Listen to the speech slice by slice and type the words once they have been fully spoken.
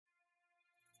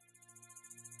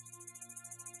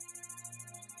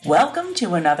Welcome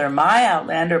to another My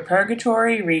Outlander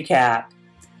Purgatory recap.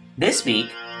 This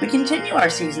week, we continue our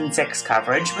Season 6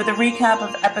 coverage with a recap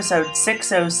of Episode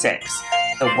 606,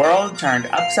 The World Turned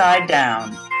Upside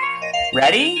Down.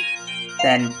 Ready?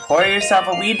 Then pour yourself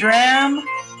a wee dram,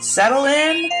 settle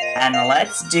in, and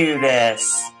let's do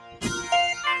this.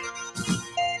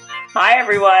 Hi,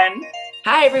 everyone.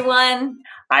 Hi, everyone.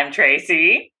 I'm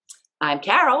Tracey. I'm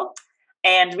Carol.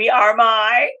 And we are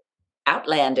My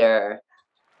Outlander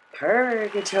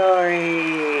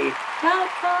Purgatory.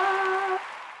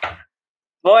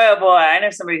 Boy, oh boy, I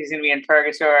know somebody who's going to be in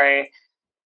Purgatory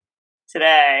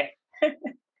today. And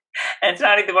it's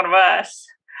not either one of us,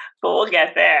 but we'll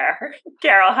get there.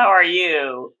 Carol, how are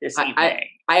you this evening?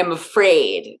 I am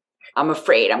afraid.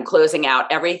 I'm closing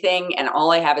out everything, and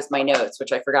all I have is my notes,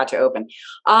 which I forgot to open.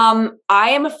 I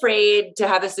am afraid to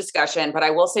have this discussion, but I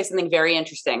will say something very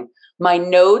interesting. My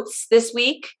notes this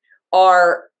week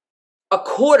are a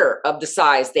quarter of the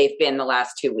size they've been the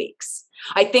last 2 weeks.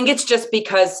 I think it's just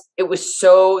because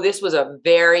this was a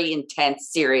very intense,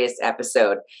 serious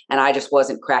episode, and I just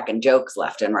wasn't cracking jokes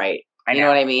left and right. You know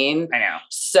what I mean? I know.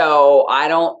 So I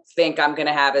don't think I'm going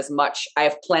to have as much. I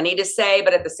have plenty to say,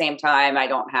 but at the same time, I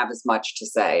don't have as much to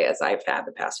say as I've had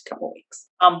the past couple of weeks.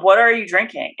 What are you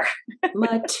drinking?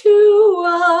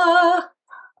 Matua.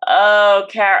 Oh,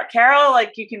 Carol,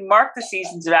 like you can mark the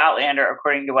seasons of Outlander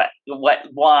according to what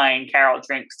wine Carol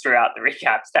drinks throughout the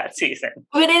recaps that season.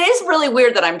 But it is really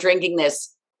weird that I'm drinking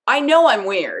this. I know I'm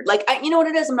weird. You know what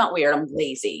it is? I'm not weird. I'm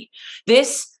lazy.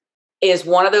 This is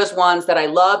one of those ones that I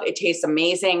love. It tastes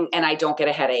amazing and I don't get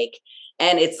a headache.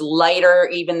 And it's lighter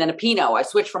even than a Pinot. I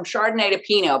switched from Chardonnay to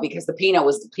Pinot because the Pinot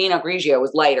Grigio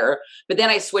was lighter. But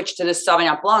then I switched to this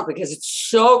Sauvignon Blanc because it's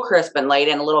so crisp and light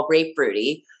and a little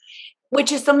grapefruity,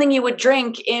 which is something you would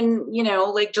drink in,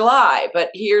 like July.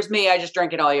 But here's me. I just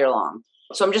drink it all year long.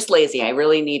 So I'm just lazy. I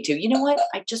really need to. You know what?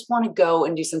 I just want to go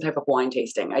and do some type of wine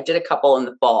tasting. I did a couple in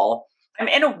the fall. I'm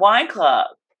in a wine club.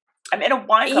 You know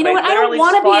what? I don't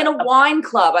want to be in a wine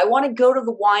club. I want to go to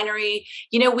the winery.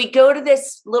 We go to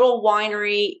this little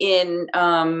winery in,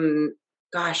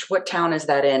 what town is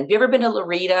that in? Have you ever been to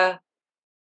Loretta?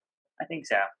 I think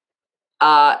so.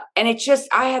 And it's just,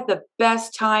 I had the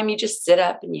best time. You just sit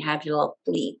up and you have your little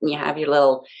fleet and you have your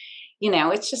little,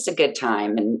 it's just a good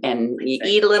time. And you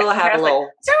eat a little, have a little.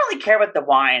 I don't really care about the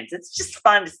wines. It's just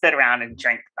fun to sit around and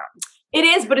drink them. It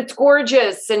is, but it's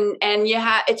gorgeous and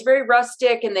it's very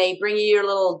rustic and they bring you your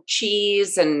little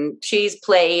cheese and cheese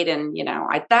plate and,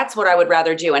 that's what I would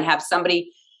rather do and have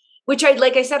somebody, which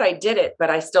like I said, I did it, but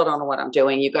I still don't know what I'm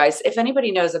doing. You guys, if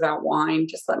anybody knows about wine,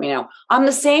 just let me know. I'm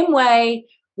the same way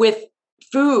with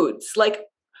foods. Like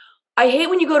I hate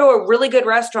when you go to a really good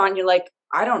restaurant, you're like,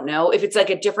 I don't know if it's like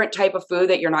a different type of food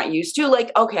that you're not used to.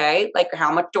 Like, okay, like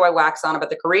how much do I wax on about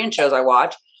the Korean shows I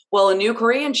watch? Well, a new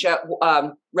Korean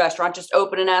restaurant just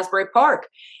opened in Asbury Park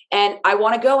and I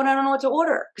want to go and I don't know what to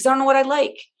order because I don't know what I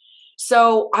like.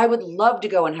 So I would love to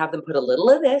go and have them put a little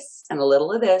of this and a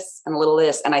little of this and a little of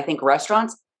this. And I think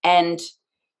restaurants in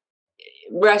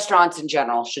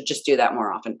general should just do that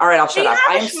more often. All right, I'll shut up.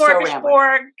 I am so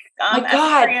rambling. My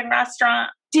God. Korean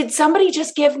restaurant. Did somebody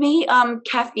just give me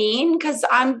caffeine? Because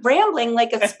I'm rambling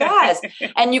like a spaz.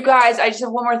 And you guys, I just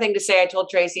have one more thing to say. I told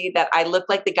Tracey that I look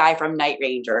like the guy from Night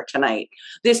Ranger tonight.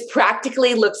 This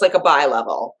practically looks like a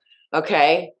bi-level.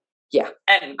 Okay? Yeah.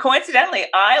 And coincidentally,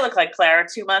 I look like Claire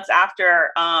 2 months after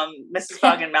Mrs.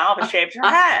 fucking Malva shaved her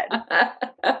head.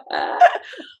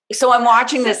 So I'm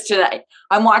watching this tonight.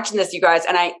 I'm watching this, you guys.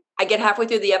 And I get halfway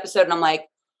through the episode and I'm like,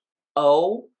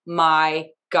 oh my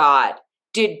God.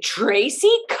 Did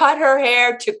Tracey cut her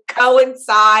hair to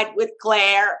coincide with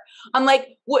Claire? I'm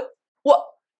like, what?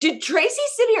 Did Tracey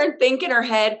sit here and think in her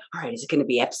head, all right, is it going to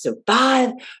be episode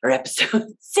 5 or episode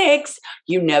 6?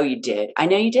 You know you did. I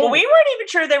know you did. Well, we weren't even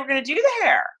sure they were going to do the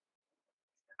hair.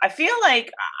 I feel like,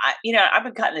 I've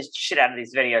been cutting this shit out of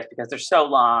these videos because they're so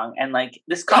long. And like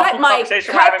this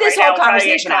conversation cut this whole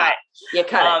conversation out. You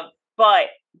cut it.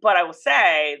 But I will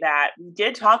say that we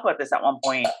did talk about this at one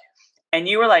point. And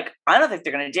you were like, I don't think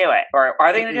they're going to do it. Or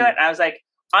are they going to do it? And I was like,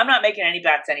 I'm not making any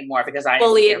bets anymore because I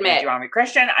didn't think they were going to do Army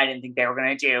Christian. I didn't think they were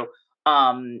going to do,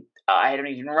 I don't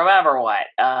even remember what.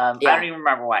 I don't even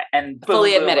remember what. And boom,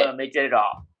 fully admit it. They did it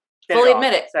all. Fully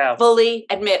admit it. So fully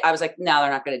admit. I was like, no, they're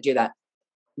not going to do that.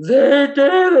 They did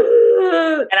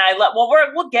it. And I love,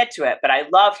 we'll get to it, but I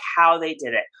loved how they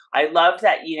did it. I loved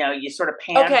that, you sort of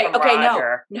panned from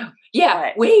Roger. No.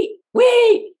 Yeah. Wait,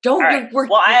 don't. Right.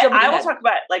 I will talk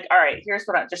about all right, here's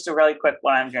just a really quick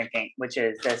one I'm drinking, which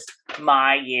is this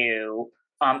Mayu.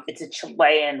 It's a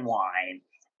Chilean wine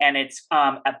and it's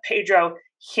a Pedro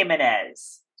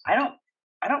Jimenez.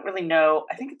 I don't really know.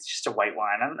 I think it's just a white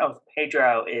wine. I don't know if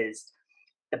Pedro is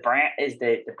the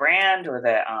brand or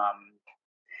the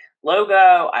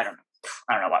logo. I don't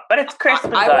know what, but it's crisp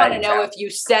and I good. want to know if you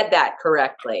said that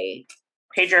correctly.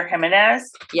 Pedro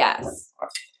Jimenez. Yes.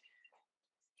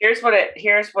 Here's what it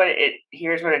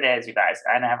is, you guys.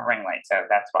 I don't have a ring light, so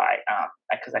that's why.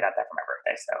 Because I got that for my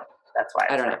birthday, so that's why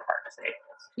it's sort of hard to say.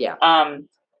 Yeah.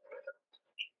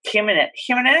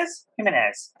 Jimenez.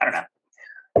 I don't know.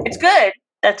 It's good.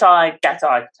 That's all I can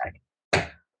tell you.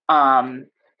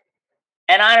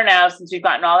 And I don't know. Since we've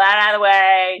gotten all that out of the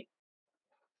way,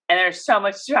 and there's so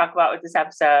much to talk about with this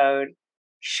episode,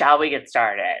 shall we get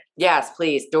started? Yes,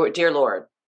 please, dear Lord.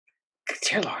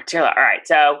 Dear Lord. All right,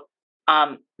 so.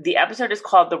 The episode is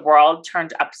called The World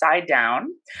Turned Upside Down.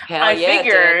 I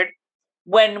figured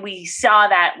when we saw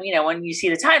that, when you see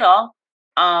the title,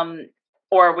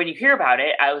 or when you hear about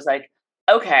it, I was like,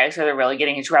 okay, so they're really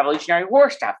getting into Revolutionary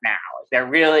War stuff now. They're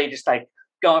really just like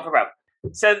going for broke.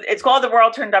 So it's called The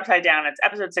World Turned Upside Down. It's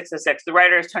episode 606. The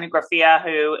writer is Tony Graffia,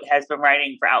 who has been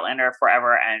writing for Outlander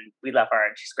forever, and we love her,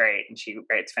 and she's great, and she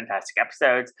writes fantastic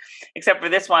episodes, except for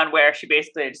this one where she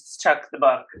basically just took the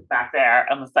book back there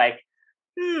and was like,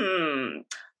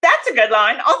 that's a good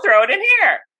line. I'll throw it in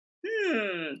here.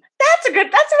 That's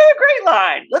another great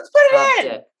line. Let's put it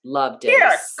in. Loved it.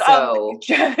 Here, so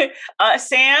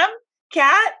Sam,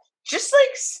 Kat, just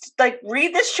like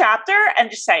read this chapter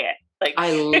and just say it. Like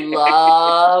I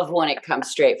love when it comes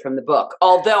straight from the book.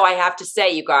 Although I have to say,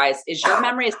 you guys, is your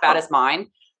memory as bad as mine?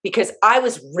 Because I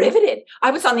was riveted.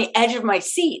 I was on the edge of my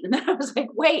seat, and then I was like,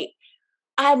 wait.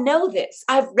 I know this.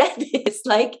 I've read this.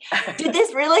 Like, did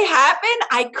this really happen?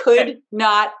 I could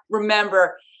not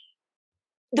remember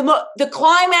the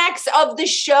climax of the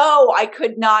show. I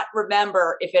could not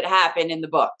remember if it happened in the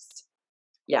books.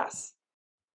 Yes.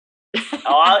 And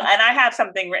I have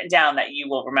something written down that you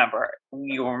will remember.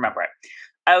 You will remember it.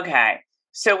 Okay.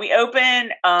 So we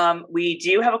open. We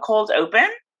do have a cold open.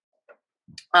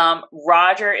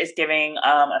 Roger is giving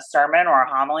a sermon or a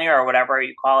homily or whatever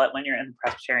you call it when you're in the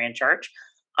Presbyterian church.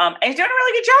 And he's doing a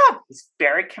really good job. He's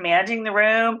very commanding the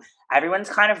room. Everyone's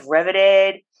kind of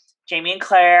riveted. Jamie and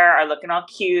Claire are looking all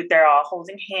cute. They're all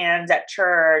holding hands at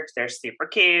church. They're super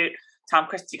cute. Tom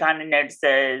Christie kind of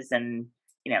notices, and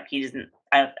he doesn't.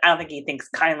 I don't think he thinks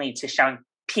kindly to showing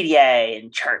PDA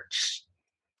in church.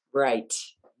 Right,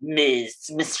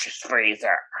 Mistress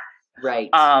Fraser. Right.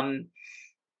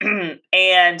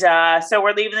 And so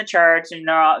we're leaving the church, and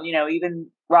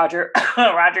even Roger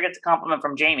gets a compliment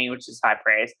from Jamie, which is high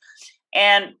praise.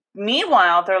 And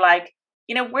meanwhile, they're like,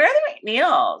 where are the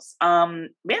McNeils?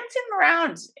 We haven't seen them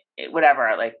around.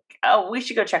 Whatever. Like, oh, we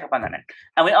should go check up on them.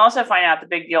 And we also find out the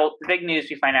big news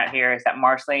we find out here is that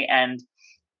Marsley and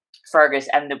Fergus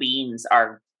and the Beans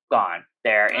are gone.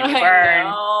 They're in New Bern.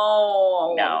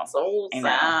 No, so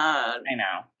sad.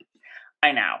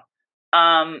 I know.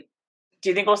 Do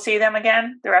you think we'll see them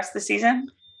again the rest of the season?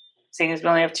 Seeing as we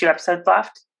only have 2 episodes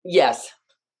left? Yes.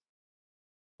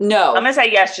 No. I'm going to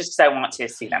say yes just because I want to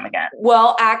see them again.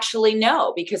 Well, actually,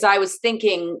 no, because I was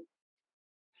thinking,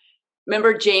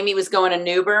 remember Jamie was going to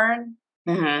New Bern?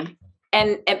 Mm-hmm.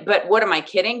 But what am I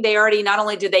kidding? They already, not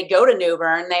only did they go to New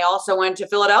Bern, they also went to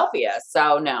Philadelphia.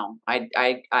 So no,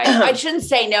 I shouldn't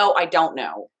say no. I don't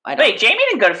know. Wait, Jamie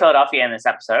didn't go to Philadelphia in this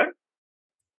episode.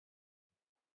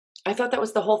 I thought that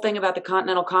was the whole thing about the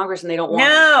Continental Congress, and they don't want.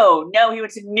 No, he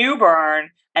went to New Bern,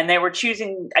 and they were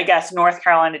choosing, I guess, North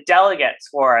Carolina delegates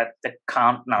for the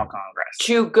Continental Congress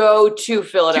to go to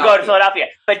Philadelphia.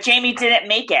 But Jamie didn't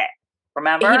make it.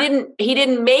 Remember? He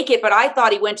didn't make it, but I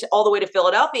thought he went all the way to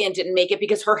Philadelphia and didn't make it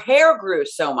because her hair grew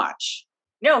so much.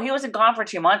 No, he wasn't gone for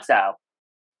 2 months though.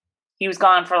 He was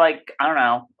gone for a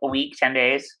week, 10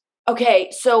 days.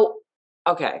 Okay,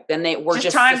 then they were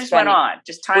just time just went on.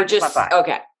 Just time just went by.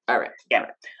 Okay. All right. Yeah.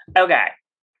 Okay.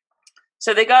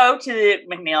 So they go to the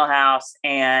McNeil house,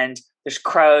 and there's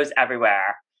crows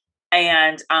everywhere.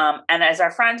 And as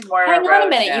our friend Moira Rose, hang on a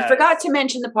minute, you forgot to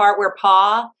mention the part where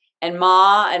Pa and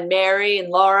Ma and Mary and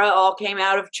Laura all came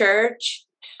out of church.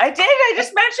 I did. I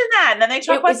just mentioned that, and then they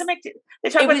talk about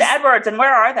the Edwards, and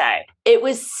where are they? It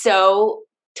was so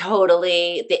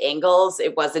totally the Ingalls.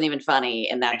 It wasn't even funny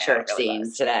in that church scene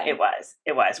today. It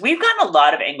was. We've gotten a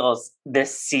lot of Ingalls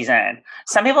this season.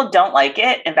 Some people don't like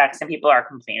it. In fact, some people are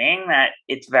complaining that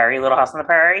it's very Little House on the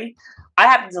Prairie. I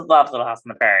happen to love Little House on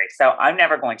the Prairie, so I'm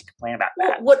never going to complain about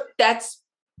that. That's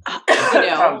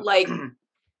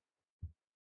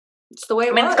it's the way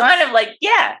it was. It's kind of like,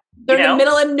 yeah. They're in the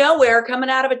middle of nowhere coming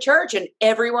out of a church, and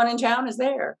everyone in town is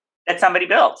there. That somebody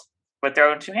built with their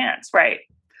own 2 hands. Right.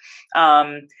 I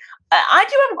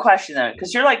do have a question though,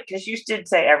 because you did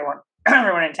say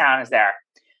everyone in town is there.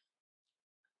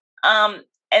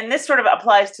 and this sort of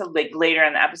applies to like later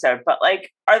in the episode, but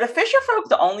like, are the Fisher folk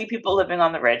the only people living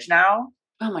on the ridge now?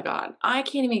 Oh my God. I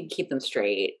can't even keep them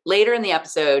straight. Later in the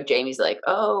episode, Jamie's like,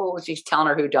 oh, she's telling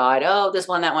her who died. Oh, this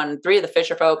one, that one, 3 of the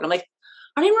Fisher folk. And I'm like,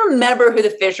 I don't even remember who the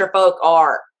Fisher folk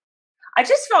are. I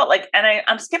just felt like, and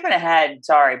I'm skipping ahead,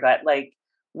 sorry, but like,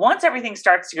 once everything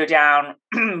starts to go down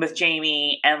with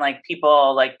Jamie and like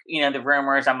people like, you know, the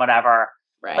rumors and whatever,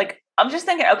 right? Like, I'm just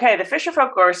thinking, okay, the Fisher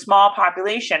folk are a small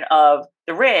population of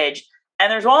the ridge,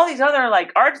 and there's all these other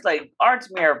like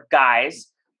Ardsmere guys.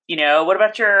 You know, what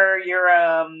about your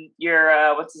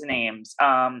what's his names?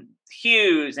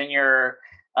 Hughes and your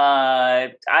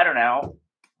I don't know,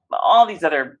 all these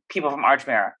other people from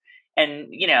Ardsmere, and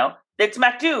you know, it's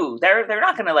MacDoo. They're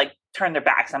not going to like turn their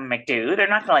backs on MacDoo. They're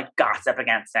not going to like gossip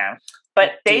against him.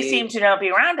 But they seem to not be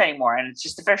around anymore, and it's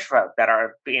just the Fisher folk that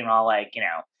are being all like, you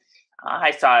know,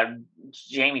 I saw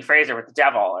Jamie Fraser with the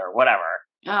devil or whatever.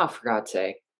 Oh, for God's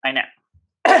sake! I know.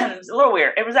 It was a little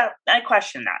weird. It was that I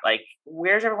questioned that. Like,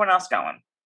 where's everyone else going?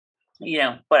 You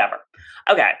know, whatever.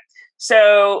 Okay,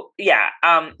 so yeah,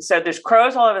 so there's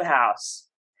crows all over the house.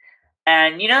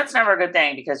 And you know, it's never a good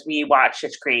thing because we watch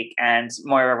Schitt's Creek and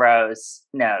Moira Rose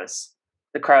knows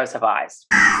the crows have eyes.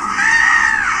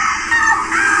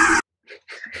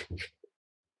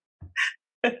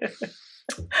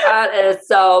 That is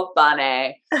so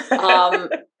funny.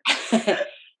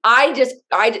 I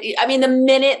mean, the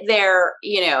minute they're,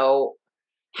 you know,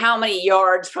 how many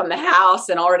yards from the house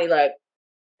and already like,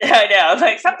 I know,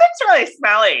 like something's really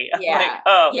smelly. Yeah. Like,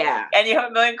 oh, yeah. And you have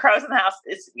a million crows in the house.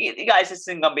 You guys, this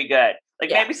isn't gonna be good.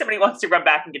 Like maybe somebody wants to run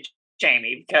back and get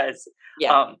Jamie because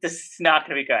this is not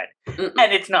gonna be good. Mm-mm.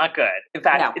 And it's not good. In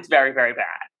fact, it's very, very bad.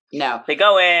 No. They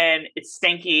go in, it's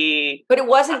stinky. But it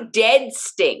wasn't dead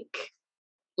stink.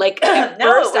 Like at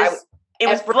no, first it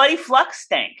was bloody flux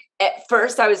stink. At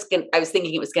first I was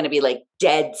thinking it was gonna be like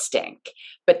dead stink.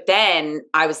 But then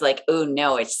I was like, oh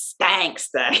no, it stanks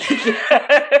then.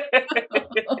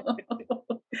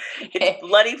 It's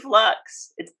bloody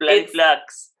flux. It's bloody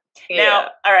flux. Yeah. Now,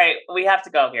 all right, we have to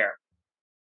go here.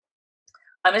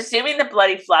 I'm assuming the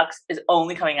bloody flux is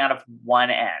only coming out of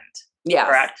one end. Yes.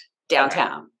 Correct?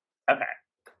 Downtown. Okay.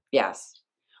 Yes.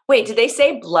 Wait, did they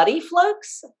say bloody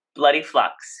flux? Bloody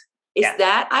flux. Is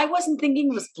that? I wasn't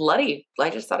thinking it was bloody. I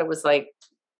just thought it was like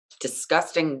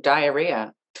disgusting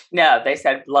diarrhea. No, they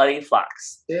said bloody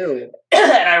flux. Ew.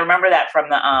 And I remember that from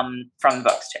the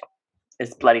books too.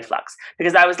 It's bloody flux.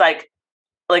 Because I was like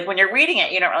when you're reading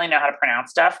it, you don't really know how to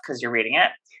pronounce stuff because you're reading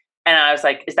it. And I was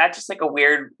like, is that just like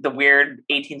the weird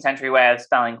 18th century way of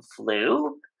spelling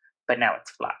flu? But no,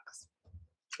 it's flux.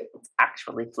 It's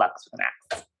actually flux with an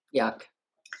X. Yuck.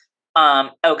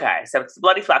 Okay, so it's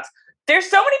bloody flux. There's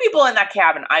so many people in that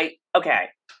cabin.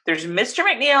 There's Mr.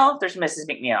 McNeil, there's Mrs.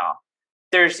 McNeil.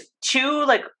 There's 2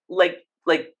 like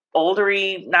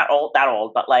oldery, not old that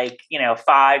old, but like, you know,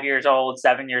 5 years old,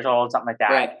 7 years old, something like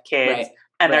that. Right. Kids. Right.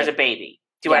 And there's a baby.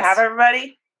 Do I have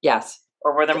everybody? Yes.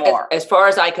 Or were there more? As far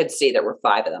as I could see, there were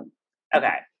 5 of them.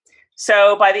 Okay.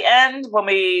 So by the end, when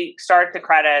we start the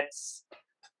credits,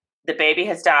 the baby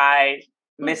has died.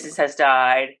 Mrs. has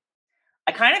died.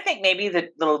 I kind of think maybe the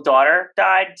little daughter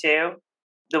died too.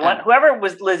 The one, whoever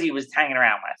was Lizzie was hanging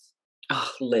around with.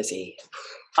 Oh, Lizzie.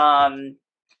 I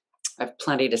have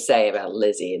plenty to say about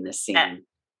Lizzie in this scene.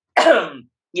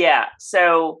 Yeah.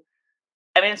 So,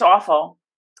 I mean, it's awful.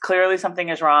 Clearly something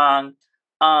is wrong.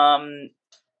 I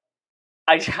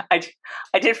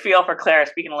did feel for Claire.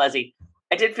 Speaking of Lizzie,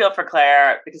 I did feel for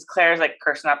Claire because Claire's like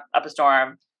cursing up a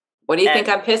storm. What do you think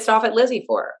I'm pissed off at Lizzie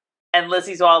for? And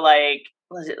Lizzie's all like,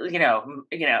 you know,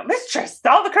 mistress,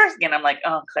 all the cursing. And I'm like,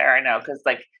 oh, Claire, I know. Because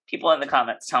like people in the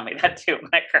comments tell me that too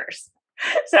when I curse.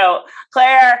 So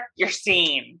Claire, you're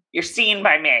seen. You're seen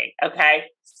by me. Okay.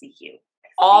 See you.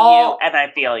 And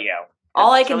I feel you.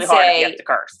 All I can really say, hard if you have to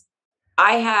curse.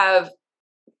 I have,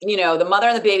 you know, the mother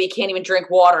and the baby can't even drink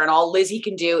water, and all Lizzie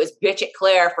can do is bitch at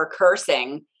Claire for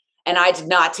cursing. And I did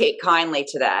not take kindly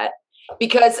to that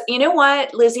because you know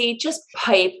what, Lizzie, just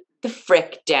pipe the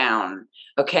frick down.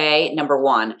 Okay. Number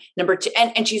 1, number 2.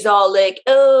 And she's all like,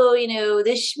 oh, you know,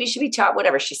 we should be taught,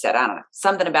 whatever she said. I don't know.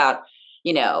 Something about,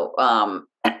 you know,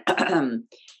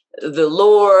 the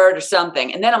Lord or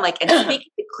something. And then I'm like, and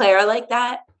speaking to Claire like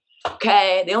that.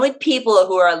 Okay. The only people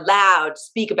who are allowed to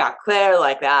speak about Claire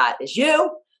like that is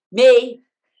you, me,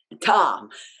 and Tom.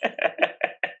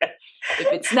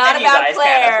 If it's not about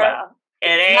Claire,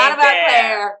 it's not about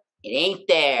Claire, it ain't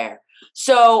there.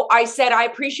 So I said, I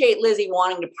appreciate Lizzie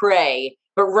wanting to pray,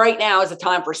 but right now is a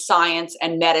time for science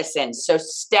and medicine. So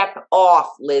step off,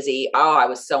 Lizzie. Oh, I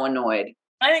was so annoyed.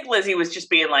 I think Lizzie was just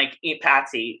being like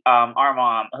Patsy, our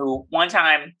mom, who one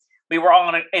time We were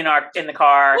all in the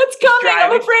car. What's coming?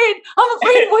 I'm afraid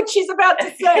what she's about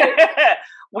to say.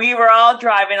 We were all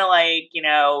driving to like,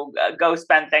 go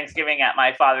spend Thanksgiving at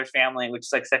my father's family, which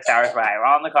is like 6 hours away. We're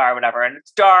all in the car, whatever. And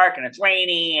it's dark and it's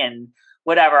rainy and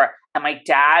whatever. And my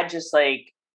dad just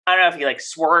like, I don't know if he like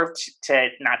swerved to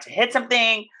not to hit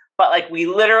something, but like we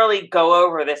literally go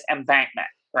over this embankment,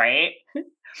 right?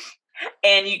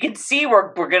 And you can see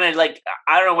we're gonna like,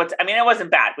 I don't know it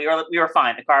wasn't bad. We were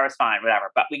fine. The car was fine,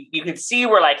 whatever. But you can see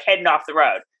we're like heading off the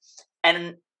road.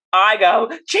 And I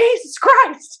go, Jesus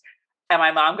Christ. And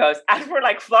my mom goes, as we're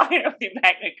like flying over the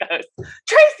embankment, goes,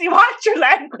 Tracey, watch your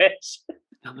language.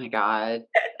 Oh my God.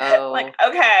 Oh. Like,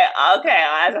 okay.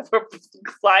 As if we're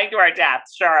flying to our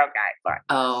deaths. Sure, okay, fine.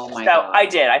 Oh my God. So I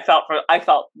did. I felt for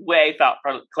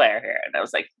Claire here. And I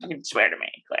was like, you can swear to me,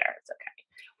 Claire. It's okay.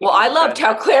 Well, I loved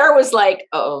how Claire was like,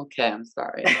 oh, okay, I'm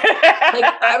sorry. Like,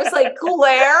 I was like,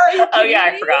 Claire? Oh, yeah,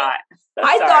 I forgot.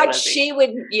 I thought she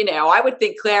would, I would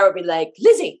think Claire would be like,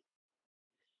 Lizzie,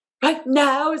 right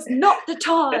now is not the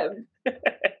time.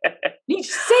 Need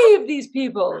to save these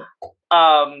people.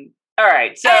 All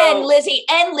right. So and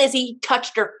Lizzie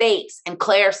touched her face, and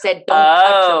Claire said, "Don't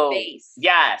touch her face."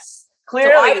 Yes,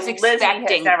 clearly, so I was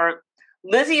expecting.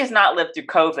 Lizzie has not lived through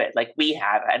COVID like we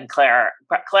have, and Claire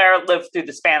lived through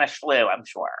the Spanish flu, I'm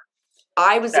sure.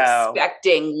 I was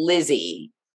expecting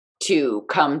Lizzie to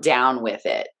come down with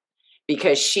it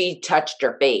because she touched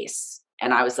her face,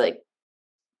 and I was like,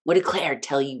 "What did Claire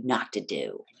tell you not to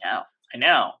do?" I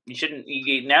know. You shouldn't.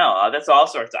 That's all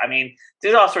sorts.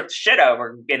 There's all sorts of shit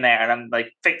over in there, and I'm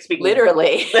like speaking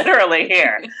literally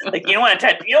here. Like you don't want to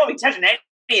touch. You don't want to be touching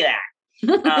any of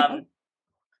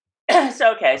that.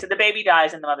 So the baby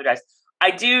dies and the mother dies.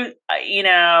 I do.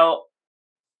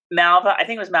 Malva. I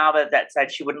think it was Malva that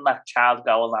said she wouldn't let the child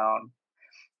go alone,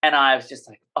 and I was just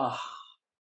like, oh.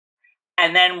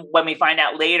 And then when we find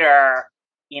out later,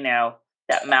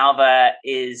 that Malva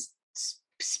is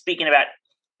speaking about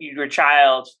your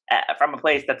child from a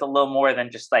place that's a little more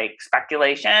than just like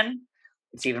speculation.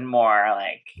 It's even more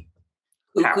like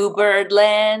cuckoo bird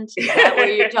land. Is that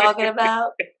what you're talking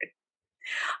about?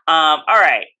 All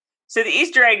right. So the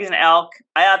Easter egg is an elk.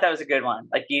 I thought that was a good one.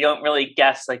 Like you don't really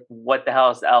guess like what the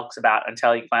hell is the elk's about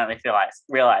until you finally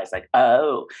realize like,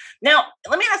 oh. Now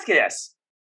let me ask you this.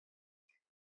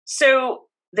 So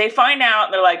they find out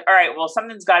and they're like, all right, well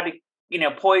something's got to be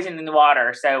poisoned in the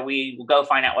water, so we will go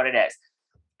find out what it is.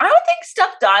 I don't think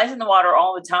stuff dies in the water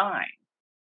all the time.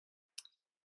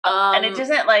 And it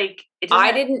doesn't like.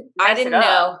 I didn't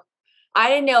know. I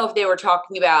didn't know if they were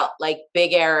talking about like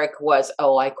Big Eric was.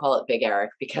 Oh, I call it Big Eric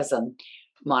because I'm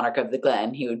Monarch of the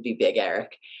Glen. He would be Big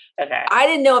Eric. Okay. I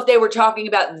didn't know if they were talking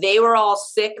about they were all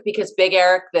sick because Big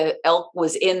Eric the elk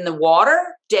was in the water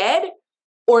dead,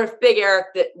 or if Big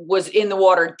Eric that was in the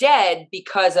water dead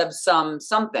because of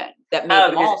something that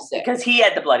made them all sick. Because he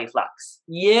had the bloody flux.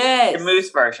 Yes. The moose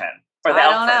version. Or the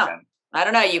elk version. I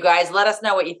don't know, you guys. Let us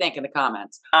know what you think in the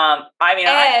comments.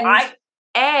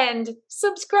 And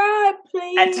subscribe,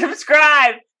 please. And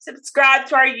subscribe. Subscribe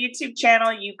to our YouTube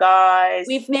channel, you guys.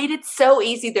 We've made it so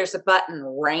easy. There's a button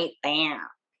right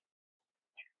there.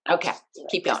 Okay,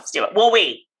 keep going. Let's do it. We'll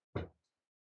wait.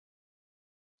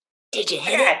 Did you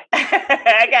hit it?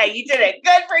 Okay, you did it.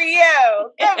 Good for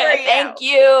you. Good for you. Thank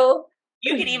you.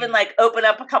 You can even like open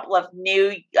up a couple of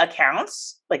new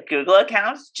accounts, like Google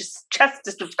accounts, just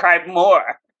to subscribe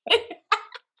more. Can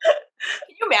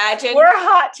you imagine? More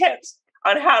hot tips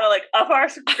on how to like up our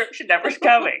subscription numbers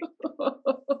coming.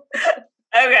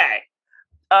 Okay.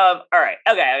 All right.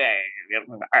 Okay.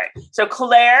 All right. So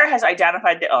Claire has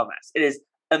identified the illness. It is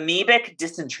amoebic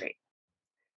dysentery.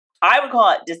 I would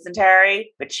call it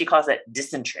dysentery, but she calls it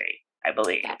dysentery, I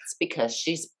believe. That's because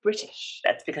she's British.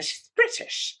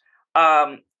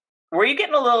 Were you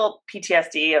getting a little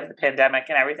PTSD of the pandemic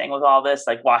and everything with all this,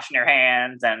 like washing your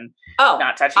hands and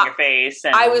not touching your face?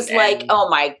 And, I was like, oh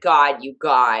my God, you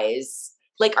guys.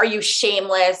 Like, are you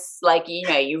shameless? Like,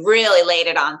 you really laid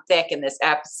it on thick in this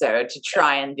episode to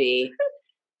try and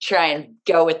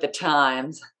go with the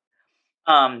times.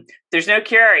 There's no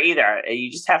cure either.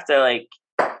 You just have to like,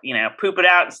 poop it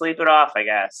out and sleep it off, I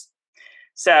guess.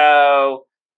 So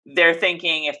they're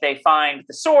thinking if they find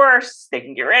the source, they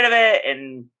can get rid of it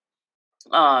and,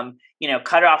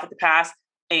 cut it off at the pass.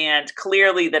 And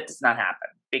clearly that does not happen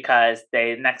because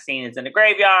the next scene is in a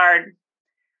graveyard.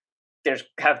 There's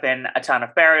have been a ton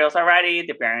of burials already.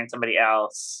 They're burying somebody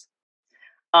else.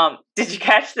 Did you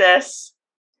catch this?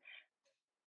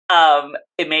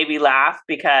 It made me laugh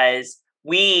because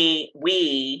we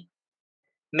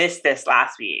missed this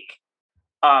last week.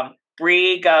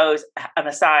 Bree goes on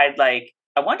the side like,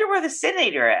 I wonder where the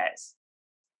senator is.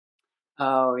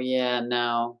 Oh yeah,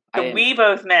 no. So we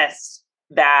both missed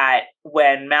that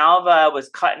when Malva was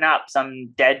cutting up some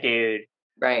dead dude.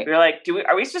 Right. We were like,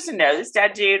 are we supposed to know this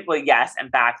dead dude? Well, yes. In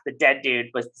fact, the dead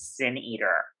dude was the Sin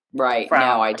Eater. Right.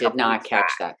 No, I did not catch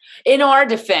that. In our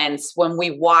defense, when we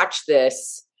watch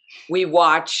this, we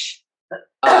watch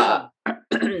a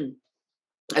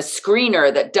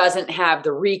screener that doesn't have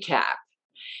the recap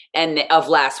of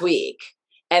last week.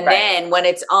 And then when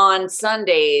it's on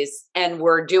Sundays and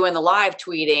we're doing the live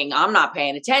tweeting, I'm not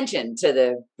paying attention to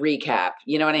the recap.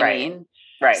 You know what I mean?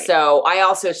 Right. So I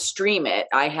also stream it.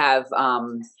 I have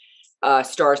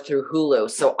Starz through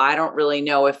Hulu. So I don't really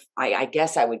know if I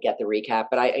guess I would get the recap,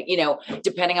 but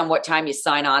depending on what time you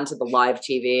sign on to the live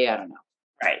TV, I don't know.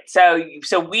 Right. So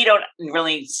we don't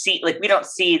really see, we don't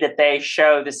see that they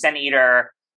show the Sin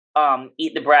Eater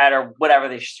eat the bread or whatever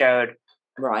they showed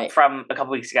from a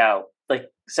couple weeks ago.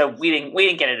 So we didn't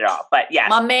get it at all. But yeah,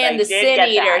 my man, the Sin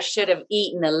Eater should have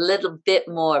eaten a little bit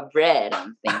more bread.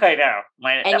 I'm thinking. I know.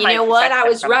 And you know what? I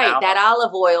was right. That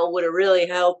olive oil would have really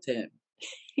helped him.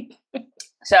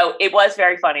 So it was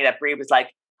very funny that Bree was like,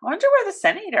 I wonder where the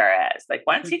Sin Eater is.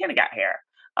 When's he going to get here?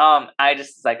 I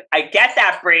just was like, I get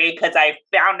that, Bree, because I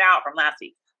found out from last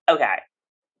week. Okay.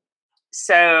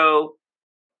 So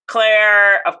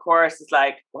Claire, of course, is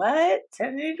like, what?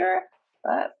 Sin Eater?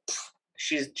 What?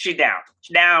 She's down.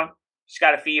 She's down. She's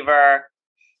got a fever.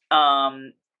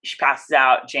 She passes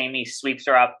out. Jamie sweeps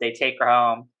her up. They take her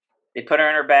home. They put her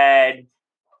in her bed.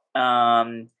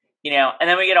 And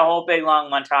then we get a whole big long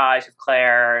montage of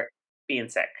Claire being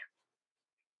sick.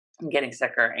 And getting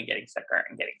sicker and getting sicker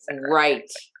and getting sicker. Right.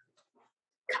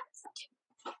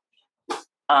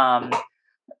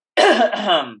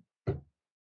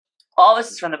 All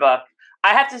this is from the book.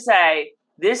 I have to say,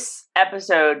 this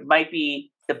episode might be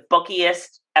the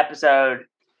bookiest episode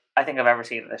I think I've ever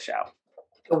seen in this show.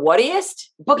 The whatiest?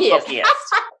 Bookiest.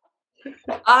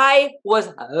 I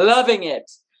was loving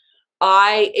it.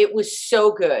 It was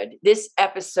so good. This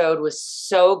episode was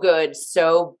so good,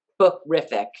 so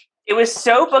bookrific. It was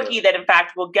so booky that, in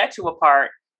fact, we'll get to a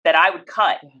part that I would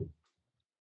cut.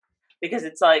 Because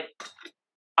it's like,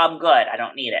 I'm good. I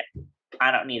don't need it.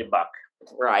 I don't need a book.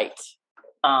 Right.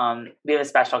 We have a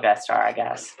special guest star, I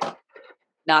guess.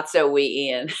 Not so wee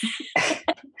Ian.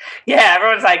 Yeah,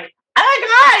 everyone's like, oh my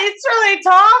God, it's really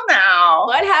tall now.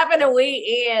 What happened to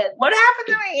wee Ian? What happened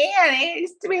to wee Ian? He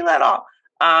used to be little.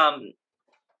 But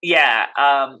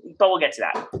we'll get to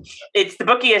that. It's the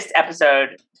bookiest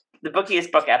episode, the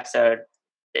bookiest book episode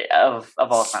of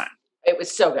all time. It was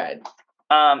so good.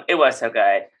 It was so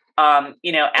good.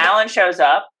 Alan shows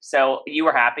up, so you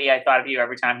were happy. I thought of you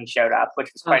every time he showed up,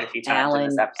 which was quite a few times in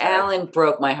this episode. Alan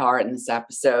broke my heart in this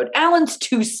episode. Alan's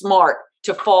too smart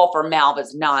to fall for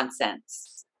Malva's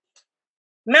nonsense.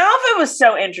 Malva was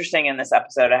so interesting in this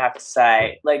episode, I have to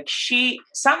say.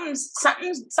 Something's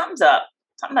up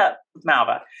with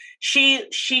Malva.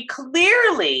 She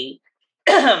clearly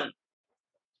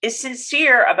is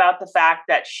sincere about the fact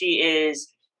that she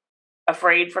is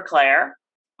afraid for Claire.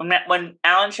 When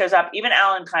Alan shows up, even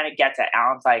Alan kind of gets it.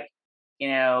 Alan's like,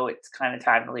 it's kind of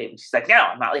time to leave. And she's like, no,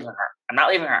 I'm not leaving her. I'm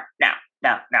not leaving her. No.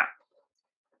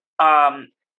 And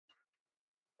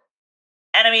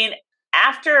I mean,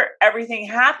 after everything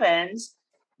happens,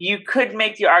 you could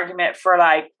make the argument for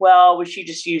was she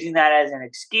just using that as an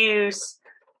excuse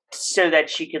so that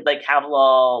she could have a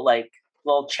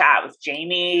little chat with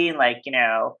Jamie and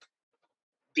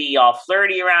be all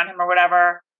flirty around him or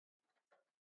whatever.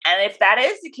 And if that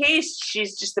is the case,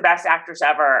 she's just the best actress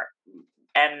ever.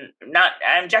 And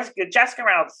Jessica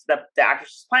Reynolds, the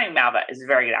actress playing Malva, is a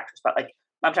very good actress. But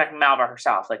I'm talking Malva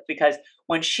herself, because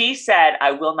when she said,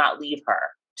 "I will not leave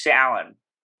her" to Alan,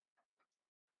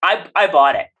 I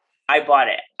bought it. I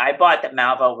bought that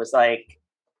Malva was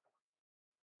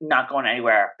not going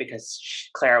anywhere because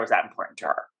Claire was that important to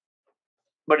her.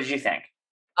 What did you think?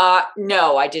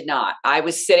 No, I did not. I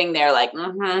was sitting there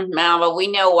Malva, we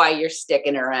know why you're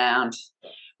sticking around.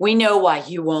 We know why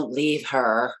you won't leave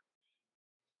her.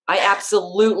 I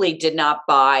absolutely did not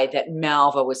buy that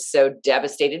Malva was so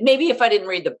devastated. Maybe if I didn't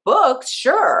read the books,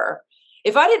 sure.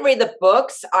 If I didn't read the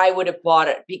books, I would have bought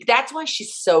it. That's why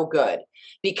she's so good.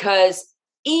 Because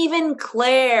even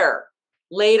Claire,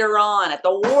 later on, at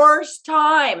the worst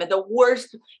time,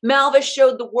 Malva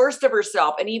showed the worst of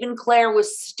herself. And even Claire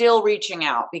was still reaching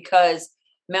out because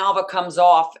Malva comes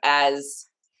off as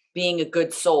being a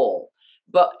good soul.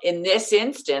 But in this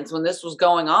instance, when this was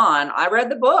going on, I read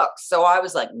the books. So I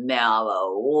was like,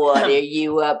 Malva, what are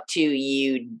you up to,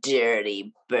 you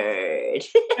dirty bird?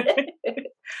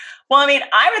 Well, I mean,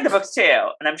 I read the books too.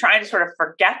 And I'm trying to sort of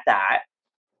forget that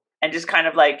and just kind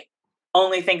of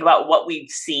only think about what we've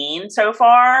seen so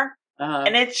far.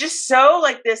 And it's just so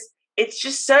like this, it's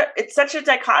such a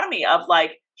dichotomy of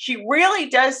like, she really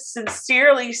does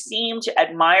sincerely seem to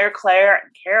admire Claire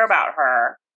and care about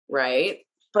her. Right.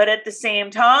 But at the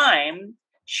same time,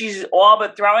 she's all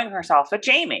but throwing herself at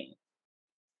Jamie.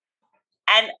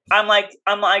 And I'm like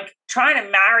trying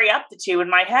to marry up the two in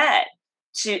my head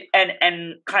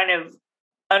and kind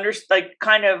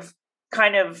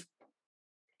of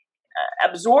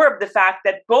absorb the fact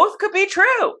that both could be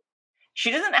true.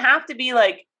 She doesn't have to be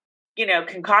like, you know,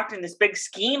 concocting this big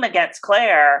scheme against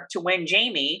Claire to win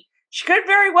Jamie. She could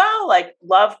very well like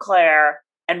love Claire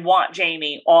and want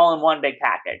Jamie all in one big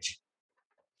package.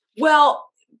 Well,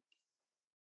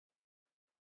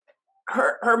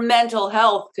 her mental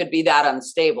health could be that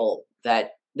unstable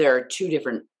that there are two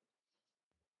different,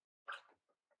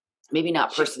 maybe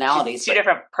not personalities, two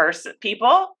different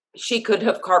people. She could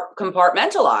have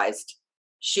compartmentalized.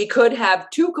 She could have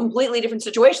two completely different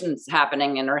situations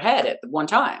happening in her head at one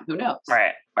time. Who knows?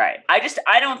 Right.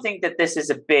 I don't think that this is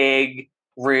a big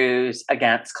ruse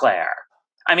against Claire.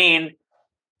 I mean,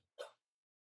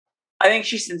 I think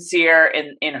she's sincere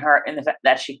in the fact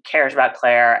that she cares about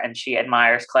Claire and she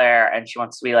admires Claire and she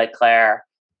wants to be like Claire.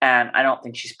 And I don't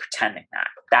think she's pretending that.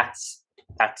 That's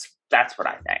what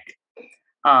I think.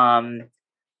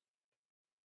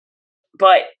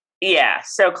 But yeah,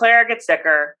 so Claire gets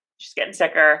sicker. She's getting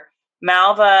sicker.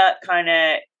 Malva kind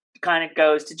of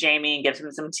goes to Jamie and gives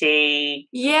him some tea.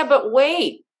 Yeah, but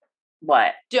wait.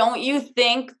 What? Don't you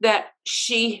think that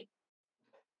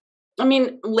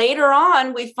later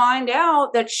on we find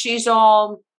out that she's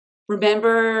all,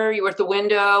 remember you were at the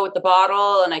window with the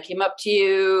bottle and I came up to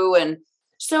you. And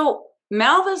so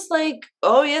Malva's like,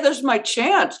 oh yeah, there's my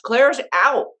chance. Claire's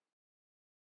out.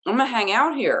 I'm going to hang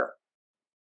out here.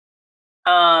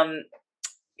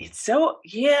 It's so,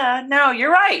 yeah, no,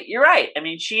 you're right. I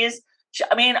mean,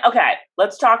 okay,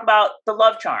 let's talk about the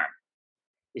love charm.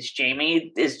 Is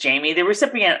Jamie the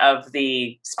recipient of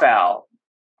the spell?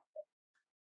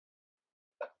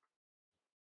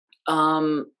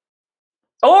 Or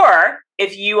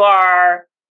if you are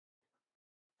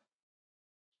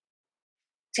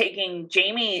taking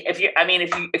Jamie,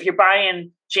 if you're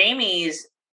buying Jamie's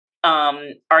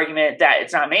argument that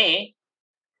it's not me,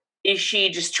 is she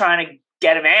just trying to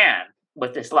get a man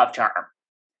with this love charm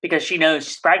because she knows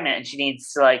she's pregnant and she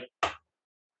needs to like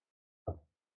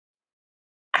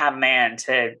have a man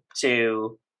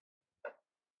to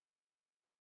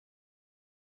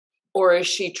or is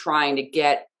she trying to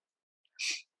get,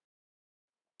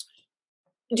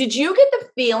 did you get the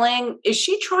feeling, is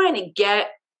she trying to get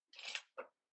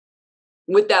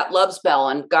with that love spell?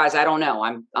 And guys, I don't know.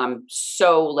 I'm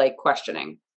so like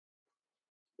questioning.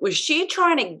 Was she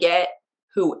trying to get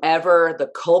whoever the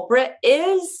culprit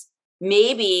is?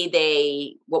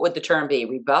 Maybe what would the term be?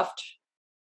 Rebuffed?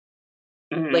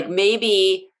 Mm-hmm. Like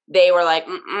maybe they were like,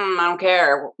 I don't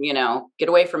care, get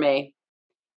away from me.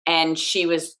 And she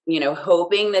was,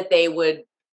 hoping that they would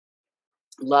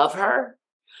love her.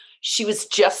 She was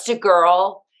just a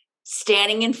girl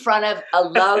standing in front of a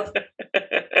love.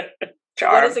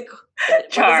 Charm. What is it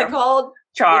called?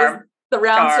 Charm. The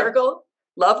round circle?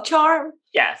 Love charm?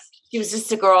 Yes. She was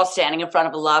just a girl standing in front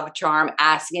of a love charm,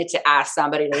 asking it to ask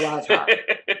somebody to love her.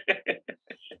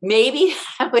 Maybe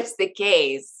that was the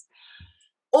case.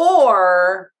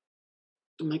 Or,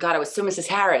 oh my God, I was so Mrs.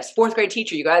 Harris, 4th grade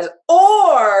teacher, you guys.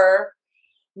 Or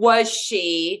was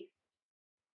she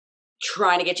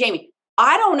trying to get Jamie?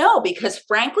 I don't know, because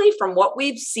frankly, from what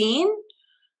we've seen,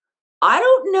 I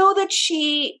don't know that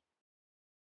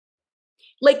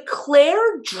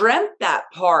Claire dreamt that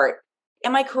part.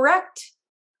 Am I correct?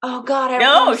 Oh God.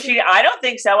 I don't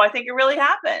think so. I think it really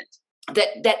happened.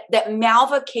 That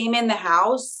Malva came in the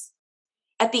house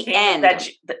at the end. That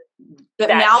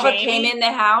Malva came in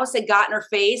the house and got in her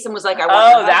face and was like, I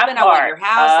want your husband, I want your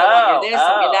house, I want your this,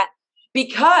 I want your that.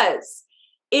 Because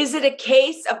is it a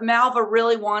case of Malva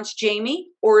really wants Jamie?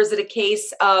 Or is it a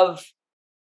case of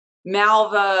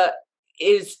Malva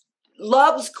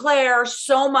loves Claire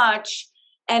so much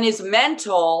and is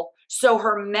mental? So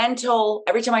her mental,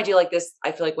 every time I do like this,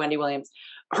 I feel like Wendy Williams,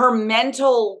 her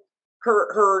mental,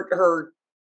 her,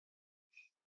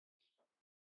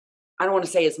 I don't want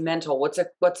to say is mental. What's a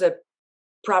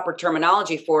proper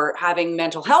terminology for having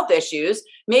mental health issues?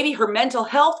 Maybe her mental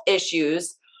health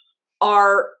issues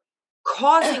are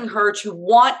causing her to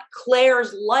want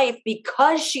Claire's life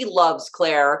because she loves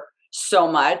Claire so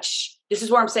much. This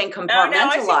is where I'm saying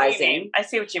compartmentalizing. I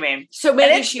see what you mean. So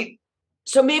maybe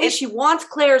she wants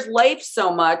Claire's life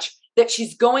so much that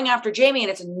she's going after Jamie, and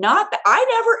it's not that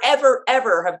I never, ever,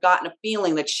 ever have gotten a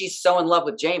feeling that she's so in love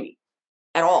with Jamie.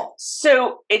 at all.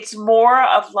 So it's more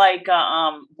of like,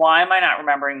 why am I not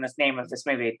remembering this name of this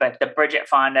movie? But the Bridget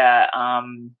Fonda,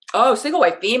 single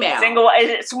white female.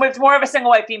 It's more of a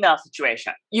single white female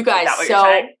situation. You guys, is that what you're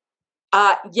saying?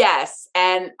 Yes.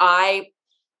 And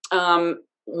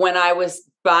when I was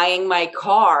buying my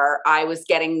car, I was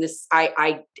getting this,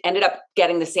 I ended up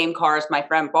getting the same car as my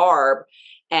friend Barb.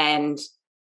 And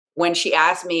when she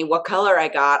asked me what color I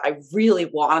got, I really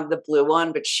wanted the blue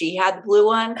one, but she had the blue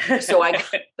one. So I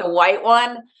got the white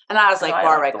one. And I was like,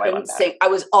 Barb, I couldn't sing. I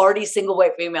was already single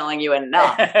white femaling you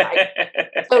enough.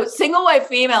 So single white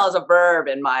female is a verb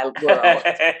in my world.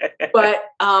 But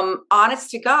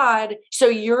honest to God, so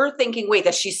you're thinking, wait,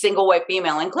 that she's single white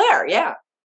female and Claire. Yeah.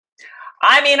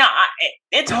 I mean,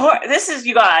 it's hard. This is,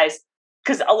 you guys,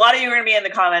 because a lot of you are going to be in the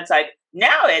comments like, no,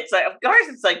 it's like, of course,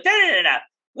 it's like, no.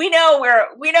 We know where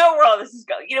all this is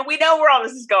going. We know where all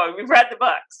this is going. We've read the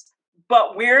books,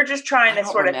 but we're just trying to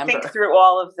sort of think through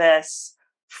all of this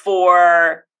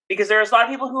because there's a lot of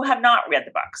people who have not read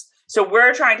the books. So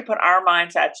we're trying to put our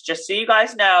mindsets, just so you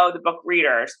guys know, the book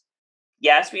readers.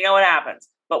 Yes, we know what happens,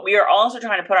 but we are also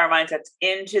trying to put our mindsets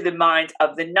into the minds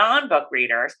of the non-book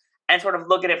readers and sort of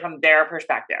look at it from their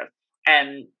perspective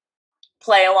and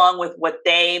play along with what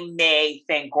they may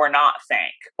think or not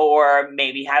think, or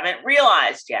maybe haven't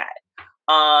realized yet.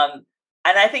 And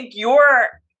I think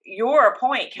your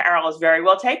point, Carol, is very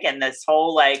well taken. This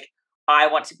whole, like, I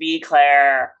want to be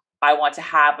Claire. I want to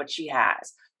have what she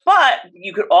has. But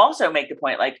you could also make the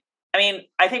point, like, I mean,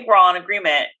 I think we're all in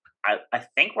agreement. I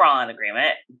think we're all in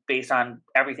agreement based on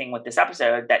everything with this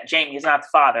episode that Jamie is not the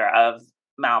father of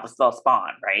Malva's little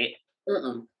spawn, right?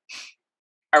 Mm-mm.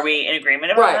 Are we in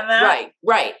agreement about that?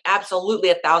 Right.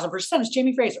 Absolutely, 1,000%. It's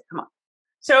Jamie Fraser. Come on.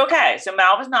 So, okay. So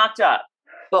Malva's knocked up.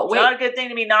 But wait. It's not a good thing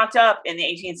to be knocked up in the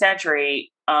 18th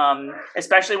century,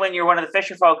 especially when you're one of the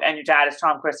fisher folk and your dad is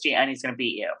Tom Christie and he's going to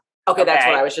beat you. Okay, that's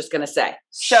what I was just going to say.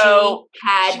 So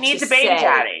she needs a baby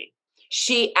daddy.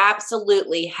 She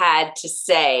absolutely had to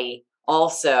say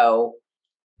also,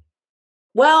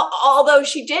 well, although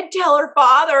she did tell her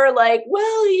father, like,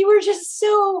 well, you were just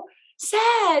so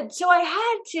sad, so I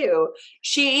had to.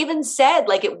 She even said,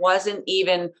 like, it wasn't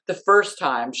even the first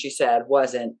time she said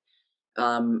wasn't,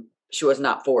 she was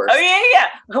not forced. Oh, yeah.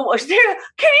 This is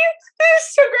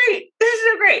so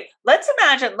great.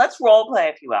 Let's role play,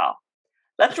 if you will.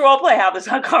 Let's role play how this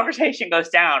conversation goes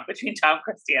down between Tom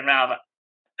Christie and Malva.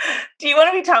 Do you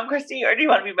want to be Tom Christie or do you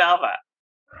want to be Malva?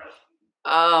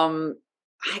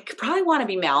 I could probably want to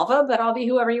be Malva, but I'll be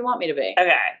whoever you want me to be.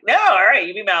 Okay. No, all right,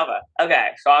 you be Malva. Okay,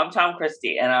 so I'm Tom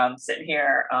Christie, and I'm sitting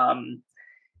here. I'm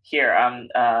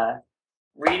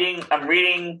reading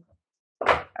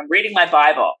my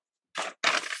Bible.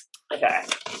 Okay.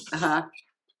 Uh-huh.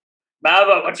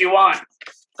 Malva, what do you want?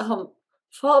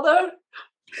 Father,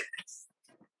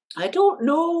 I don't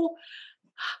know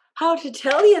how to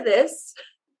tell you this.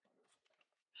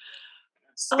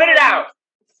 Spit it out.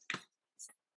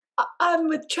 I'm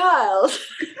with child.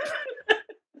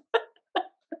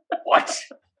 What?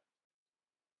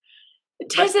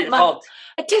 It isn't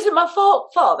my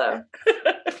fault, Father.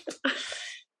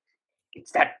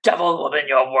 It's that devil woman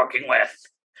you're working with,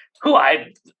 who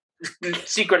I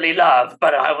secretly love,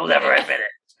 but I will never admit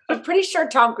it. I'm pretty sure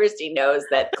Tom Christie knows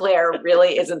that Claire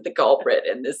really isn't the culprit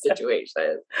in this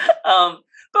situation.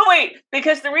 But wait,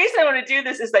 because the reason I want to do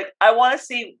this is, like, I want to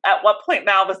see at what point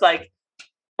Malva's like,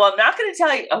 well, I'm not going to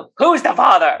tell you who's the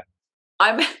father.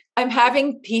 I'm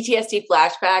having PTSD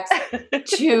flashbacks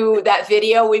to that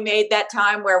video we made that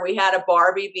time where we had a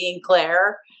Barbie being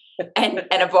Claire and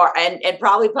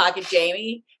probably Pocket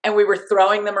Jamie, and we were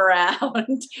throwing them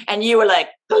around, and you were like,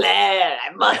 Claire,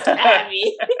 I must have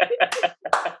you.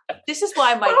 This is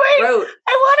why my throat.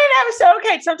 I wanted to have a so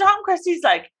okay. So Tom Christie's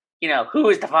like, who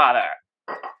is the father?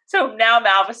 So now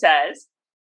Malva says,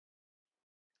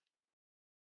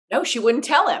 no, she wouldn't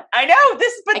tell him. I know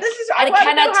this, but I want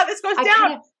to know how this goes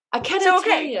down. I cannot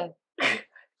tell you.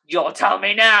 You'll tell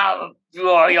me now,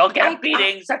 or you'll get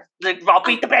beatings. I'll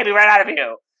beat the baby right out of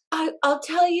you. I'll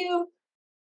tell you.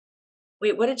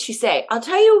 Wait, what did she say? I'll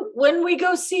tell you when we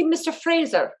go see Mr.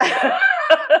 Fraser.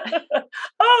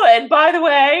 Oh, and by the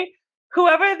way,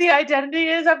 whoever the identity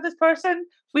is of this person,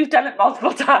 we've done it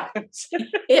multiple times.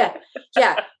 Yeah.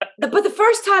 But the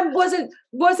first time I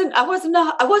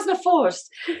wasn't a force.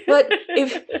 But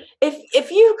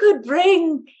if you could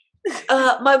bring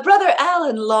my brother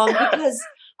Alan along, because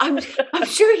I'm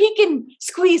sure he can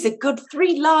squeeze a good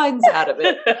 3 lines out of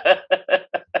it.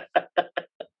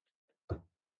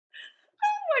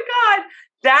 Oh my God.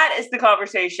 That is the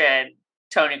conversation,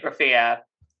 Tony Graffia.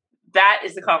 That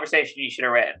is the conversation you should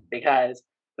have written, because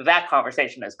that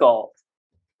conversation is gold.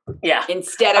 Yeah.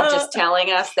 Instead of just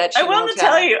telling us that she won't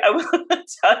tell you. I will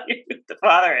tell you who the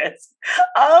father is.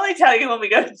 I'll only tell you when we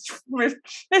go to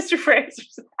Mr.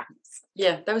 Fraser's house.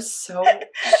 Yeah, that was so.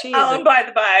 And by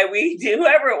the by,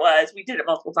 whoever it was, we did it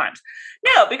multiple times.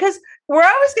 No, because where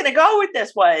I was going to go with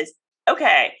this was,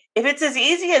 okay, if it's as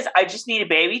easy as I just need a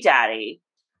baby daddy,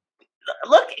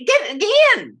 look, get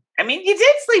in. I mean, you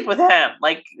did sleep with him.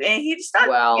 Like, he's not,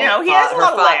 he has a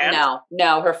lot of land.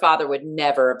 No, her father would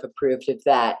never have approved of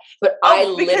that. But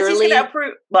because he's going to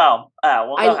approve. Well,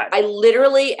 go ahead. I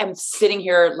literally am sitting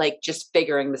here, like, just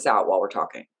figuring this out while we're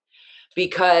talking.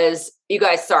 Because, you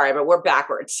guys, sorry, but we're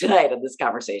backwards tonight in this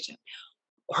conversation.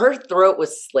 Her throat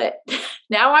was slit.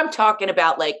 Now I'm talking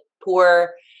about, like,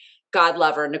 poor God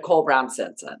lover Nicole Brown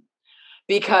Simpson.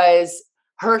 Because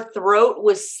her throat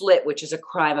was slit, which is a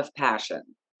crime of passion.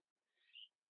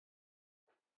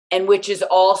 And which is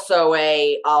also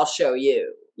I'll show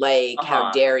you. Like,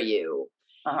 how dare you?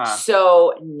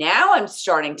 So now I'm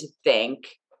starting to think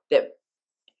that,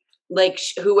 like,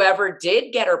 whoever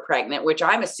did get her pregnant, which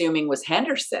I'm assuming was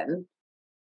Henderson,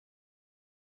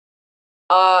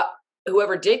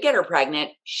 whoever did get her pregnant,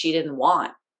 she didn't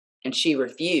want, and she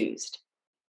refused.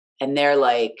 And they're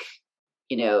like,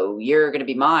 you're going to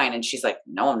be mine. And she's like,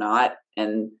 no, I'm not.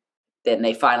 And then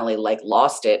they finally, like,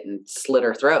 lost it and slit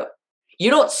her throat. You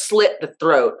don't slit the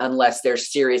throat unless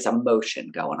there's serious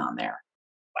emotion going on there.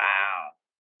 Wow.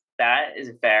 That is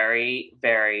very,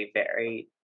 very, very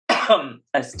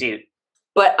astute.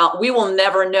 But we will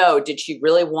never know. Did she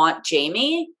really want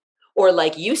Jamie? Or,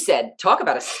 like you said, talk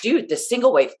about astute, the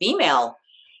single white female.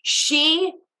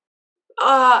 She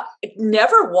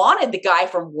never wanted the guy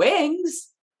from Wings.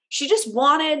 She just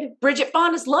wanted Bridget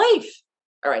Fonda's life.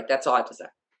 All right, that's all I have to say.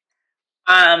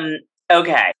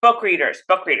 Okay. Book readers.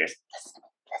 Listen.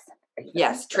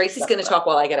 Yes, Tracy's going to talk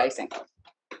while I get icing.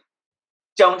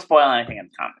 Don't spoil anything in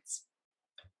the comments.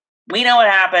 We know what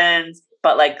happens,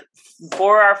 but, like,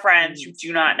 for our friends who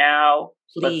do not know,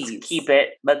 let's keep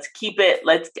it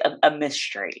a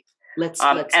mystery.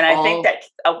 I think that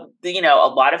a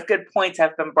lot of good points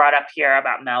have been brought up here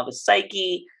about Malva's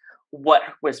psyche, what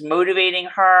was motivating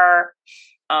her.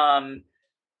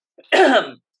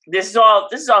 This is all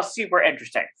super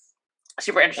interesting.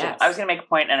 Super interesting. Yes. I was going to make a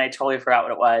point and I totally forgot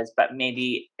what it was, but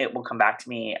maybe it will come back to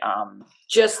me. I know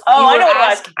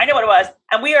what it was.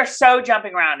 And we are so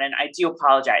jumping around and I do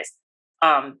apologize.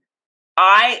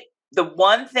 The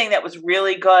one thing that was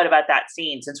really good about that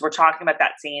scene, since we're talking about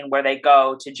that scene where they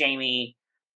go to Jamie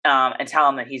and tell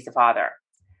him that he's the father,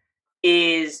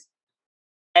 is,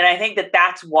 and I think that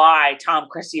that's why Tom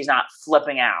Christie is not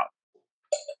flipping out,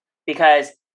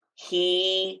 because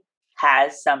he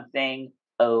has something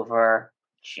over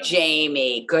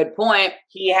Jamie. Good point.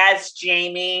 He has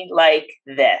Jamie like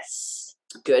this.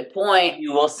 Good point.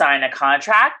 You will sign a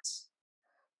contract.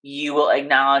 You will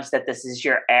acknowledge that this is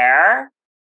your heir.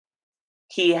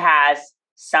 He has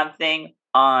something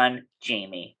on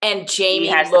Jamie. And Jamie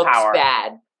looks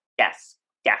bad. Yes.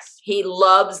 He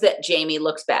loves that Jamie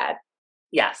looks bad.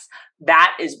 Yes.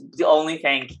 That is the only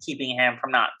thing keeping him from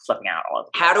not flipping out all of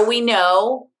this. How do we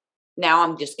know? Now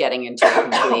I'm just getting into a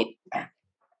complete.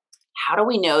 How do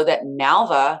we know that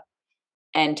Malva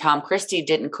and Tom Christie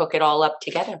didn't cook it all up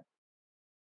together?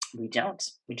 We don't.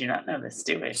 We do not know this,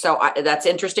 do we? So that's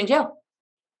interesting too.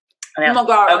 Oh my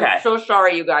God. Okay. I'm so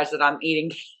sorry, you guys, that I'm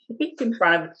eating in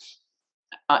front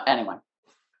of. Anyway.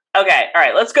 Okay. All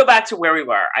right. Let's go back to where we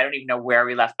were. I don't even know where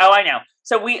we left. Oh, I know.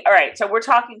 So we're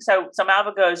talking. So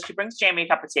Malva goes, she brings Jamie a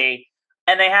cup of tea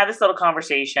and they have this little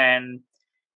conversation.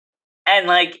 And,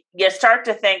 like, you start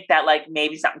to think that, like,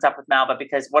 maybe something's up with Malva,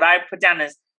 because what I put down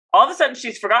is all of a sudden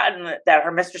she's forgotten that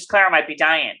her Mistress Clara might be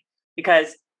dying,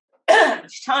 because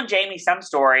she's telling Jamie some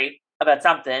story about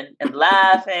something and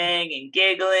laughing and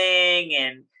giggling,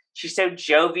 and she's so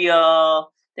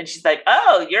jovial. Then she's like,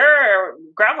 oh, your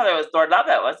grandmother was Lord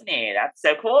Lovett, wasn't he? That's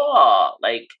so cool.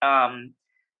 Like,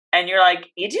 and you're like,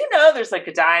 you do know there's, like,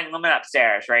 a dying woman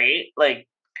upstairs, right? Like,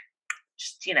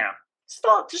 just,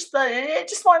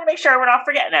 just wanted to make sure we're not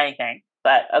forgetting anything,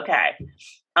 but okay.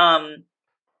 And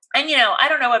I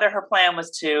don't know whether her plan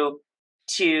was to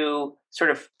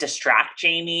sort of distract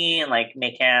Jamie and, like,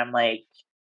 make him, like,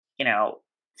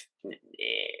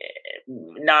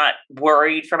 not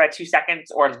worried for about 2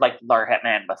 seconds, or, like, lure him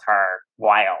in with her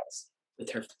wiles,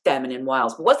 with her feminine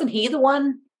wiles. But wasn't he the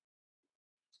one?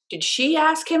 Did she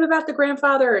ask him about the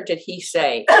grandfather, or did he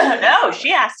say? No,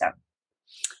 she asked him.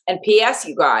 And P.S.,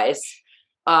 you guys,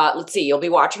 let's see, you'll be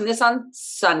watching this on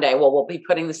Sunday. Well, we'll be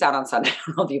putting this out on Sunday. I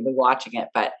don't know if you'll be watching it,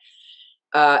 but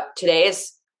today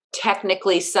is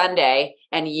technically Sunday,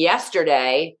 and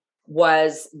yesterday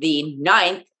was the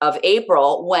 9th of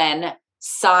April when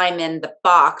Simon the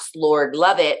Fox, Lord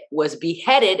Lovat, was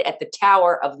beheaded at the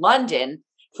Tower of London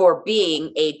for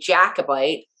being a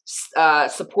Jacobite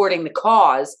supporting the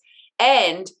cause.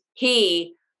 And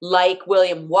he, like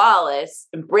William Wallace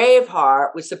in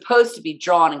Braveheart, was supposed to be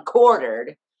drawn and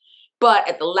quartered, but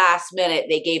at the last minute,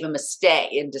 they gave him a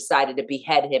stay and decided to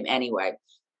behead him anyway.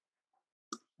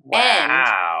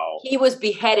 Wow. And he was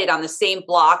beheaded on the same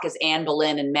block as Anne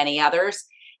Boleyn and many others.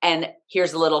 And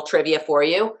here's a little trivia for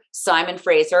you. Simon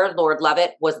Fraser, Lord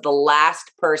Lovat, was the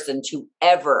last person to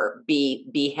ever be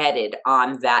beheaded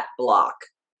on that block.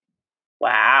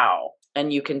 Wow.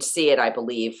 And you can see it, I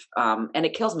believe. And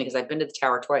it kills me because I've been to the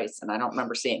tower twice and I don't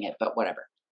remember seeing it, but whatever.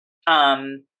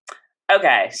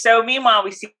 Okay. So meanwhile,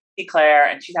 we see Claire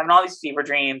and she's having all these fever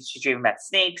dreams. She's dreaming about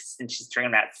snakes and she's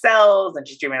dreaming about cells and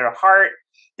she's dreaming about her heart.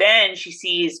 Then she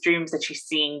sees dreams that she's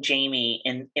seeing Jamie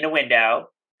in a window.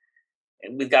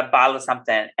 We've got a bottle of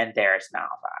something and there's Malva.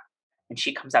 And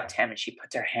she comes up to him and she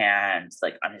puts her hands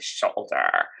like on his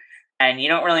shoulder. And you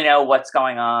don't really know what's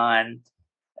going on.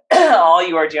 All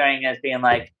you are doing is being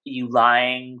like, you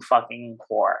lying fucking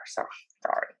whore. So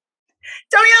sorry.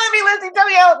 Don't yell at me, Lizzie.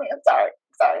 Don't yell at me. I'm sorry.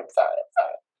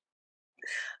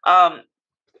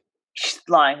 She's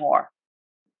lying whore.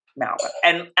 Malva.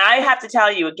 And I have to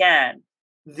tell you again,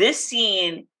 this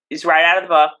scene is right out of the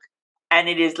book. And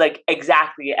it is like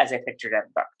exactly as I pictured it in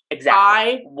the book.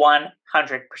 Exactly. 100%.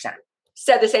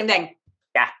 Said the same thing.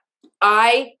 Yeah.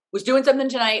 I was doing something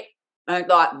tonight and I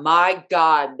thought, my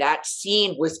God, that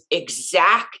scene was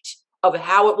exact of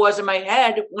how it was in my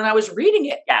head when I was reading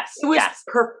it. Yes. It was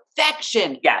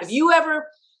perfection. Yes. If you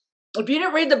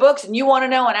didn't read the books and you want to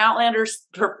know an Outlander's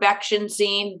perfection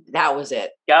scene, that was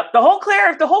it. Yep. The whole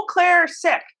Claire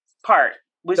sick part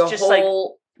was just like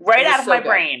right out of my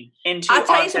brain into. I'll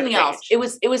tell you something else. It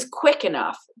was quick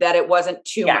enough that it wasn't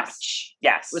too much.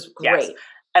 Yes. It was great. Yes.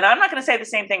 And I'm not going to say the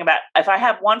same thing about, if I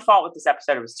have one fault with this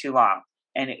episode, it was too long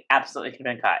and it absolutely could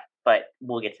have been cut, but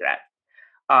we'll get to that.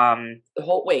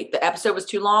 The episode was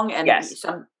too long and yes.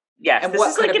 Yes. And this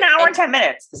is like an hour and 10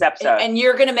 minutes, this episode. And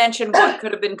you're going to mention what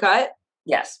could have been cut?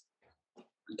 Yes.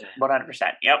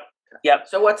 100%. Yep.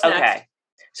 So what's next? Okay.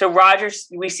 So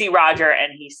we see Roger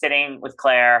and he's sitting with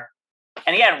Claire.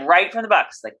 And again, right from the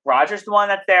books, like Roger's the one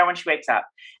that's there when she wakes up.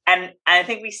 And I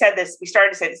think we started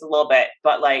to say this a little bit,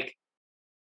 but like,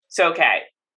 so, okay,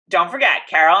 don't forget,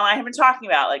 Carol and I have been talking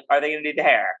about, like, are they going to do the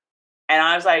hair? And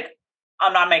I was like,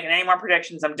 I'm not making any more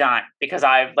predictions. I'm done because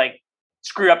I've like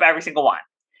screwed up every single one.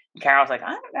 And Carol's like,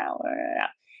 I don't know.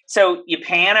 So you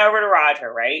pan over to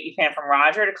Roger, right? You pan from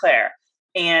Roger to Claire.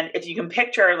 And if you can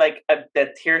picture like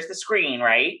here's the screen,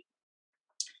 right?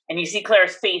 And you see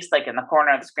Claire's face like in the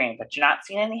corner of the screen, but you're not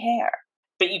seeing any hair.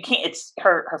 But you can't, it's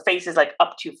her face is like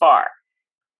up too far.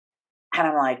 And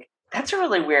I'm like, that's a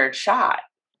really weird shot.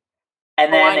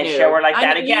 And then they show her like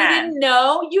that again. You didn't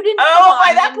know? You didn't know. Oh,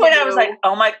 by that point I was like,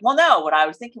 oh my, well no, what I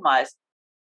was thinking was,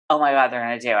 oh my God, they're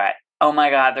going to do it. Oh my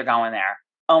God, they're going there.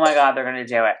 Oh my God, they're going to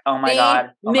do it. Oh my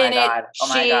God. Oh my God. Oh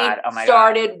my God. Oh my God.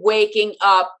 Started waking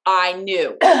up. I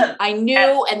knew. I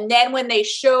knew. And then when they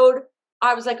showed,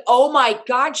 I was like, oh my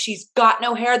God, she's got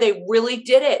no hair. They really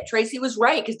did it. Tracey was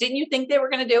right. Because didn't you think they were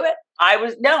going to do it? I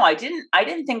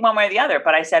didn't think one way or the other,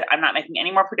 but I said, I'm not making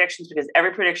any more predictions because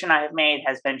every prediction I have made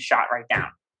has been shot right down.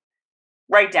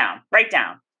 Right down.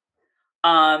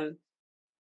 And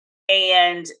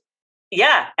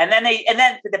yeah. And then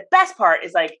the best part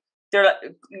is like, they're,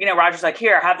 Roger's like,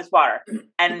 here, have this water.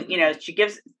 And, he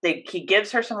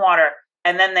gives her some water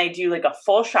and then they do like a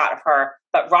full shot of her,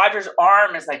 but Roger's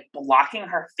arm is like blocking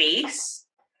her face.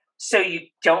 So you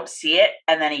don't see it.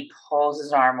 And then he pulls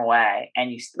his arm away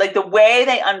and you like the way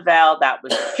they unveiled that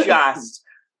was just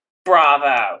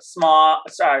bravo. Slow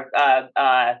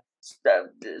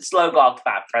golf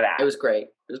clap for that. It was great.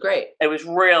 It was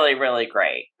really, really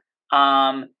great.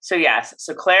 So yes.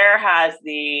 So Claire has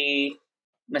the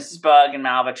Mrs. Bug and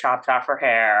Malva chopped off her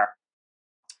hair.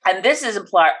 And this is a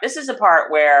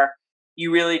part where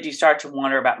you really do start to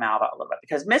wonder about Malva a little bit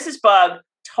because Mrs. Bug,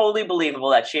 totally believable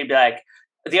that she'd be like,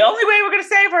 the only way we're going to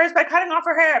save her is by cutting off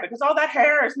her hair because all that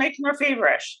hair is making her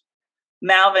feverish.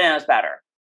 Malva knows better.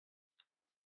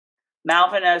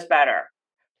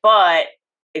 But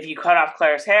if you cut off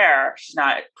Claire's hair, she's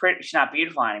not pretty. She's not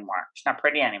beautiful anymore. She's not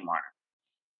pretty anymore.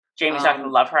 Jamie's not going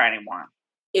to love her anymore.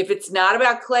 If it's not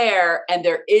about Claire and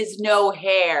there is no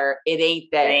hair, it ain't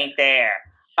there.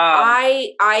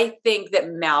 I think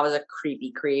that Malva's a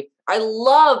creepy creep. I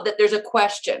love that there's a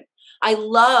question. I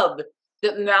love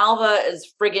that Malva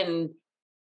is friggin',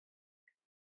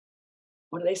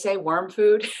 what do they say? Worm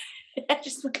food?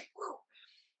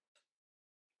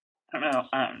 I don't know.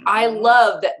 I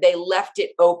love that they left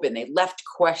it open. They left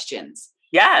questions.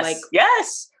 Yes.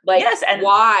 Yes. And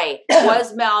why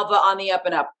was Malva on the up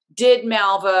and up? Did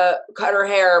Malva cut her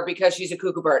hair because she's a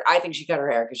cuckoo bird? I think she cut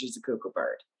her hair because she's a cuckoo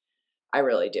bird. I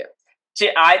really do.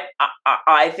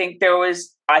 I think there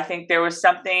was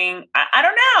something. I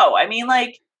don't know. I mean,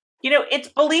 like, it's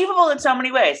believable in so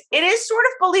many ways. It is sort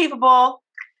of believable,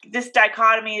 this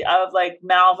dichotomy of like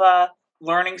Malva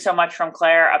learning so much from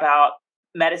Claire about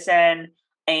medicine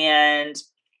and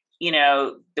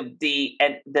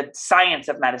the science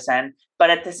of medicine, but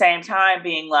at the same time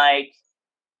being like,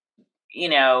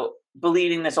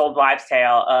 believing this old wives'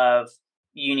 tale of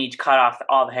you need to cut off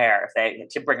all the hair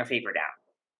to bring a fever down.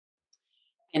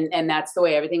 And that's the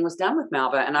way everything was done with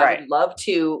Malva. And I Right. would love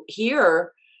to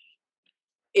hear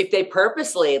if they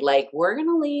purposely, like, we're going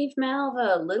to leave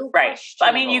Malva a little questionable.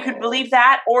 I mean, you could believe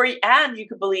that, and you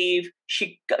could believe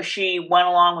she went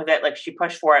along with it, like she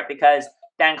pushed for it because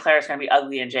then Claire's going to be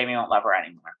ugly and Jamie won't love her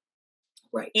anymore.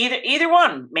 Right. Either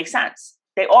one makes sense.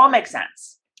 They all make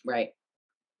sense. Right.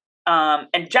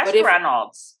 And Jessica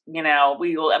Reynolds, we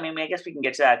will. I mean, I guess we can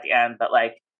get to that at the end, but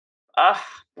like,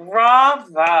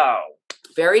 bravo,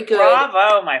 very good,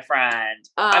 bravo, my friend.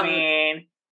 I mean,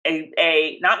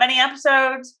 a not many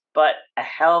episodes, but a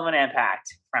hell of an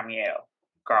impact from you,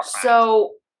 girlfriend.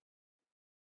 So,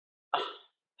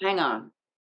 hang on,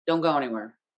 don't go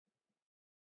anywhere.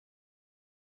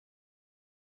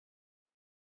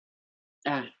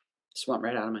 Just went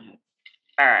right out of my head.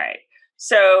 All right.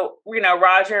 So,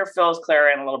 Roger fills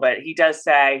Claire in a little bit. He does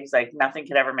say, he's like, nothing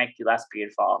could ever make you less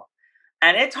beautiful.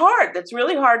 And it's hard. It's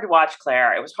really hard to watch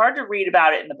Claire. It was hard to read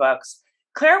about it in the books.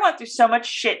 Claire went through so much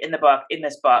shit in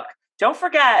this book. Don't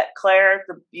forget, Claire,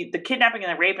 the kidnapping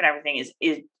and the rape and everything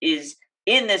is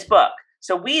in this book.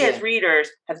 So we as readers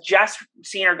have just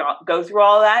seen her go through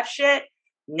all that shit.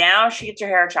 Now she gets her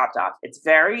hair chopped off. It's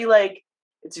very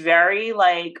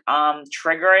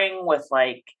triggering with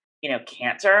like,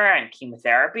 cancer and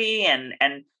chemotherapy and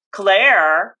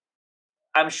Claire,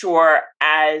 I'm sure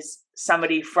as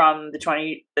somebody from the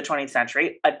 20th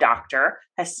century, a doctor,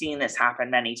 has seen this happen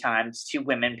many times to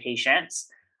women patients.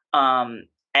 And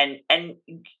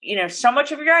so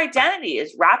much of your identity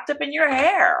is wrapped up in your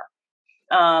hair.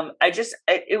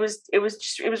 It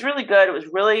was really good. It was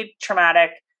really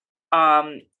traumatic.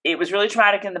 It was really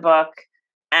traumatic in the book,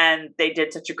 and they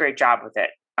did such a great job with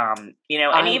it. And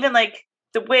even like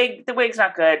the wig's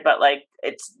not good, but like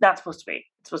it's not supposed to be.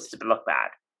 It's supposed to look bad.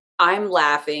 I'm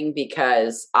laughing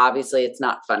because obviously it's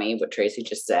not funny what Tracey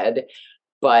just said,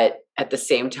 but at the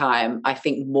same time, I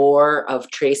think more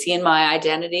of Tracey and my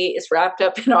identity is wrapped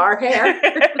up in our hair.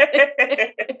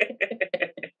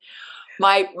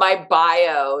 my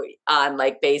bio on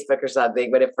like Facebook or something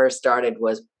when it first started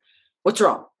was, "What's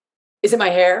wrong? Is it my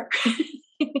hair?"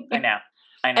 I know.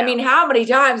 I mean, how many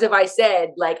times have I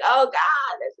said like, "Oh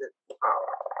God, this is."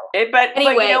 But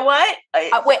anyway, but you know what?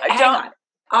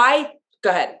 Go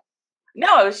ahead.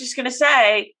 No, I was just going to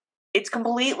say it's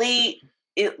completely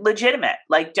legitimate.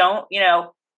 Like, don't,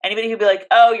 anybody who'd be like,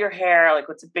 "Oh, your hair, like,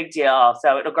 what's a big deal?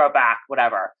 So it'll grow back,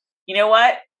 whatever." You know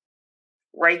what?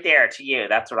 Right there to you.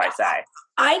 That's what I say.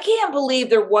 I can't believe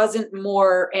there wasn't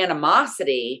more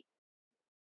animosity.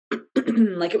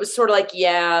 Like, it was sort of like,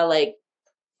 like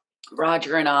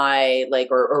Roger and I, like,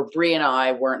 or Bree and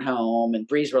I weren't home, and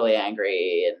Bree's really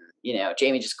angry, and,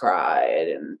 Jamie just cried.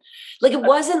 And like, it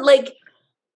wasn't like,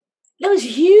 that was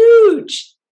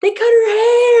huge. They cut her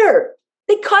hair.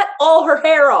 They cut all her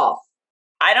hair off.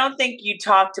 I don't think you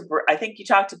talked to I think you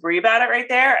talked to Bree about it right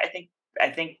there. I think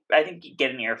you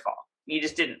get an earful. You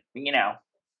just didn't,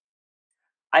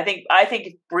 I think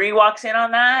if Bree walks in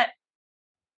on that,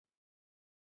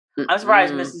 I'm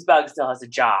surprised Mrs. Bug still has a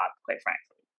job, quite frankly.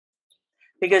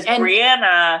 Because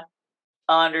Brianna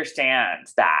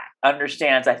understands,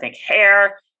 I think,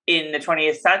 hair in the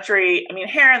 20th century. I mean,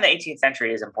 hair in the 18th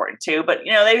century is important too, but,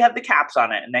 they have the caps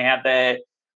on it and they have the,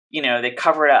 they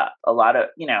cover it up a lot of,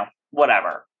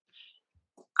 whatever.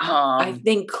 I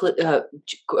think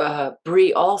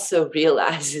Bree also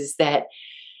realizes that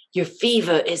your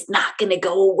fever is not going to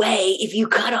go away if you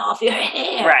cut off your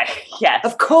hair. Right. Yes.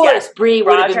 Of course, Bree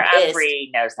would have been pissed. And Bree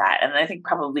knows that. And I think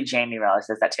probably Jamie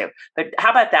realizes that too. But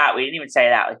how about that? We didn't even say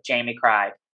that. Like, Jamie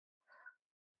cried.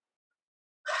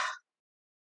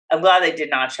 I'm glad they did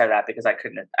not show that because I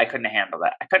couldn't handle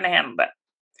that.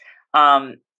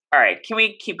 All right. Can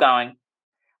we keep going?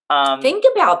 Think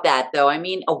about that though. I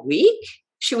mean, a week?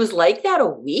 She was like that a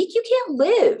week? You can't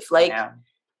live. Like,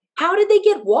 how did they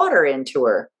get water into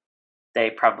her? They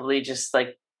probably just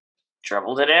like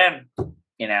dribbled it in,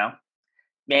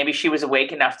 Maybe she was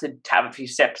awake enough to have a few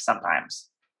sips sometimes.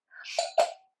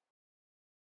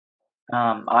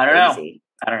 I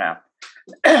don't know.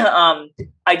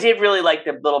 I did really like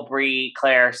the little Bree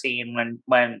Claire scene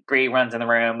when Bree runs in the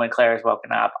room when Claire's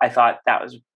woken up. I thought that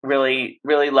was really,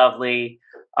 really lovely.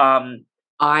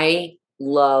 I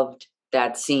loved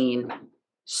that scene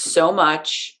so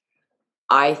much.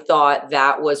 I thought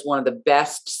that was one of the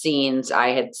best scenes I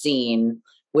had seen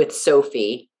with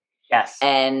Sophie. Yes.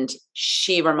 And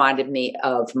she reminded me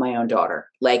of my own daughter.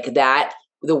 Like that,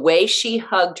 the way she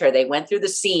hugged her, they went through the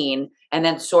scene, and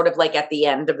then sort of like at the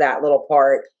end of that little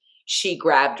part, she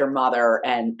grabbed her mother,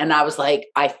 and I was like,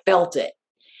 I felt it.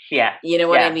 Yeah. You know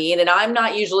what I mean? And I'm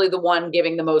not usually the one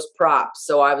giving the most props.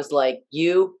 So I was like,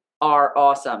 you are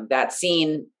awesome. That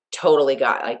scene totally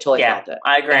I totally felt it.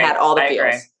 I agree. It had all the feels.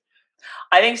 Agree.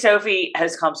 I think Sophie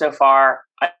has come so far.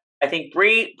 I think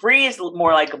Bree is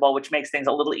more likable, which makes things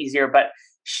a little easier, but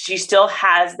she still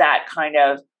has that kind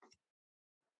of,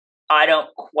 I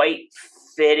don't quite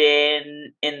fit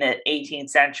in the 18th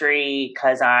century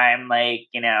because I'm like,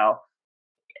 you know,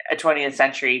 a 20th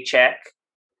century chick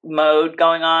mode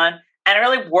going on. And it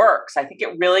really works. I think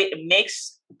it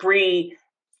makes Bree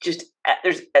just,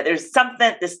 there's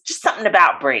something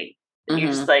about Bree. Mm-hmm.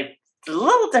 You're just like, it's a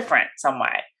little different some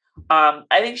way. I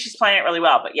think she's playing it really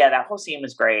well, but yeah, that whole scene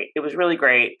was great. It was really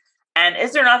great. And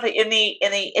is there nothing in the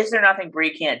is there nothing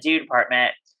Bree can't do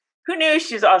department? Who knew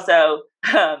she's also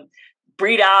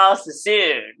Breedal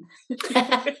Sassoon?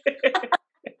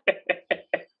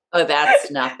 Oh,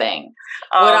 that's nothing.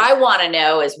 What I want to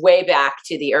know is way back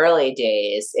to the early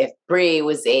days, if Bree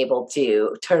was able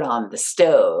to turn on the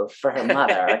stove for her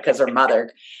mother, because her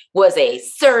mother was a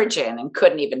surgeon and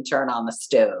couldn't even turn on the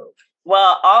stove.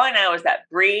 Well, all I know is that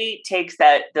Bree takes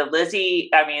the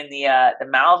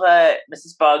Malva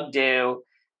Mrs. Bug do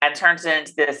and turns it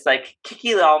into this like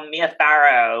kicky little Mia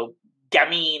Farrow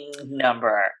gummy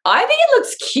number. I think it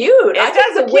looks cute. I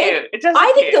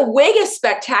think the wig is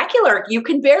spectacular. You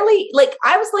can barely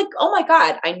I was like, oh my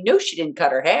God, I know she didn't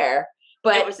cut her hair,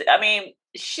 but doesn't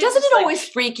it always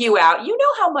freak you out? You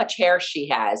know how much hair she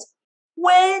has.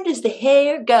 When does the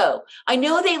hair go? I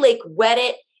know they wet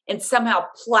it and somehow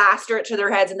plaster it to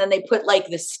their heads, and then they put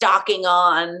the stocking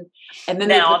on, and then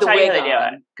they put the wig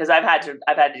on. Because I've had to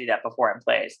do that before in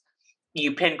plays.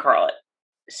 You pin curl it,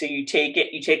 so you take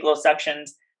little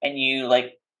sections and you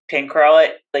pin curl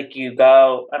it. You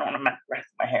go. I don't want to wreck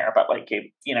my hair, but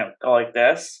you go like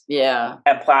this,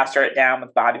 and plaster it down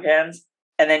with bobby pins,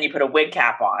 and then you put a wig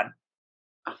cap on,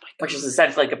 which is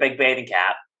essentially like a big bathing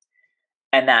cap.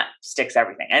 And that sticks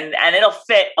everything. And it'll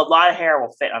fit, a lot of hair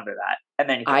will fit under that. And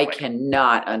then I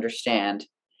cannot understand.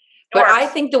 But I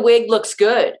think the wig looks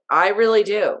good. I really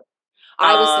do.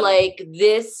 I was like,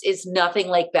 this is nothing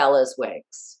like Bella's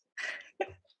wigs.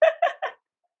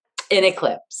 In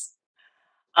Eclipse.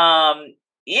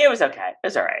 It was okay. It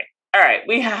was all right. All right.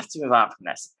 We have to move on from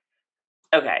this.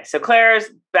 Okay. So Claire's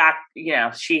back,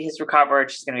 she has recovered.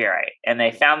 She's going to be all right. And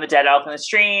they found the dead elk in the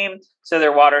stream. So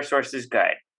their water source is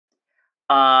good.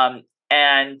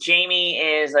 And Jamie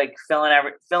is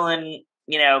filling,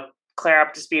 Claire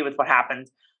up to speed with what happened.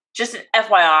 Just an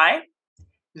FYI,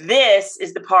 this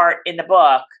is the part in the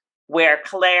book where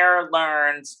Claire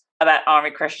learns about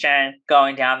Henri Christian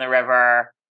going down the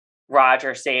river.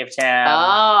 Roger saved him.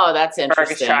 Oh, that's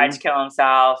interesting. Fergus tried to kill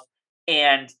himself,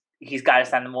 and he's got to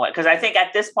send them away. Because I think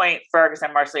at this point, Fergus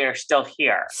and Marcelly are still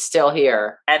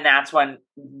here. And that's when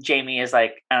Jamie is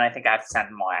and I think I have to send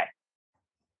them away.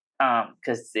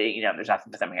 Because there's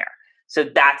nothing for them here. So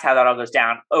that's how that all goes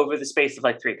down over the space of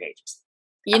 3 pages.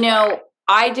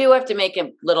 I do have to make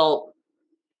a little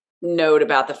note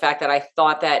about the fact that I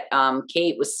thought that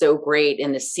Cait was so great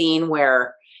in the scene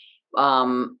where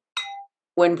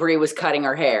when Bree was cutting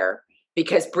her hair,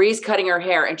 because Bree's cutting her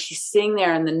hair and she's sitting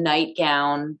there in the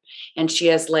nightgown and she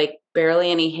has barely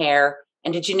any hair.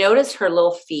 And did you notice her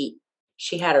little feet?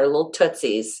 She had her little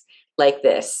tootsies like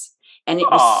this. And it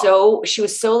was she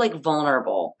was so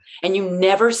vulnerable, and you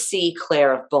never see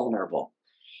Claire vulnerable.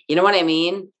 You know what I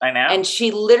mean? I know. And she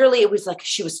literally, it was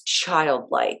she was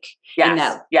childlike in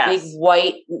that big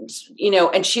white, and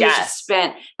she was just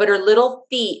spent, but her little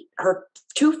feet, her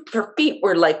feet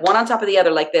were one on top of the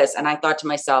other like this. And I thought to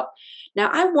myself, now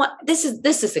this is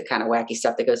the kind of wacky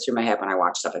stuff that goes through my head when I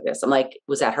watch stuff like this. I'm like,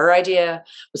 was that her idea?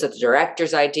 Was that the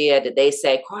director's idea? Did they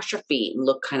say, cross your feet and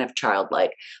look kind of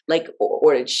childlike?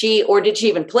 Or did she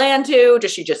even plan to?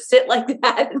 Does she just sit like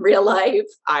that in real life?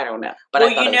 I don't know.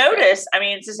 But you notice,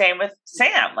 it's the same with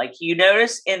Sam. You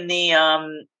notice in the,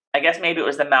 I guess maybe it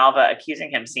was the Malva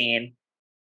accusing him scene.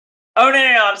 Oh,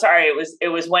 no, I'm sorry. It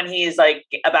was when he's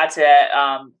about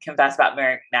to confess about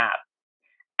Mary MacNabb.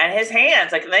 And his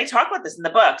hands, like, and they talk about this in the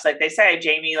books. Like, they say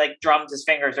Jamie, like, drums his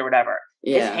fingers or whatever.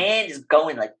 Yeah. His hand is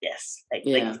going like this. Like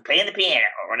he's playing the piano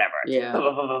or whatever. Yeah.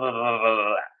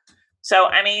 So,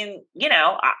 I mean, you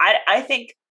know, I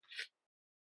think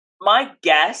my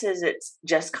guess is it's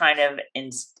just kind of,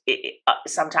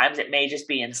 sometimes it may just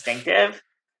be instinctive.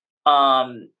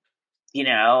 You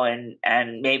know,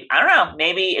 and maybe, I don't know,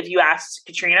 maybe if you asked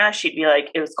Katrina, she'd be like,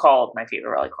 it was cold. My feet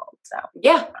were really cold. So,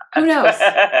 yeah, who knows?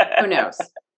 Who knows?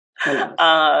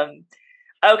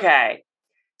 Okay.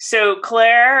 So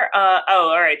Claire,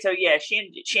 all right. So yeah, she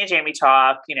and Jamie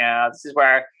talk, you know, this is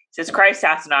where it says, Christ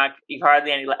Sassenach, you've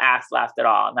hardly any ass left at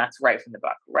all. And that's right from the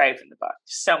book,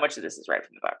 So much of this is right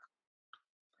from the book.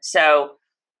 So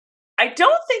I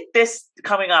don't think this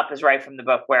coming up is right from the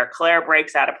book, where Claire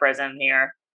breaks out of prison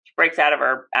here. She breaks out of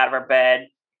her bed.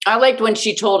 I liked when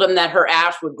she told him that her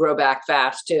ass would grow back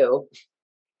fast too.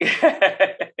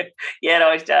 Yeah, it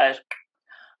always does.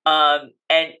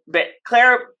 But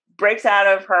Claire breaks out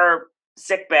of her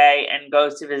sick bay and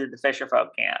goes to visit the fisherfolk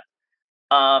camp.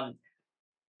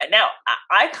 Now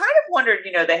I kind of wondered,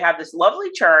 you know, they have this lovely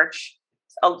church.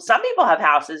 Some people have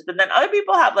houses, but then other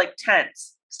people have like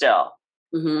tents still.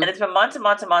 Mm-hmm. And it's been months and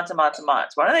months and months and months and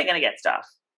months. When are they going to get stuff?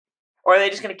 Or are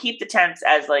they just going to keep the tents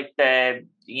as like the,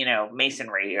 you know,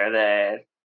 masonry or the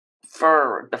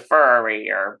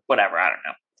furry or whatever? I don't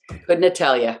know. Couldn't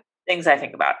tell you. Things I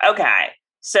think about. Okay.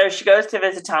 So she goes to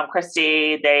visit Tom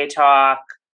Christie. They talk.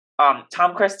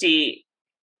 Tom Christie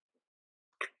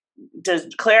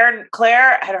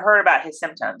Claire had heard about his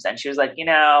symptoms, and she was like, you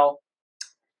know,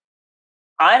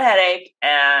 I had a headache,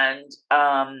 and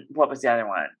what was the other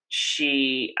one?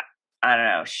 She had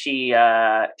a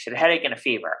headache and a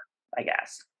fever, I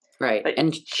guess. Right. But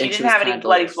she didn't have any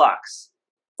bloody flux.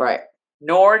 Right.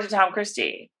 Nor did Tom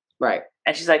Christie. Right.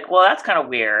 And she's like, well, that's kind of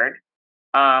weird.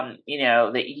 You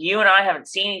know, that you and I haven't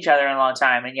seen each other in a long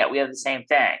time, and yet we have the same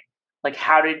thing. Like,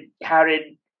 how did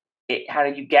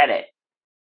you get it?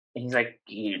 And he's like,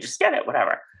 you just get it,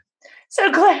 whatever. So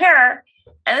Claire,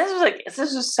 and this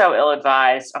was so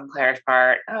ill-advised on Claire's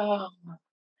part.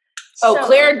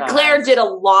 Claire did a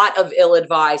lot of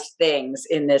ill-advised things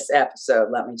in this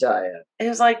episode, let me tell you. It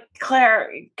was like, Claire,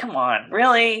 come on,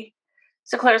 really?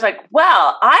 So Claire's like,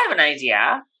 well, I have an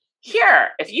idea. Here,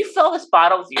 if you fill this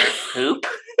bottle with your poop.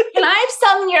 Can I have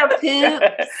some of your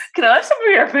poops? Can I have some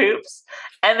of your poops?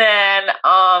 And then,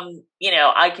 you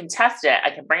know, I can test it.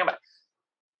 I can bring them up.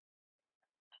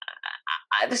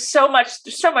 There's so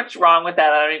much wrong with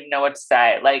that. I don't even know what to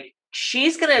say. Like,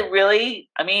 she's going to really,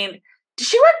 I mean, does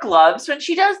she wear gloves when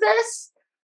she does this?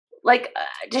 Like,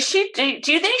 do you think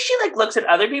she like looks at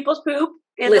other people's poop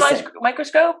in the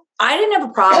microscope? I didn't have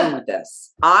a problem with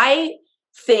this. I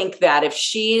think that if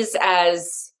she's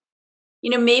as, you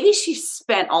know, maybe she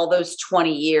spent all those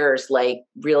 20 years, like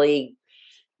really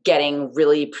getting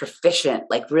really proficient,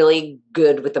 like really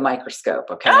good with the microscope.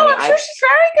 Okay. Oh, I'm sure she's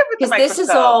very good with the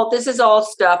microscope. This is all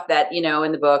stuff that, you know,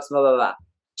 in the books, blah, blah, blah.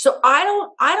 So I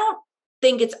don't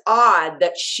think it's odd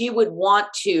that she would want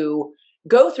to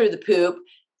go through the poop.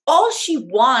 All she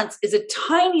wants is a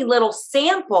tiny little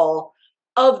sample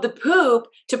of the poop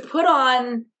to put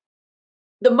on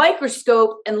the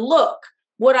microscope and look.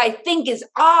 What I think is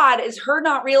odd is her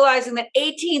not realizing that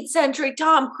 18th century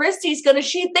Tom Christie's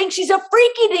she thinks she's a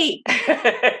freaky.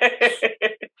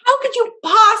 How could you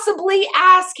possibly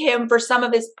ask him for some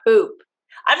of his poop?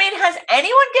 I mean, has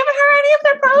anyone given her any of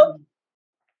their poop?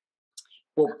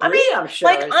 Well, Bree, I mean, I'm sure,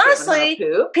 like, honestly,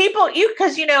 people,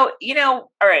 because you know,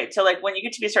 all right. So like when you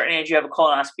get to be a certain age, you have a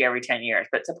colonoscopy every 10 years,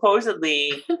 but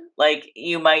supposedly like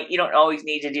you don't always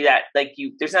need to do that. Like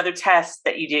there's another test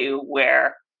that you do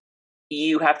where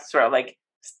you have to sort of like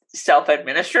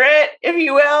self-administer it, if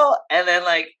you will, and then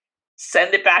like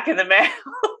send it back in the mail.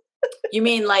 You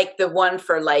mean like the one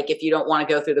for like, if you don't want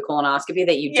to go through the colonoscopy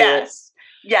that you do?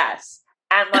 Yes.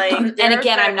 And like, and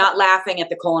again, I'm not laughing at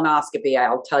the colonoscopy.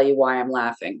 I'll tell you why I'm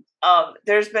laughing.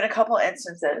 There's been a couple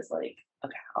instances like,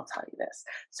 okay, I'll tell you this.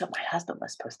 So my husband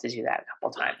was supposed to do that a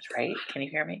couple times, right? Can you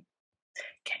hear me?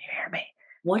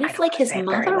 What if like his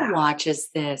mother watches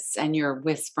this and you're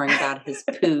whispering about his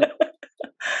poop?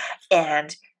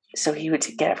 And so he would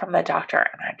get it from the doctor,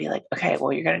 and I'd be like, okay,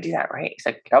 well, you're going to do that, right? He's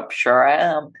like, yep, sure I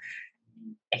am.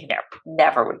 And he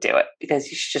never would do it because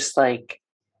he's just like,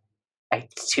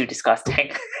 it's too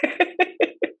disgusting.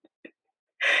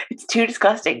 It's too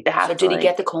disgusting to have. So did he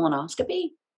get the colonoscopy?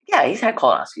 Yeah, he's had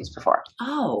colonoscopies before.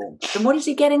 Oh, then what is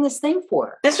he getting this thing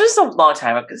for? This was a long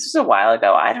time ago. This was a while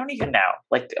ago. I don't even know.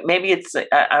 Like, maybe it's, I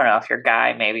don't know, if you're a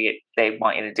guy, maybe they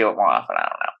want you to do it more often. I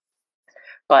don't know.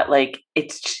 But like,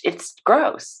 it's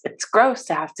gross. It's gross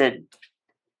to have to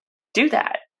do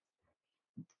that.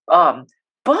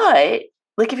 But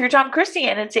like if you're Tom Christie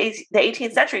and it's the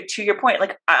 18th century, to your point,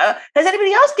 like has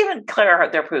anybody else given Claire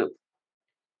their poop?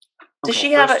 Does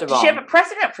she have a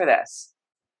precedent for this?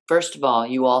 First of all,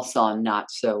 you all saw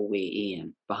Not So Wee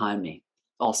Ian behind me,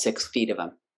 all 6 feet of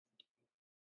him.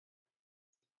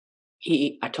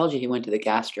 I told you he went to the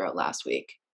gastro last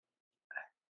week.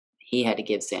 He had to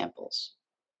give samples.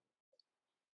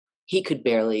 He could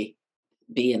barely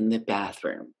be in the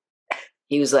bathroom.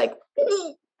 He was like,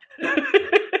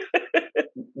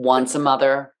 once a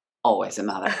mother, always a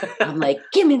mother. I'm like,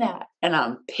 give me that. And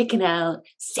I'm picking out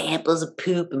samples of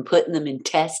poop and putting them in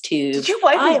test tubes. Did you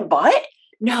wipe his butt?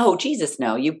 No, Jesus,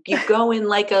 no. You go in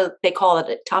like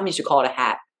Tom used to call it a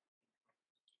hat.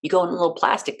 You go in a little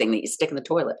plastic thing that you stick in the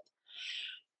toilet.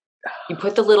 You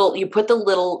put the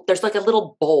little, there's like a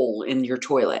little bowl in your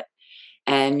toilet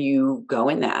and you go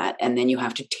in that and then you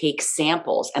have to take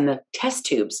samples and the test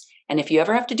tubes. And if you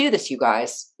ever have to do this, you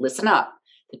guys, listen up.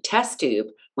 The test tube,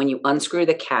 when you unscrew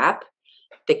the cap,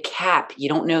 you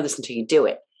don't know this until you do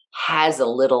it, has a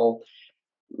little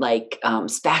like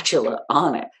spatula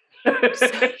on it.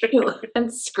 So you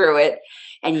unscrew it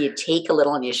and you take a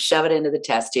little and you shove it into the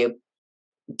test tube.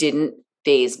 Didn't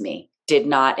faze me. Did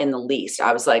not in the least.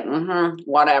 I was like,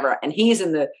 whatever. And he's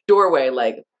in the doorway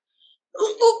like,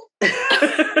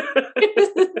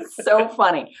 it's so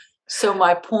funny. So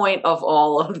my point of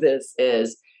all of this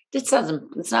is it's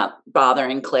not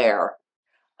bothering Claire.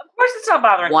 Of course it's not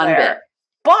bothering One Claire. bit.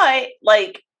 But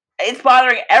like it's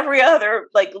bothering every other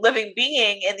like living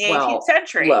being in the 18th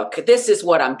century. Look, this is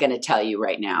what I'm going to tell you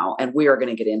right now, and we are going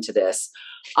to get into this.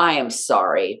 I am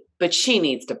sorry, but she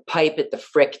needs to pipe it the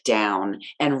frick down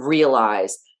and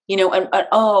realize, did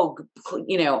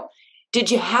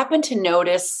you happen to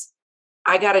notice?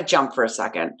 I got to jump for a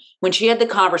second. When she had the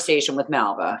conversation with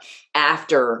Malva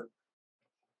after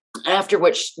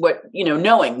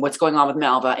knowing what's going on with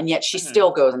Malva, and yet she still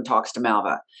goes and talks to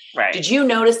Malva. Right. Did you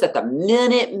notice that the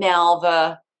minute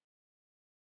Malva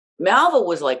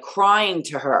was like crying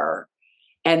to her,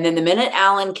 and then the minute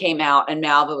Alan came out and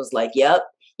Malva was like, yep,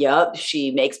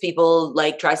 she makes people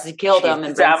like tries to kill them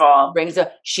and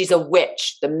she's a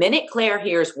witch. The minute Claire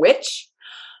hears witch,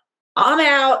 I'm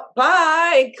out.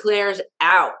 Bye. Claire's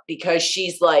out because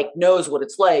she's like knows what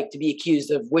it's like to be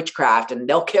accused of witchcraft and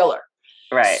they'll kill her.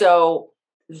 Right. So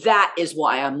that is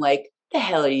why I'm like, the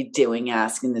hell are you doing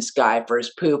asking this guy for his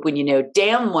poop when you know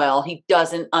damn well he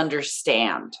doesn't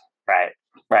understand?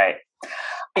 Right.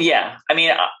 Yeah. I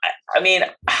mean,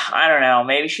 I don't know.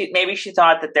 Maybe she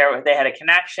thought that they had a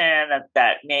connection,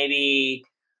 that maybe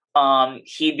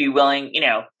he'd be willing,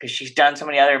 because she's done so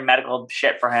many other medical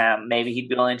shit for him. Maybe he'd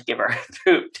be willing to give her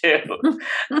poop too.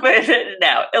 But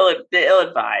no,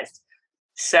 ill-advised.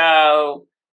 So,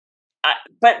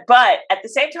 but at the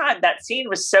same time, that scene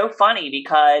was so funny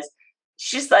because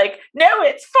she's like, no,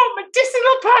 it's for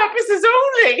medicinal purposes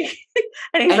only.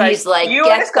 and he's like, you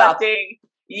are disgusting.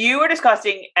 You are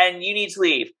disgusting and you need to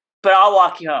leave, but I'll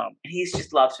walk you home. And he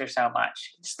just loves her so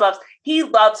much. He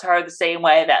loves her the same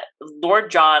way that Lord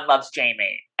John loves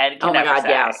Jamie. And oh my God,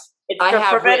 yes. It's the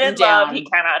forbidden love he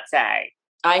cannot say.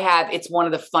 It's one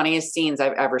of the funniest scenes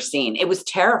I've ever seen. It was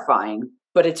terrifying,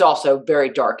 but it's also very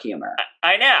dark humor.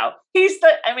 I know. He's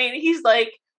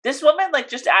like, this woman like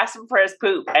just asked him for his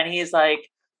poop. And he's like,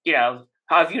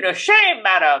 have you no shame,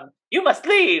 madam? You must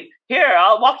leave. Here,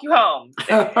 I'll walk you home.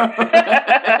 Put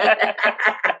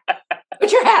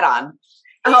your hat on.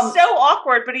 He's so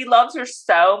awkward, but he loves her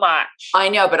so much. I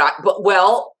know,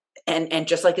 and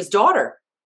just like his daughter.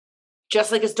 She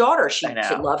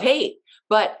should love hate.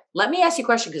 But let me ask you a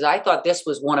question, because I thought this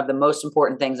was one of the most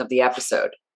important things of the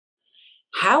episode.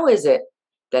 How is it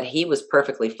that he was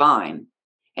perfectly fine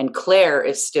and Claire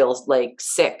is still like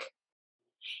sick?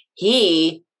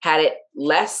 He had it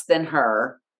less than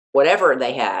her, whatever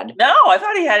they had. No, I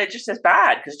thought he had it just as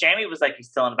bad because Jamie was like, he's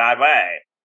still in a bad way.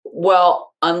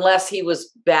 Well, unless he was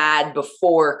bad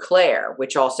before Claire,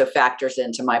 which also factors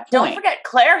into my point. Don't forget,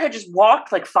 Claire had just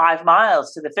walked like 5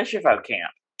 miles to the fisherfolk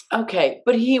camp. Okay,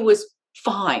 but he was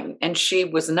fine and she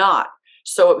was not.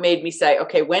 So it made me say,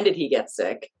 okay, when did he get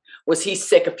sick? Was he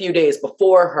sick a few days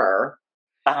before her?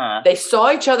 Uh-huh. They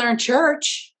saw each other in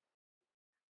church.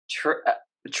 True.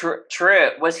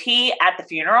 Was he at the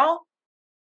funeral?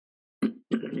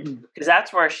 Because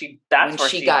that's where she got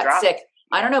sick.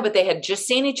 I don't know, but they had just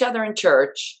seen each other in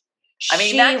church.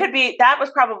 That was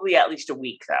probably at least a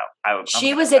week though.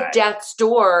 She was at death's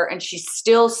door and she's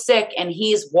still sick and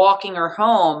he's walking her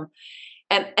home.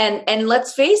 And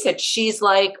let's face it, she's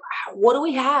like, what do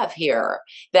we have here?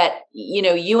 That,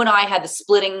 you and I had the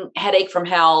splitting headache from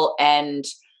hell and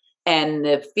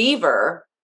the fever.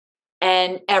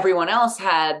 and everyone else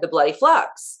had the bloody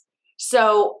flux.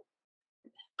 So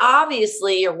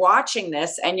obviously you're watching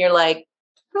this and you're like,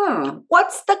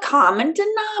 what's the common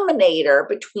denominator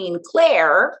between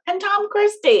Claire and Tom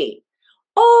Christie?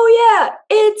 Oh yeah,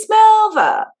 it's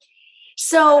Malva.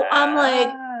 So I'm like,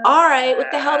 all right,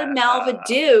 what the hell did Malva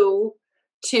do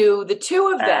to the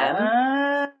two of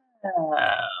them?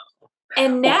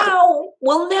 And now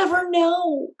we'll never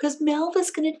know because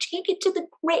Malva's going to take it to the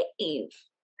grave.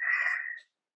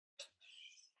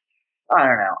 I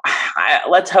don't know.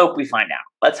 Let's hope we find out.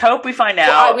 Well,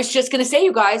 I was just going to say,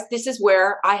 you guys, this is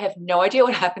where I have no idea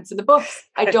what happens in the books.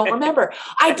 I don't remember.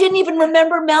 I didn't even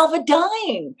remember Malva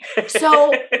dying.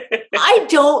 So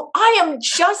I am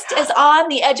just as on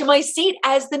the edge of my seat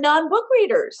as the non-book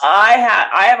readers. I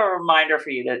have a reminder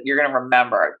for you that you're going to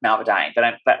remember Malva dying, but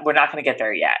we're not going to get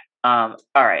there yet. All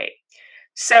right.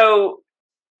 So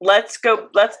let's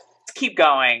keep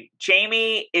going.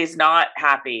 Jamie is not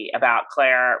happy about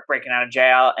Claire breaking out of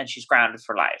jail, and she's grounded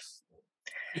for life.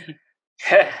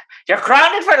 You're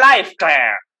grounded for life,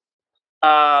 Claire.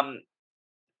 And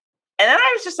then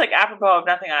I was just like, apropos of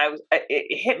nothing,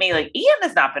 it hit me like Ian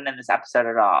has not been in this episode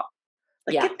at all.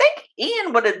 Like, I think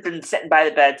Ian would have been sitting by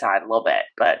the bedside a little bit,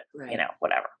 but you know,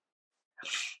 whatever.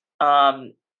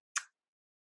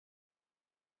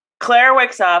 Claire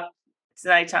wakes up. It's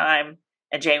nighttime,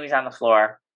 and Jamie's on the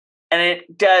floor. And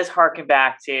it does harken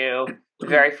back to the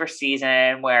very first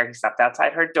season where he stepped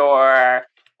outside her door,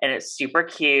 and it's super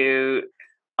cute.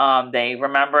 They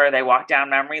walk down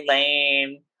memory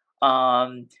lane.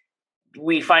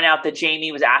 We find out that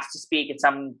Jamie was asked to speak at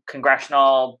some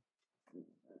congressional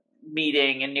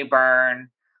meeting in New Bern.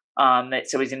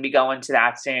 So he's going to be going to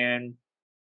that soon.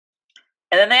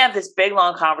 And then they have this big,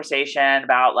 long conversation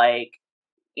about, like,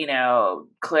 you know,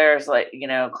 Claire's like,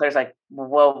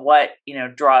 well, what, you know,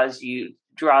 draws you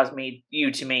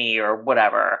to me or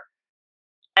whatever.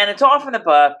 And it's all from the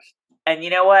book. And you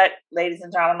know what, ladies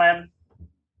and gentlemen?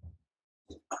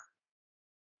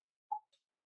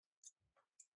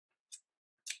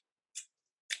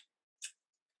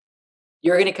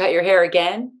 You're going to cut your hair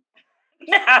again?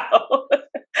 No.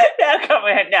 Come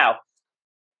on, no.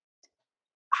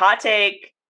 Hot take.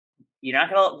 You're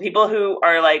not gonna. People who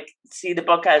are like see the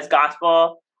book as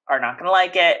gospel are not gonna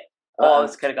like it. Oh,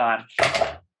 this could have gone.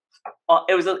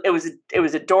 It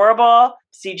was adorable to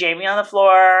see Jamie on the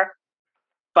floor,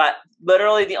 but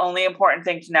literally the only important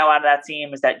thing to know out of that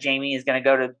scene was that Jamie is going to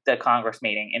go to the Congress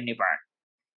meeting in New Bern.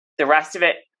 The rest of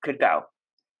it could go.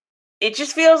 It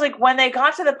just feels like when they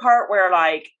got to the part where,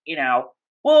 like, you know,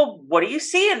 well, what do you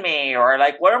see in me? Or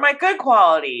like, what are my good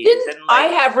qualities? I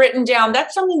have written down,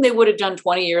 that's something they would have done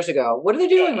 20 years ago. What are they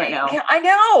doing right now? I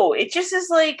know. It just is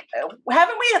like,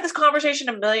 haven't we had this conversation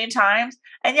a million times?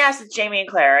 And yes, it's Jamie and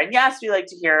Claire. And yes, we like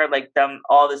to hear like them,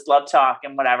 all this love talk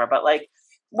and whatever. But like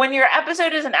when your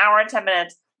episode is an hour and 10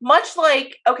 minutes, much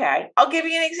like, okay, I'll give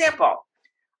you an example.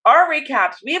 Our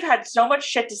recaps, we have had so much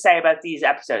shit to say about these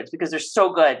episodes because they're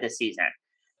so good this season.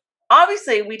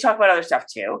 Obviously, we talk about other stuff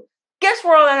too. Guess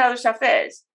where all that other stuff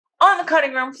is? On the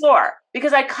cutting room floor.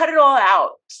 Because I cut it all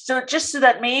out. So just so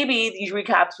that maybe these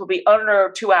recaps will be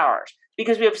under 2 hours.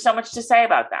 Because we have so much to say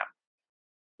about them.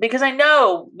 Because I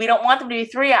know we don't want them to be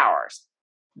 3 hours.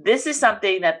 This is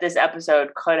something that this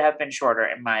episode could have been shorter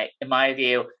in my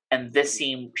view. And this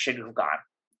scene should have gone.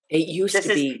 It used to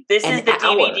be. This is the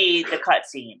DVD, the cut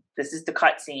scene. This is the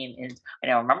cut scene. I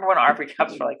know. Remember when our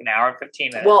recaps were like an hour and 15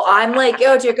 minutes? Well, I'm like,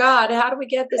 oh dear God, how do we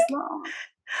get this long?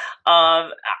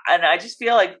 And I just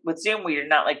feel like with Zoom, we're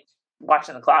not like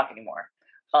watching the clock anymore.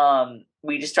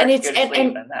 We just start to go to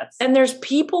sleep, and there's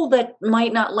people that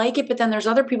might not like it, but then there's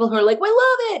other people who are like, "We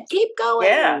love it, keep going."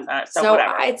 Yeah, so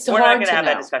whatever. We're not going to have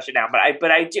that discussion now, but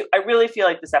I really feel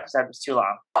like this episode was too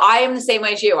long. I am the same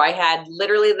way as you. I had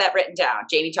literally that written down.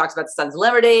 Jamie talks about the Sons of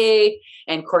Liberty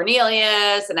and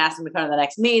Cornelius, and asks him to come to the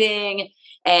next meeting.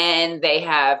 And they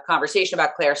have conversation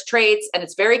about Claire's traits, and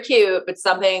it's very cute, but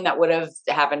something that would have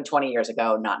happened 20 years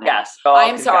ago, not now. Yes.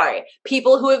 I'm sorry.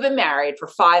 People who have been married for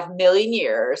 5 million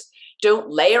years don't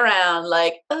lay around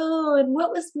like, oh, and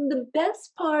what was the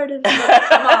best part of it?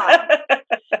 Come on.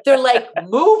 They're like,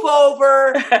 move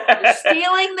over. You're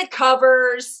stealing the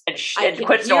covers. And I can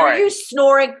quit hear snoring. you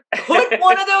snoring. Put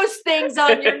one of those things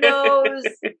on your nose.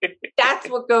 That's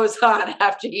what goes on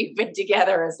after you've been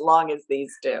together as long as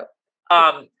these two.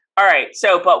 All right.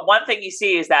 So, but one thing you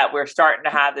see is that we're starting to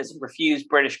have this refused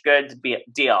British goods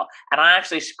deal. And I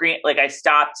actually I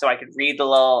stopped so I could read the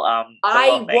little,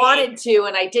 I wanted to,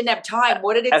 and I didn't have time.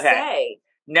 What did it say?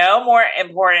 No more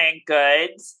importing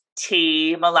goods,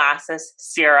 tea, molasses,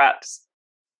 syrups,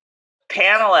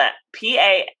 Paneles,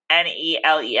 Paneles,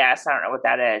 I don't know what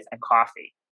that is, and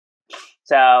coffee.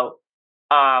 So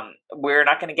we're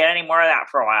not going to get any more of that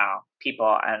for a while,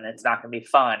 people, and it's not going to be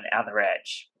fun on the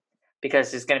ridge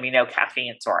because there's going to be no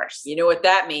caffeine source. You know what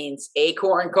that means?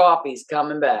 Acorn Coffee's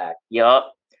coming back.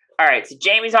 Yup. All right, so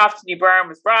Jamie's off to New Bern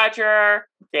with Roger.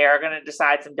 They are going to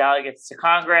decide some delegates to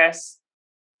Congress.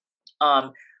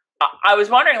 I was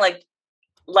wondering,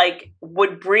 like,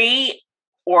 would Bree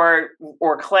or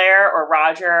Claire or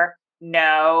Roger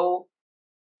know,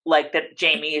 like, that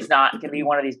Jamie is not going to be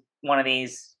one of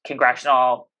these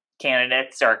congressional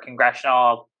candidates or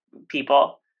congressional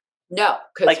people? No,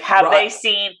 like, have they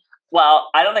seen? Well,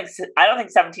 I don't think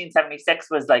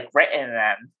 1776 was like written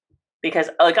then, because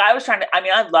like I was trying to. I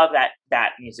mean, I love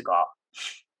that musical.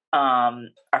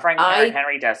 Our friend Karen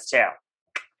Henry does too.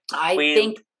 I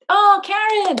think. Oh,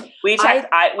 Karen! We checked.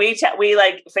 We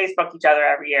like Facebook each other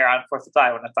every year on 4th of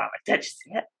July when it's on. Like, did you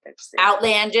see it?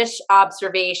 Outlandish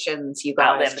Observations, you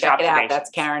guys. Check it out. That's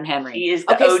Karen Henry. She is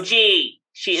the OG.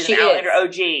 She is an Outlander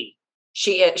OG.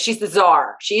 She is. She's the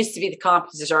czar. She used to be the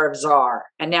compositor of czar,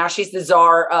 and now she's the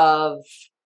czar of.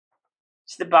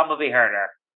 She's the bumblebee herder.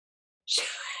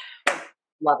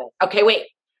 Love it. Okay, wait.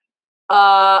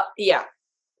 Yeah,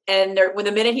 and when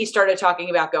the minute he started talking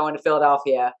about going to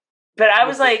Philadelphia. But I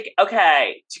was like,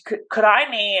 okay, could I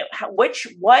name what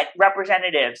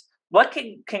representatives, what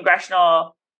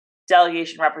congressional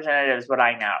delegation representatives would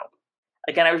I know?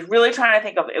 Again, I was really trying to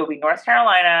think of, it would be North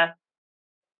Carolina.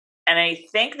 And I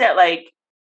think that, like,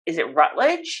 is it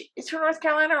Rutledge is from North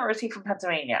Carolina or is he from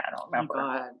Pennsylvania? I don't remember. Oh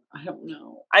God, I don't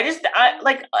know. I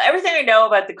like everything I know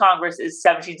about the Congress is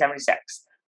 1776.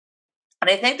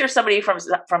 And I think there's somebody from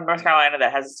North Carolina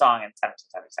that has a song in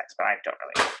 1776, but I don't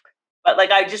really know. But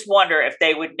like, I just wonder if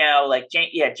they would know, like,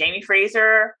 Jamie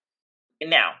Fraser.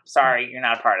 No, sorry, you're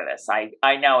not a part of this. I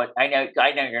know it. I know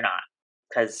you're not,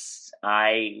 because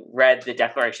I read the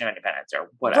Declaration of Independence or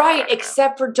whatever. Right,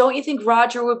 except for, don't you think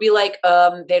Roger would be like,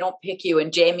 they don't pick you,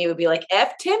 and Jamie would be like,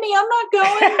 F Timmy, I'm not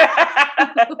going.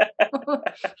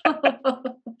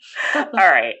 All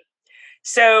right,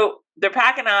 so they're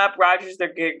packing up.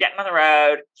 They're getting on the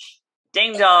road.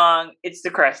 Ding dong, it's the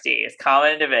Christies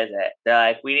coming to visit. They're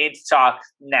like, we need to talk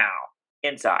now,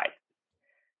 inside.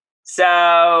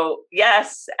 So,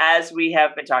 yes, as we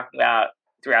have been talking about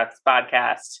throughout this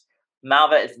podcast,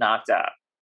 Malva is knocked up.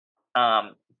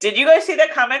 Did you guys see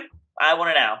that coming? I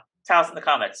want to know. Tell us in the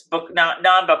comments.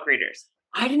 Non-book readers.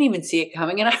 I didn't even see it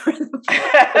coming, and I read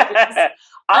the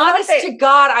Honest to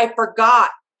God, I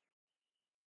forgot.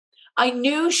 I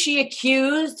knew she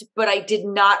accused, but I did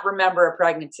not remember a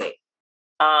pregnancy.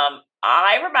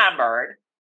 I remembered,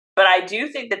 but I do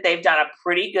think that they've done a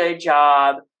pretty good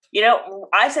job. You know,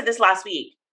 I said this last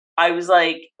week. I was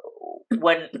like,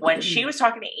 when she was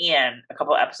talking to Ian a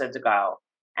couple episodes ago,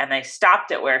 and they stopped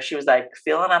it where she was like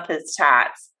feeling up his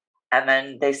tats, and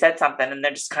then they said something, and they're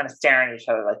just kind of staring at each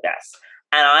other like this.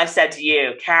 And I said to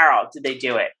you, Carol, did they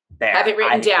do it there? Have it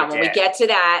written down. When we get to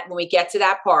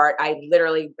that part, I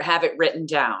literally have it written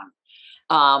down.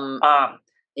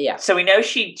 Yeah. So we know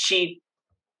she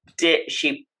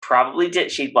probably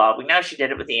did. We know she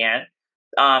did it with Ian.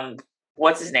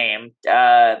 What's his name? Wait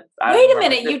a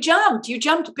minute. You jumped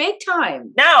big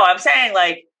time. No, I'm saying,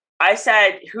 like, I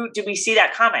said, did we see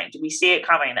that coming? Did we see it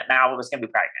coming that Malva was going to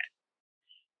be pregnant?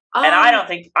 And I don't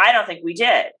think we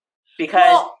did,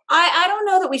 because I don't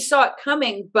know that we saw it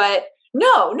coming, but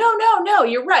no,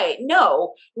 you're right.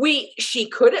 No, she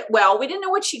couldn't. Well, we didn't know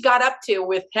what she got up to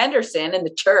with Henderson in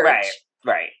the church.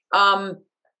 Right.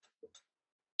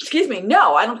 Excuse me.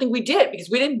 No, I don't think we did, because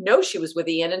we didn't know she was with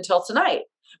Ian until tonight.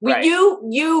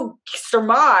 You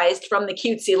surmised from the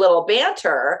cutesy little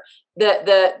banter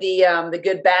the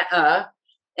good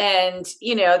and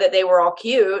you know that they were all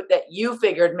cute, that you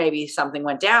figured maybe something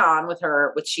went down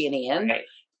with she and Ian,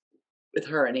 with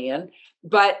her and Ian.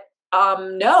 But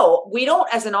no, we don't,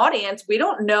 as an audience, we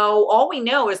don't know. All we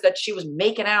know is that she was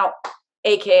making out,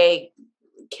 aka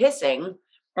kissing,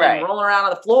 and rolling around on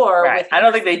the floor. Right. I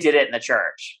don't think they did it in the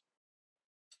church.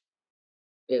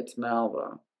 It's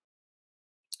Malva.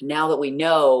 Now that we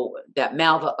know that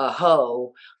Malva a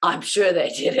hoe, I'm sure they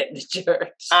did it in the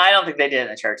church. I don't think they did it in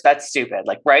the church. That's stupid.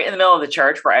 Like, right in the middle of the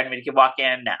church where anybody can walk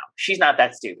in. No, she's not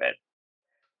that stupid.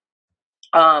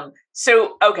 So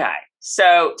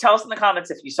tell us in the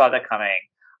comments if you saw that coming.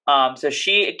 So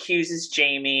she accuses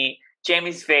Jamie.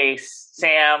 Jamie's face,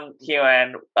 Sam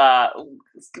Hewen,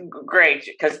 great,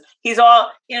 because he's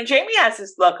all, Jamie has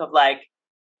this look of like,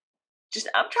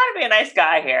 I'm trying to be a nice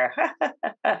guy here.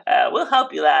 We'll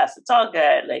help you, lass. It's all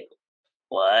good. Like,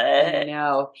 What? I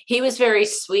know. He was very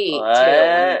sweet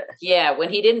What? too. When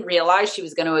he didn't realize she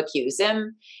was going to accuse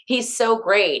him, he's so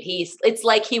great. It's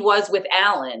like he was with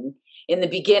Alan in the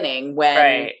beginning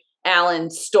when Alan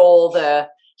stole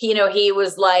he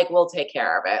was like, we'll take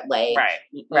care of it. Like,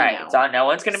 right. So no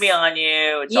one's going to be on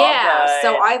you. It's all good.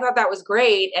 So I thought that was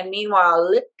great. And meanwhile,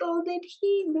 little did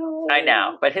he know. I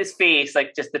know, but his face,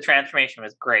 like, just the transformation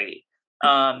was great.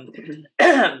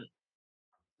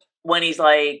 When he's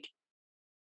like,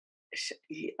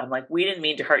 I'm like, we didn't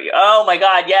mean to hurt you. Oh my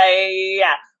God.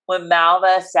 Yeah. When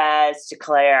Malva says to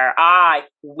Claire,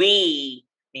 me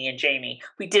and Jamie,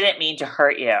 we didn't mean to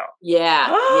hurt you.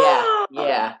 Yeah.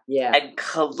 And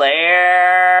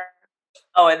Claire.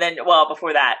 Oh, and then,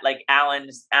 before that, like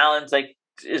Alan's like,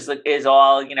 is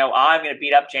all, I'm going to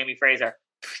beat up Jamie Fraser.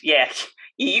 Yeah.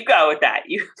 You go with that.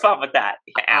 You have fun with that.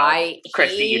 Alan,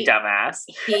 Christie, you dumbass.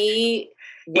 He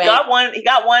got one.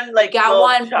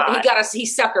 He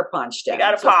sucker punched him. He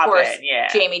got a pop in. Yeah.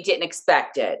 Jamie didn't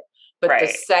expect it, but the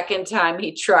second time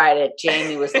he tried it,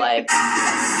 Jamie was like,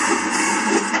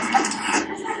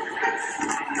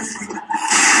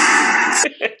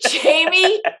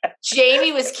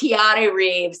 Jamie was Keanu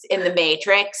Reeves in The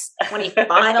Matrix when he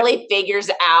finally figures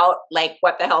out like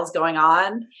what the hell's going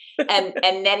on, and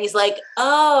then he's like,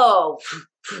 oh.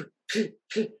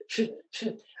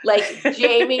 Like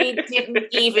Jamie didn't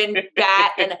even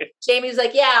bat, and Jamie was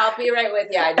like, "Yeah, I'll be right with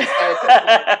you."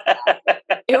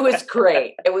 It was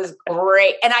great. It was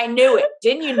great, and I knew it.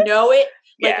 Didn't you know it?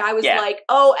 Like I was like,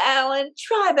 "Oh, Alan,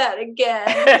 try that again.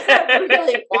 I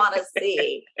really want to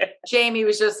see." Jamie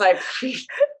was just like,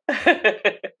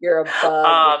 "You're a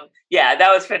bug." Yeah,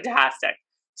 that was fantastic.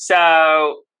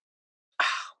 So,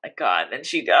 oh my God, and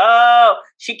she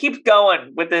keeps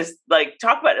going with this. Like,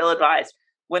 talk about ill-advised.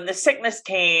 When the sickness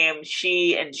came,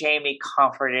 she and Jamie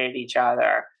comforted each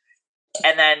other.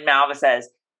 And then Malva says,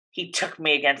 he took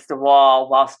me against the wall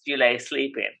whilst you lay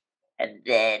sleeping. And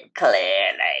then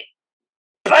Claire, like,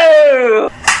 boom!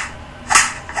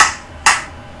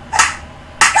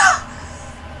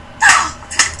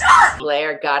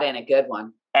 Claire got in a good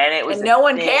one. And it was no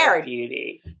one cared.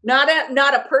 Beauty. Not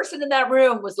a person in that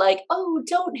room was like, oh,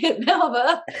 don't hit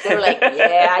Malva. They were like,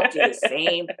 yeah, I do the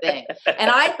same thing.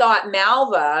 And I thought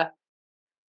Malva,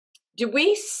 did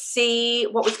we see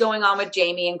what was going on with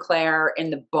Jamie and Claire in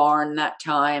the barn that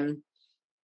time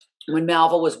when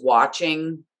Malva was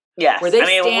watching? Yes. Were they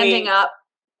standing up?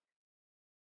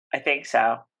 I think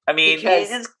so. I mean,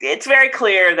 it's very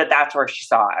clear that that's where she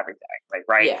saw everything, like,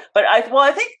 right? Yeah. But I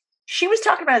think she was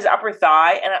talking about his upper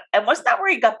thigh, and wasn't that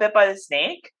where he got bit by the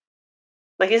snake?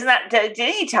 Like, isn't that, didn't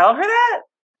he tell her that?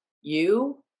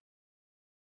 You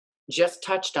just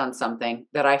touched on something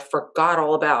that I forgot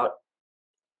all about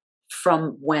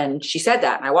from when she said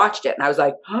that, and I watched it, and I was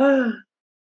like,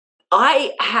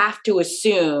 I have to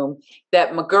assume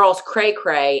that my girl's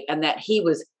cray-cray, and that he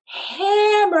was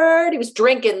hammered. He was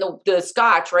drinking the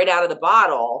scotch right out of the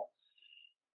bottle.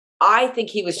 I think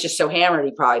he was just so hammered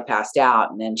he probably passed out,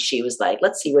 and then she was like,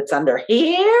 let's see what's under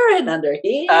here and under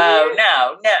here. Oh,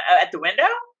 no. At the window?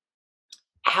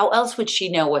 How else would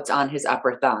she know what's on his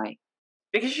upper thigh?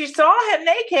 Because she saw him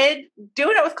naked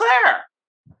doing it with Claire.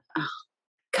 Oh,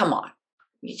 come on.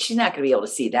 She's not going to be able to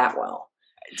see that well.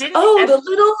 The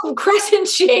little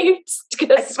crescent-shaped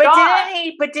scar.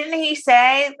 But didn't he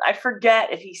say, I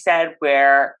forget if he said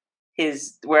where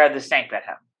the snake bit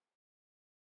him.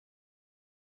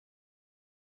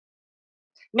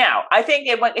 No, I think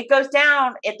it goes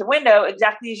down at the window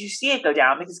exactly as you see it go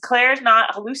down, because Claire's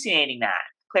not hallucinating that.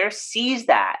 Claire sees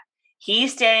that.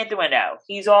 He's standing at the window.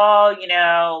 He's all,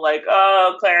 like,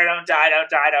 oh, Claire, don't die, don't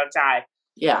die, don't die.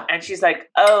 Yeah. And she's like,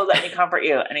 oh, let me comfort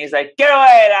you. And he's like, get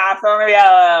away now, throw me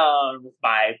alone with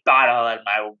my bottle and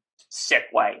my sick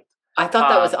wife. I thought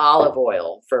that was olive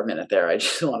oil for a minute there. I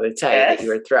just wanted to tell you that you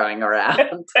were throwing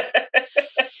around.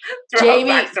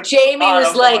 Jamie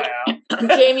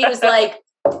was like,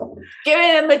 give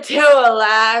me the Matua,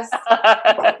 lass.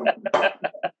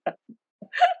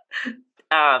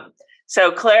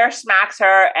 So Claire smacks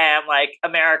her and like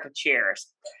America cheers.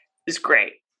 It's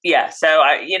great. Yeah. So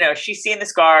she's seen the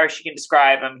scar. She can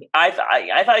describe him. I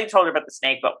thought you told her about the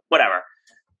snake, but whatever.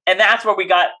 And that's where we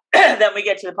got. Then we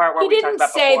get to the part where we talked about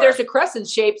before. He didn't say there's a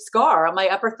crescent-shaped scar on my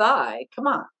upper thigh. Come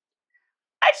on.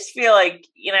 I just feel like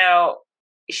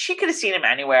she could have seen him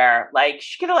anywhere. Like,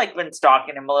 she could have like been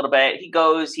stalking him a little bit.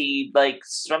 He like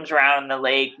swims around in the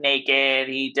lake naked.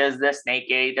 He does this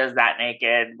naked. He does that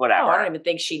naked. Whatever. Oh, I don't even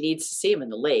think she needs to see him in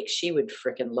the lake. She would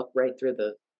freaking look right through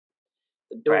the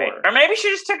door. Right. Or maybe she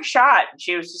just took a shot.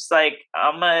 She was just like,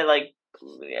 I'm gonna like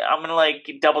I'm gonna like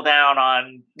double down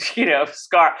on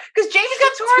scar because Jamie's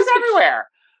got scars everywhere.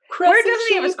 Where doesn't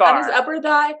he have a scar on his upper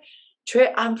thigh?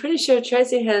 I'm pretty sure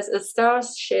Tracey has a star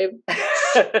shape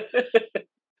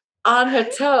on her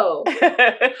toe.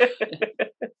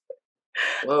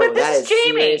 Whoa, but this is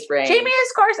Jamie. Jamie has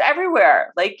scars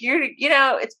everywhere. Like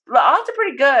it's odds are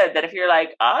pretty good that if you're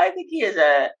like, I think he has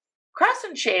a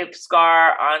crescent-shaped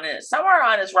scar somewhere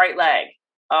on his right leg.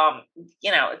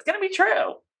 It's gonna be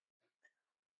true.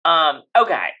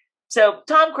 Okay. So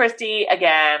Tom Christie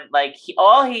again, like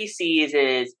all he sees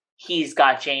is he's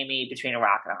got Jamie between a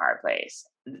rock and a hard place.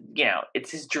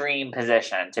 It's his dream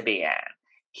position to be in.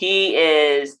 He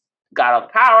is got all the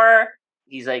power.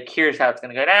 He's like, here's how it's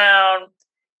going to go down.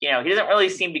 He doesn't really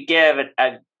seem to give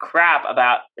a crap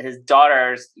about his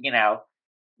daughter's,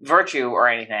 virtue or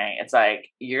anything. It's like,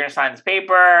 you're going to sign this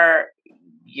paper.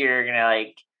 You're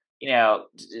going to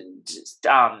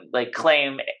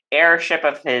claim heirship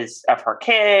of her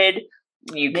kid.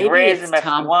 You can raise him if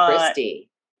you want. Christie.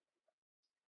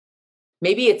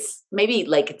 Maybe it's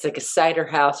like a Cider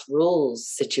House Rules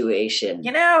situation.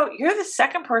 You're the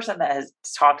second person that has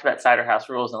talked about Cider House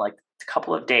Rules in like a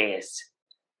couple of days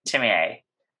to me.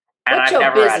 And What's I've your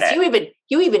never business? read it.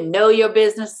 You even know your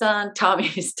business, son? Tom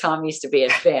used to be a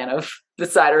fan of the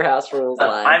Cider House Rules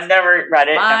lines. I've never read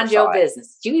it. Mind your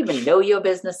business. Do you even know your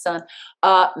business, son?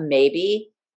 Maybe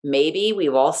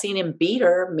we've all seen him beat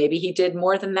her. Maybe he did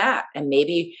more than that. And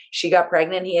maybe she got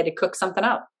pregnant and he had to cook something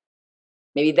up.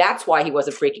 Maybe that's why he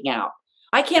wasn't freaking out.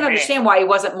 I can't understand why he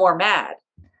wasn't more mad.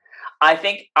 I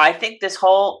think this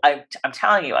whole, I'm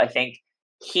telling you, I think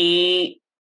he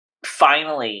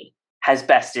finally has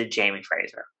bested Jamie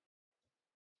Fraser.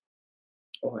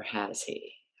 Or has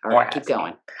he? All right, keep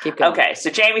going. Okay, so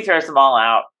Jamie throws them all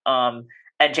out. And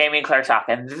Jamie and Claire talk.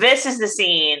 And this is the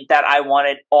scene that I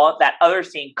wanted that other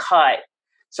scene cut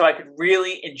so I could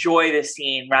really enjoy this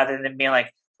scene rather than being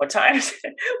like, what time is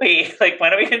it?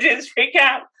 When are we going to do this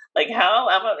recap? How?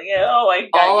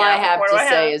 I have to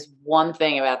say is one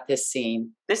thing about this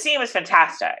scene. This scene was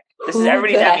fantastic. This is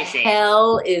everybody's Emmy scene. Who the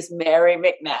hell is Mary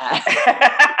MacNabb?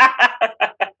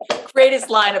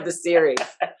 Greatest line of the series.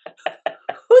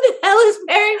 Who the hell is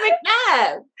Mary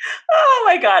MacNabb? Oh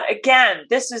my God. Again,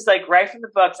 this is right from the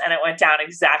books and it went down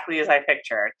exactly as I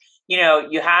pictured.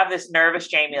 You have this nervous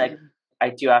Jamie,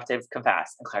 I do have to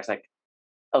confess. And Claire's like,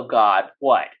 oh God,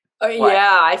 what? What?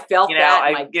 Yeah, I felt that.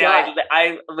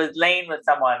 I was laying with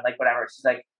someone, whatever. She's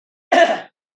like,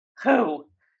 who?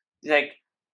 She's like,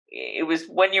 it was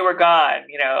when you were gone,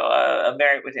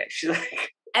 Mary was it. She's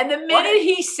like, and the minute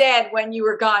he said when you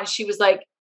were gone, she was like,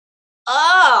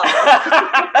 oh,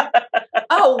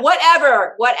 oh,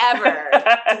 whatever.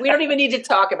 We don't even need to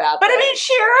talk about But this. I mean,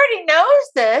 she already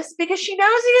knows this because she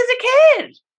knows he is a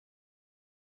kid.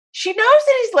 She knows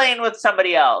that he's laying with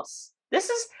somebody else. This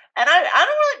is, and I don't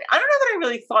know that I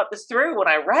really thought this through when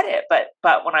I read it, but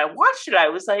when I watched it, I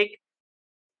was like,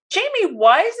 Jamie,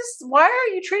 why are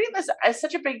you treating this as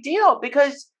such a big deal?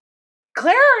 Because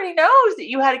Claire already knows that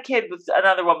you had a kid with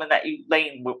another woman that you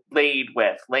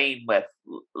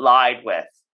lied with,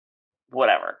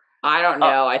 whatever. I don't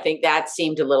know. I think that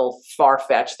seemed a little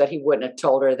far-fetched that he wouldn't have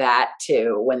told her that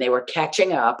too when they were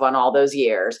catching up on all those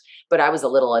years. But I was a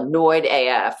little annoyed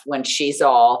AF when she's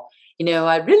all,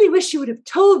 I really wish you would have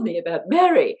told me about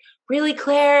Mary. Really,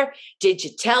 Claire? Did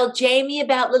you tell Jamie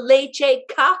about the leche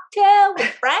cocktail with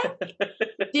Frank?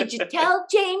 Did you tell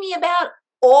Jamie about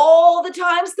all the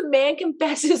times the man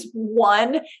confesses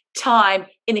one time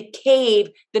in a cave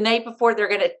the night before they're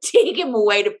going to take him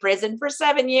away to prison for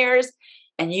 7 years?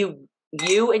 And you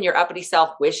and your uppity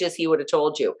self wishes he would have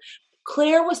told you.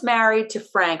 Claire was married to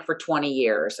Frank for 20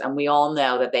 years, and we all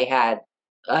know that they had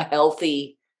a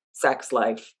healthy sex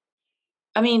life.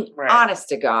 I mean, honest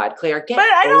to God, Claire, get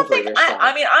over yourself.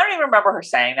 I don't even remember her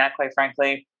saying that, quite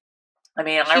frankly. I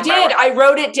mean, she did. I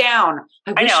wrote it down.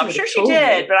 I know, I'm sure she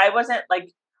did, but I wasn't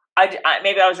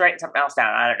maybe I was writing something else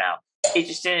down. I don't know.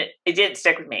 It didn't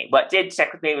stick with me. What did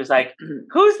stick with me was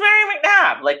who's Mary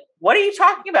MacNabb? What are you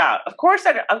talking about? Of course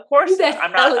I'm not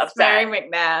upset. Mary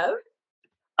MacNabb.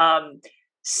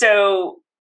 So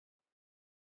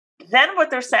then what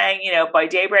they're saying, by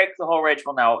daybreak, the whole ridge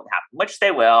will know what happened, which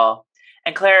they will.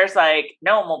 And Claire's like,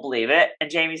 no one will believe it. And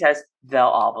Jamie says, they'll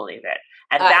all believe it.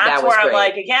 And that's where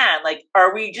I'm again,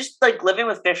 are we just living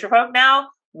with fisherfolk now?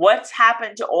 What's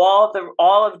happened to all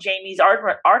of Jamie's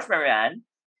archman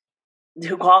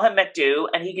who call him McDo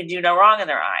and he can do no wrong in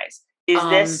their eyes? Is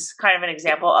this kind of an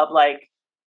example of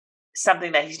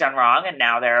something that he's done wrong and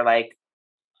now they're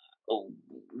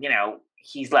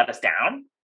he's let us down?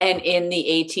 And in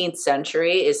the 18th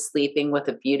century is sleeping with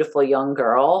a beautiful young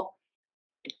girl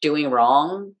doing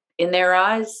wrong in their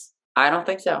eyes? I don't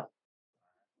think so.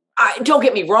 Don't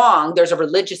get me wrong. There's a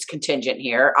religious contingent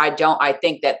here. I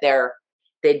think that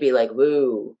they'd be like,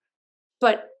 woo.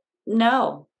 But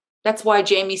no, that's why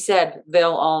Jamie said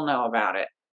they'll all know about it.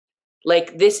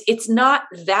 Like this, it's not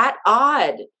that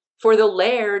odd for the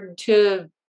Laird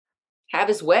to have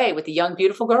his way with a young,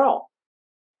 beautiful girl.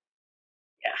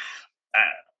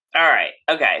 Yeah. All right.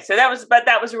 Okay. So that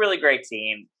was a really great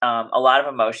scene. A lot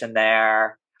of emotion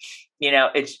there.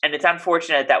 It's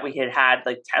unfortunate that we had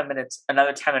like 10 minutes,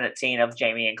 another 10-minute scene of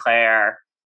Jamie and Claire.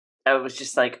 It was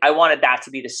just like, I wanted that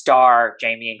to be the star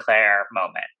Jamie and Claire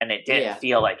moment. And it didn't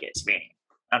feel like it to me,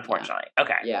 unfortunately. Yeah.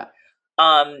 Okay. Yeah.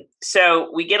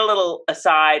 So we get a little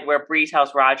aside where Bree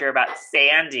tells Roger about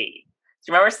Sandy.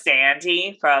 Do you remember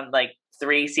Sandy from like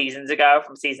 3 seasons ago,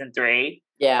 from season 3?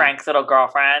 Yeah. Frank's little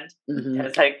girlfriend. Mm-hmm. And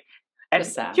it's like, and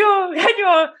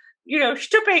you're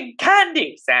stupid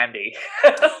candy, Sandy.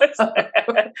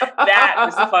 That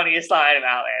was the funniest line of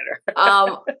Outlander.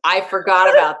 I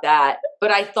forgot about that, but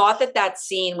I thought that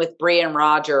scene with Bree and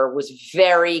Roger was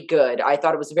very good. I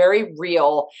thought it was very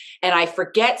real. And I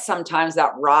forget sometimes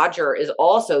that Roger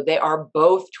they are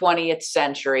both 20th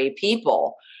century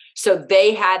people. So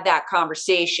they had that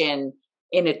conversation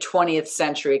in a 20th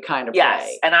century kind of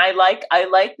way. And I like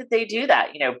that they do that.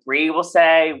 Bree will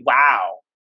say, wow.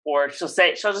 Or she'll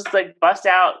just like bust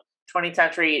out 20th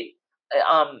century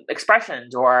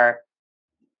expressions or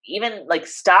even like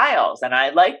styles. And I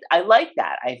like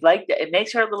that. I like that. It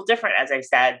makes her a little different, as I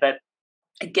said, but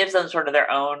it gives them sort of their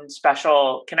own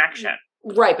special connection.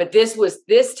 Right. But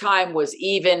this time was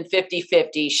even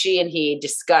 50-50, she and he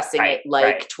discussing it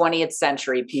like 20th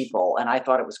century people. And I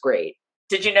thought it was great.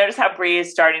 Did you notice how Bree is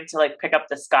starting to like pick up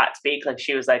the Scott speak? Like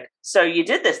she was like, so you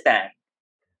did this then?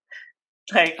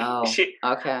 Like, okay.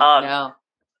 No.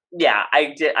 Yeah,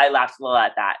 I did. I laughed a little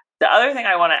at that. The other thing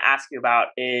I want to ask you about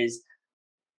is,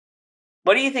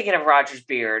 what are you thinking of Roger's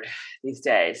beard these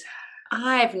days?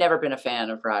 I've never been a fan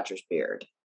of Roger's beard.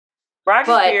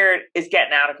 Roger's beard is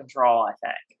getting out of control, I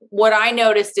think. What I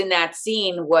noticed in that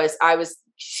scene was I was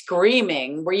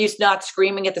screaming. Were you not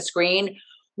screaming at the screen?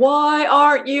 Why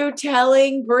aren't you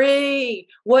telling Bree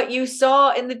what you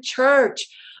saw in the church?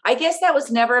 I guess that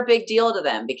was never a big deal to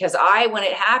them because when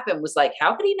it happened, was like,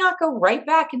 how could he not go right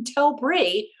back and tell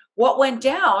Bree what went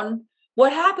down,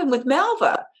 what happened with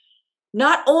Malva?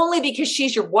 Not only because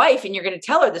she's your wife and you're going to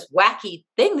tell her this wacky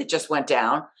thing that just went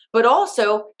down, but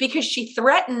also because she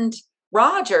threatened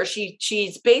Roger.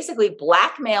 She's basically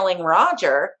blackmailing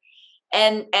Roger.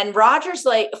 And Roger's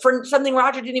like, for something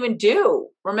Roger didn't even do.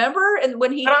 Remember? And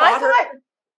when he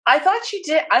I thought she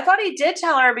did. I thought he did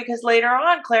tell her because later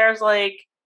on, Claire's like,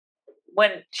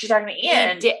 when she's talking to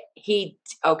Ian.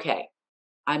 Okay.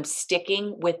 I'm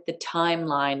sticking with the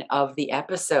timeline of the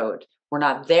episode. We're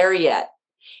not there yet.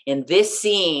 In this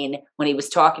scene, when he was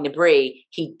talking to Bree,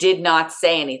 he did not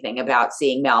say anything about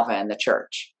seeing Malva in the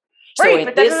church. Right, so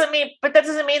but that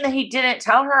doesn't mean that he didn't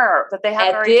tell her that they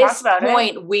haven't already talked about it. At this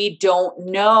point, we don't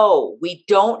know. We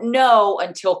don't know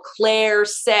until Claire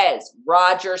says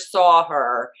Roger saw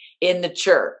her in the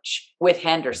church with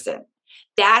Henderson.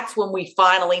 That's when we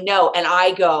finally know. And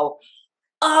I go,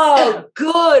 oh,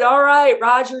 good. All right,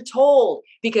 Roger told.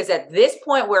 Because at this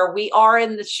point where we are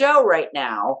in the show right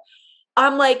now,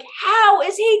 I'm like, how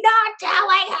is he not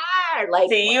telling her? Like,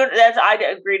 see,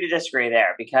 I agree to disagree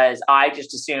there because I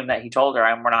just assume that he told her,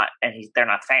 and they're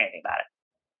not saying anything about it.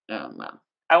 Oh no,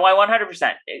 I 100%.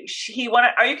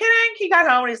 Are you kidding? He got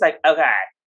home and he's like, okay,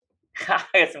 I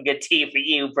got some good tea for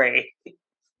you, Bree.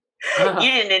 You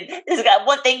didn't. This got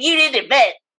one thing you didn't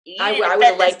admit. I would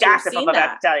have liked to have seen I'm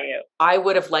about to tell you. I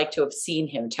would have liked to have seen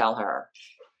him tell her.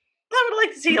 I would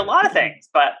like to see a lot of things,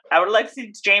 but I would like to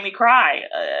see Jamie cry,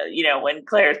 when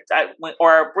Claire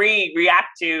or Bree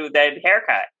react to the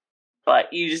haircut,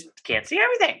 but you just can't see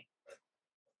everything.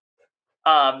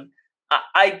 But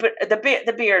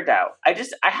the beard though,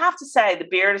 I have to say the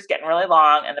beard is getting really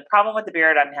long, and the problem with the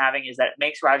beard I'm having is that it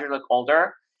makes Roger look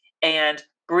older, and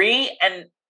Bree and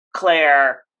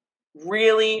Claire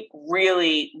really,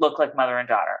 really look like mother and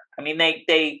daughter. I mean,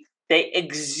 they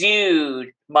exude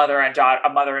a mother and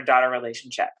daughter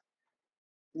relationship.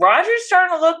 Roger's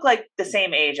starting to look like the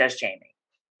same age as Jamie,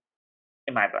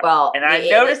 in my book. Well, and I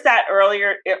noticed that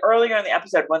earlier in the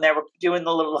episode when they were doing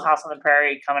the Little House on the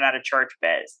Prairie coming out of church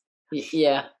biz.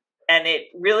 Yeah, and it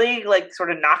really like sort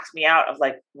of knocks me out of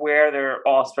like where they're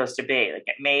all supposed to be. Like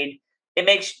it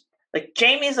makes like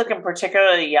Jamie's looking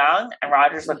particularly young and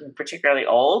Roger's looking particularly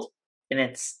old, and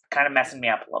it's kind of messing me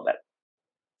up a little bit.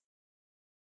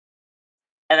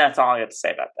 And that's all I have to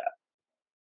say about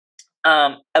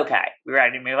that. Okay. We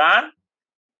ready to move on?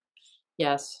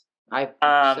 Yes. I'm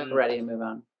so ready to move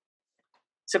on.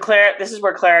 So Claire, this is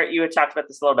where Claire, you had talked about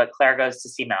this a little bit. Claire goes to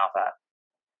see Malva.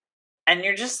 And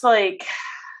you're just like,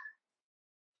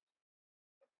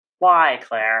 why,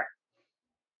 Claire?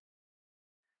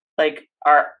 Like,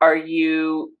 are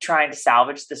you trying to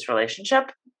salvage this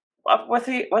relationship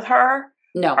with her?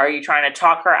 No. Are you trying to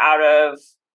talk her out of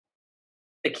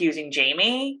accusing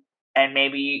Jamie? And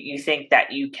maybe you think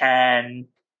that you can,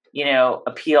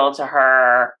 appeal to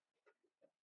her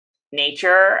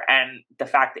nature and the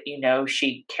fact that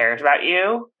she cares about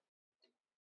you?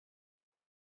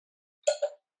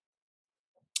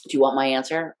 Do you want my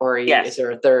answer, or yes. Is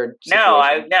there a third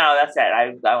situation? No, that's it. I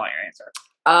want your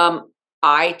answer.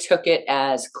 I took it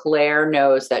as Claire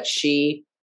knows that she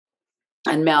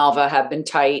and Malva have been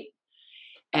tight,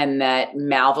 and that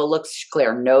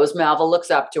Claire knows Malva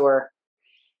looks up to her,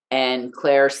 and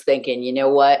Claire's thinking, you know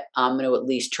what? I'm going to at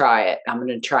least try it. I'm going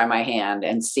to try my hand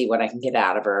and see what I can get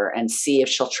out of her and see if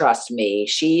she'll trust me.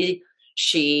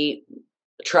 She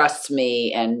trusts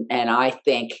me, and I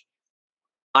think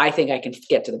I can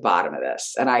get to the bottom of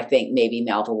this. And I think maybe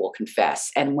Malva will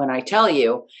confess. And when I tell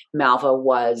you, Malva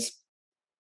was,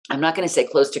 I'm not going to say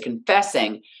close to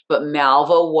confessing, but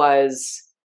Malva was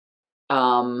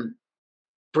not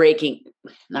breaking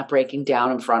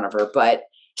down in front of her, but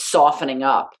softening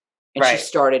up. And she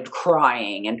started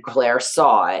crying, and Claire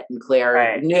saw it, and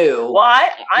Claire knew. Well,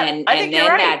 I think you're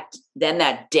right. Then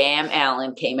that damn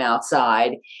Alan came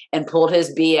outside and pulled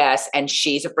his BS, and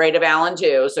she's afraid of Alan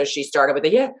too. So she started with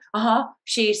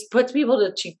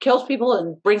she kills people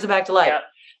and brings them back to life. Yep.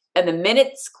 And the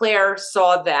minute Claire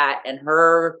saw that and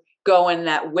her go in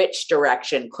that witch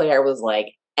direction, Claire was like,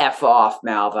 F off,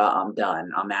 Malva, I'm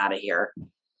done. I'm out of here.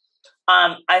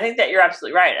 I think that you're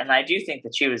absolutely right. And I do think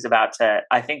that she was about to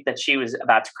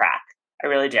crack. I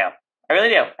really do.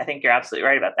 I think you're absolutely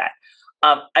right about that.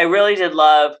 I really did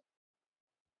love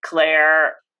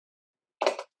Claire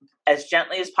as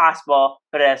gently as possible,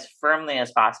 but as firmly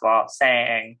as possible,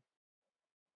 saying,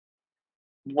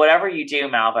 whatever you do,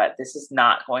 Malva, this is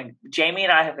not going, Jamie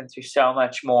and I have been through so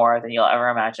much more than you'll ever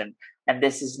imagine. And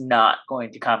this is not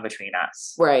going to come between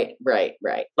us. Right.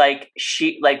 Like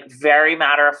very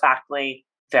matter-of-factly,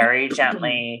 very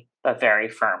gently, but very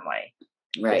firmly.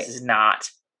 Right. This is not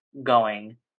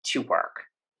going to work.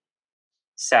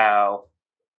 So,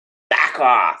 back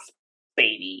off,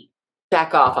 baby.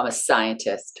 Back off. I'm a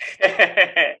scientist.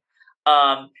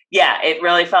 It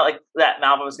really felt like that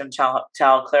Malva was going to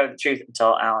tell Claire the truth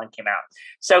until Alan came out.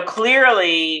 So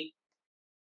clearly,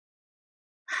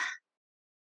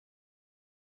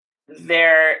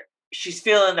 she's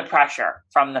feeling the pressure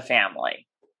from the family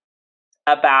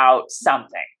about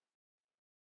something.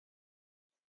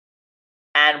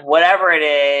 And whatever it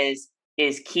is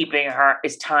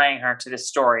tying her to the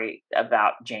story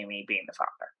about Jamie being the father.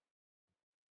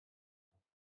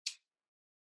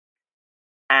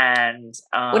 And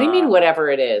what do you mean whatever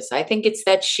it is? I think it's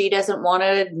that she doesn't want to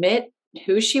admit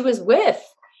who she was with.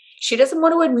 She doesn't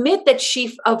want to admit that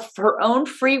she, of her own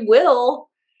free will,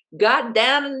 got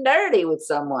down and dirty with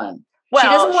someone. Well, she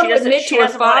doesn't want to admit to her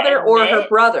father or her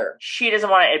brother. She doesn't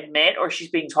want to admit, or she's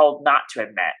being told not to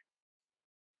admit.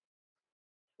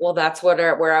 Well, that's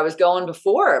where I was going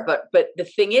before. But the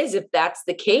thing is, if that's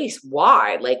the case,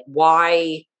 why? Like,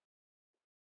 why?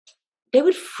 They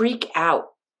would freak out.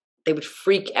 But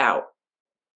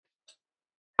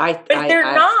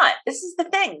they're not. This is the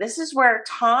thing. This is where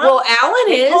Tom. Well,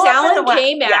 Alan is. Alan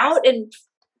came out and.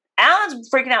 Alan's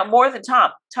freaking out more than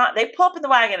Tom. They pull up in the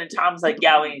wagon and Tom's like,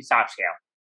 yeah, we need to talk to you.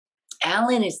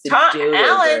 Alan is the dude.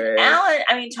 Alan,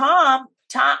 I mean, Tom,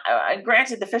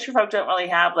 granted, the Fisher folk don't really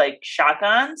have like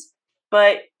shotguns,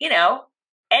 but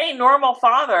any normal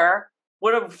father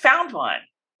would have found one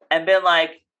and been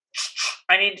like,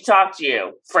 I need to talk to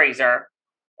you, Fraser.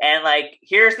 And like,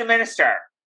 here's the minister,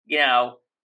 you're going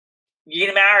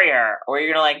to marry her or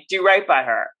you're going to like do right by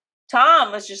her.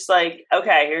 Tom was just like,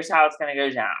 okay, here's how it's going to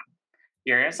go down.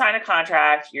 You're going to sign a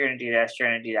contract. You're going to do this. You're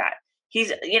going to do that.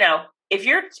 He's, if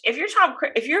you're Tom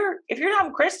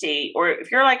Christie, or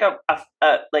if you're like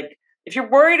if you're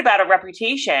worried about a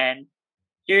reputation,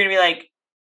 you're going to be like,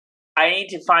 I need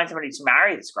to find somebody to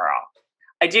marry this girl.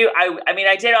 I do. I mean,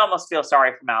 I did almost feel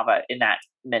sorry for Malva in that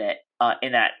minute,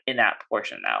 in that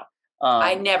portion though.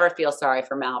 I never feel sorry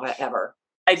for Malva ever.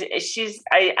 I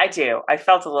do. I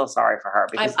felt a little sorry for her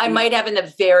because I might have in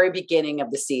the very beginning of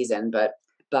the season, but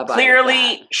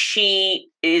clearly she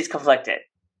is conflicted.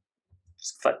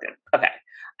 She's conflicted.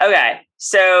 Okay.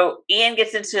 So Ian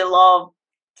gets into a little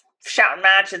shouting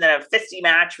match and then a fisty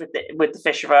match with the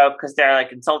Fisher folk because they're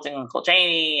like insulting Uncle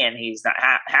Jamie and he's not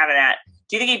having that.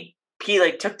 Do you think he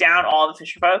like took down all the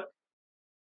Fisher folk?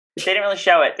 They didn't really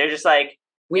show it. They're just like,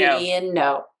 Ian,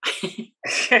 no. No,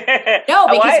 No,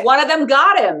 because one of them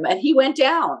got him and he went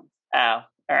down. Oh,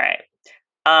 all right.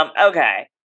 Okay.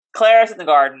 Claire's in the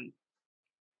garden.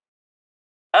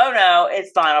 Oh no,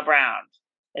 it's Lionel Brown.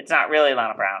 It's not really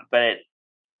Lionel Brown, but it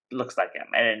looks like him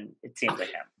and it seems like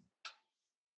him.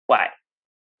 Why?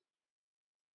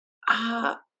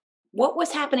 What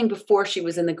was happening before she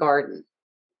was in the garden?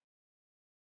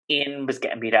 Ian was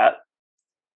getting beat up.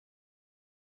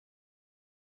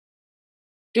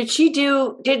 Did she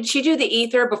do the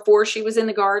ether before she was in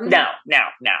the garden? No.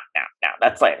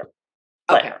 That's later.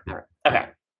 Okay. All right. Okay.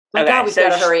 My God, we've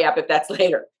got to hurry up if that's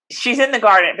later. She's in the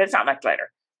garden, but it's not much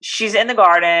later. She's in the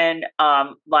garden.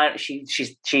 She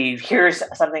hears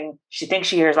something. She thinks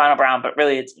she hears Lionel Brown, but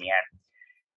really it's Ian.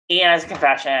 Ian has a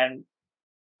confession.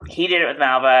 He did it with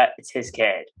Malva. It's his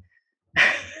kid.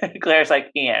 Claire's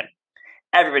like, Ian,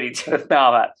 everybody did it with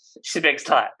Malva. She's a big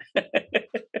slut.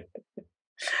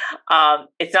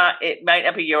 It might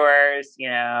not be yours,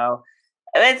 And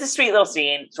it's a sweet little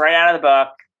scene. It's right out of the book.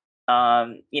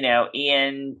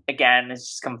 Ian again is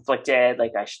just conflicted,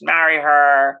 like I should marry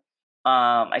her.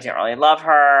 I didn't really love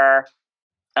her.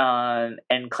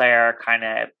 And Claire kind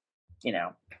of,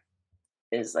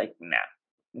 is like, no.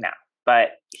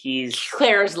 But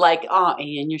Claire's like, oh,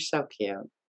 Ian, you're so cute.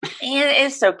 Ian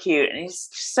is so cute, and he's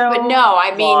so. But no,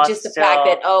 I mean, just the fact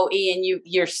that Ian,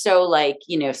 you're so like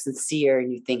sincere,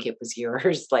 and you think it was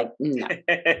yours. Like, no.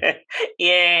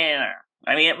 Yeah,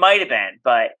 I mean, it might have been,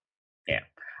 but yeah.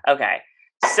 Okay,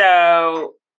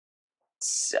 so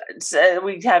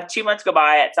we have 2 months go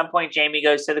by. At some point, Jamie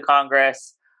goes to the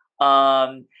Congress.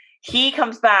 He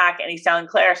comes back and he's telling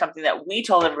Claire something that we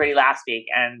told everybody last week.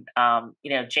 And,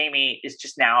 Jamie is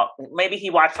just now, maybe he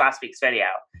watched last week's video,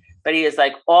 but he is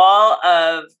like, all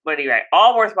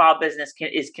worthwhile business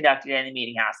is conducted in the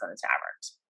meeting house and the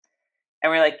taverns.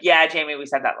 And we're like, yeah, Jamie, we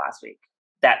said that last week,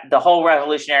 that the whole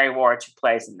Revolutionary War took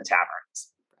place in the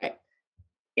taverns. Right.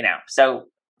 So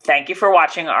thank you for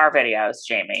watching our videos,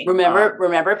 Jamie.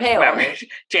 Remember Palin.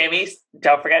 Jamie,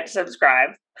 don't forget to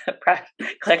subscribe.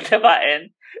 Click the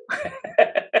button.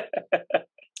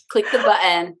 Click the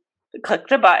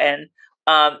button.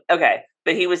 Okay,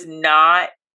 but he was not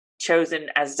chosen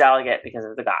as delegate because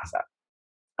of the gossip.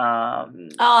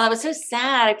 That was so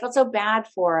sad. I felt so bad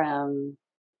for him.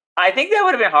 I think that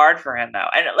would have been hard for him though,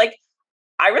 and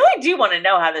I really do want to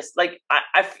know how this. I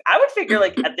would figure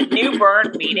at the New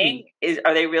Bern meeting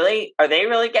are they really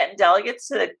getting delegates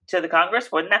to the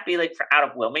Congress? Wouldn't that be out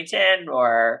of Wilmington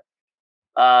or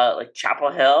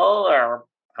Chapel Hill or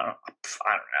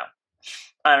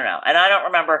I don't know. And I don't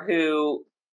remember who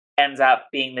ends up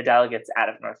being the delegates out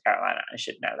of North Carolina. I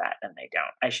should know that, and they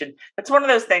don't. That's one of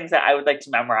those things that I would like to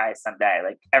memorize someday.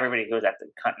 Like everybody goes at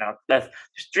there's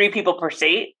 3 people per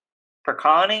state, per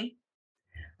colony.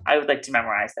 I would like to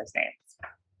memorize those names.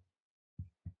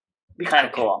 Be kind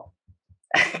of cool.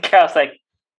 Carol's like,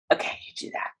 okay,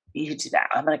 you do that.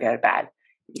 I'm going to go to bed.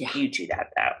 Yeah. You do that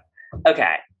though.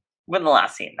 Okay. We're in the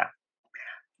last scene though.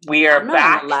 We are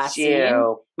back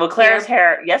to Claire's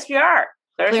hair. Yes, we are.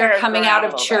 Claire coming out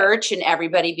of church and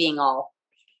everybody being all.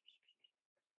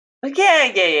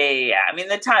 Yeah. I mean,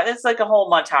 the time. It's like a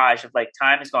whole montage of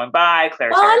time is going by.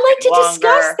 Claire's hair. I'd like to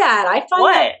discuss that.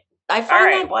 I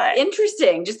find that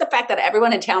interesting. Just the fact that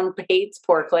everyone in town hates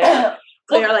poor Claire.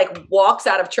 Claire walks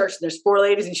out of church and there's 4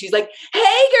 ladies and she's like,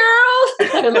 "Hey,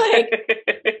 girls!" and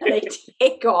they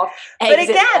take off. But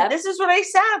again, this is what I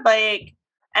said.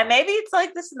 And maybe it's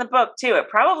like this in the book too. It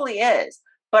probably is.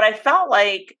 But I felt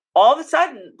like all of a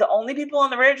sudden the only people on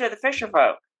the ridge are the fisher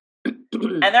folk,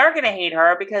 and they're going to hate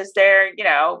her because they're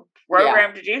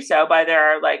programmed to do so by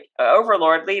their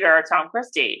overlord leader Tom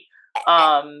Christie.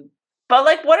 But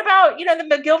what about the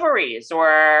McGilverys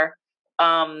or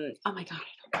oh my God,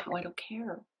 I don't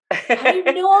care. How do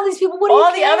you know all these people? What do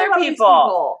all you the other people?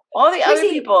 All the other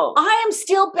people. I am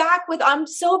still back with. I'm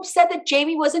so upset that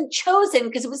Jamie wasn't chosen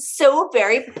because it was so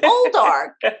very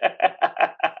Poldark.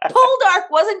 Poldark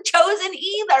wasn't chosen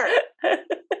either.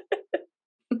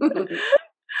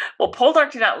 Well,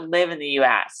 Poldark did not live in the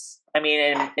U.S. I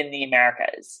mean, in the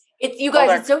Americas. You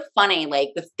guys, it's so funny.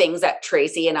 The things that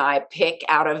Tracey and I pick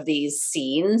out of these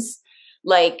scenes,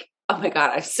 oh my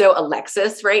God, I'm so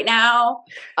Alexis right now.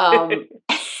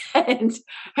 And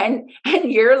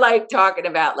you're talking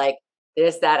about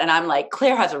this, that, and I'm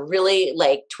Claire has a really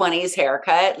 20s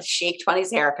haircut, chic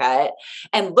 20s haircut,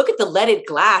 and look at the leaded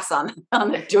glass on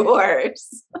the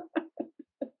doors.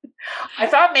 I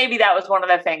thought maybe that was one of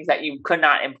the things that you could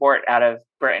not import out of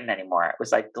Britain anymore. It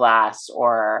was glass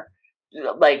or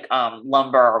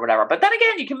lumber or whatever. But then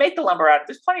again, you can make the lumber out.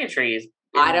 There's plenty of trees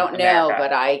I don't know, America.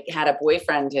 but I had a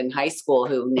boyfriend in high school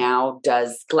who now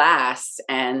does glass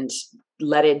and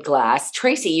leaded glass.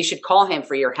 Tracey, you should call him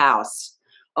for your house.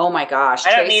 Oh my gosh.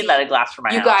 I don't need leaded glass for my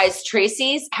house. You guys,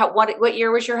 Tracey's, what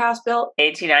year was your house built?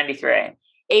 1893.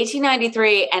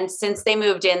 1893. And since they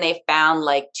moved in, they found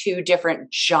like 2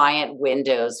 different giant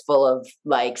windows full of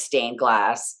like stained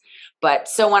glass. But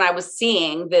so when I was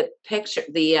seeing the picture,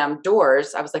 the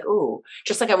doors, I was like, ooh,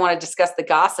 just like I want to discuss the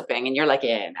gossiping. And you're like,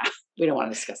 yeah, no, we don't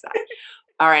want to discuss that.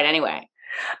 All right. Anyway.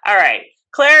 All right.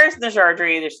 Claire's in the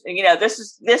surgery. There's,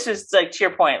 this is like, to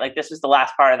your point, like this was the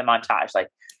last part of the montage. Like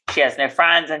she has no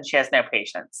friends and she has no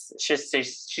patience.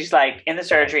 She's like in the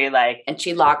surgery, like, and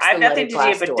she locks. I have nothing to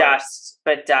do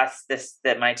but dust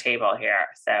my table here.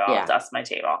 So I'll dust my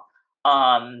table.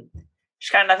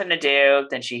 She's got nothing to do.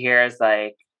 Then she hears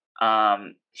like, oh,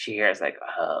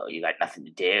 you got nothing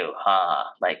to do, huh?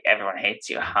 Like everyone hates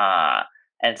you, huh?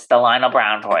 And it's the Lionel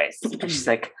Brown voice. And she's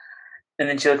like, and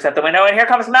then she looks out the window and here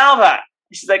comes Malva.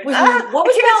 She's like, what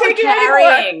was Malva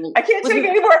carrying? I can't take it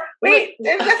anymore. Wait,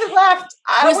 there's nothing left.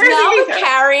 Was Malva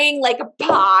carrying like a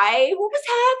pie? What was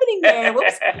happening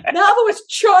there? Malva was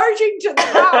charging to the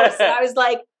house. And I was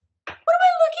like, what am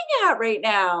I looking at right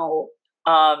now?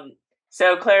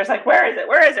 So Claire's like, where is it?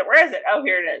 Where is it? Where is it? Oh,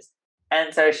 here it is.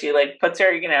 And so she like puts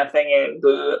her, thing in,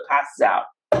 passes out.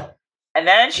 And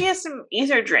then she has some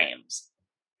ether dreams.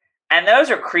 And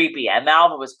those are creepy. And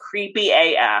Malva was creepy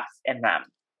AF in them.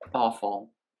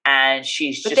 Awful. And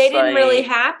she's but they didn't really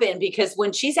happen because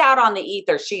when she's out on the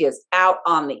ether, she is out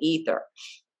on the ether.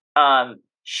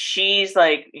 She's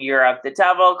like, you're of the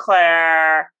devil,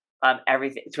 Claire.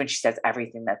 Everything. It's when she says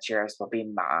everything that's yours will be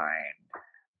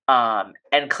mine.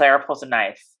 And Claire pulls a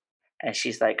knife and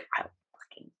she's like, I'll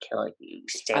fucking kill you.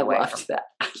 Stay away from that.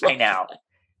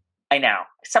 I know.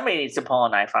 Somebody needs to pull a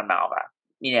knife on Malva.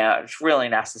 It's really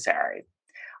necessary.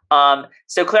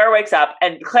 So Claire wakes up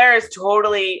and Claire is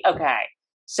totally okay.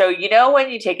 So, when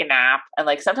you take a nap and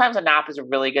like sometimes a nap is a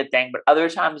really good thing, but other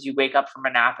times you wake up from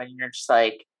a nap and you're just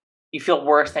like, you feel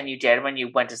worse than you did when you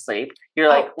went to sleep. You're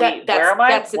like, wait, where am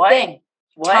I? That's the thing.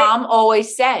 What? Tom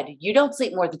always said, you don't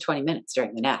sleep more than 20 minutes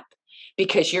during the nap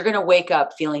because you're going to wake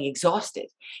up feeling exhausted.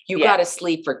 You got to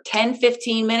sleep for 10,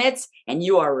 15 minutes and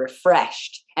you are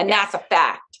refreshed. And that's a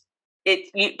fact.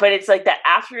 But it's like that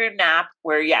afternoon nap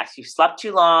where, yes, you slept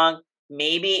too long.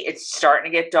 Maybe it's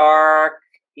starting to get dark,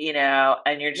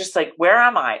 and you're just like, where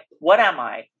am I? What am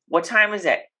I? What time is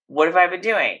it? What have I been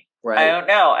doing? Right. I don't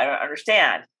know. I don't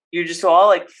understand. You're just all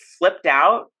like flipped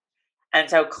out. And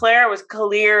so Claire was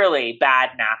clearly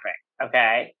bad napping.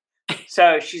 Okay.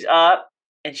 So she's up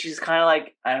and she's kind of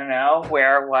like, I don't know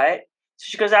where, what. So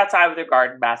she goes outside with her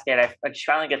garden basket. She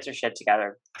finally gets her shit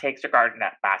together, takes her garden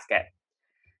basket.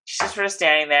 She's just sort of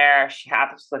standing there. She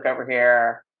happens to look over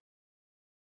here.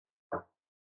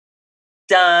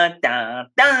 Dun, dun,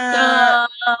 dun.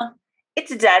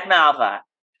 It's a dead Malva.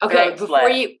 Okay,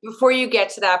 before you get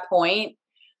to that point,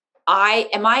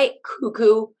 am I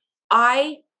cuckoo?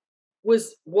 I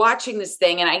was watching this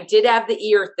thing and I did have the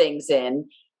ear things in,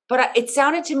 but it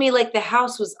sounded to me like the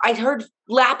house was, I heard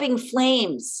lapping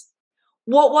flames.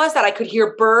 What was that? I could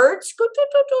hear birds. Go, do,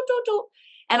 do, do, do, do.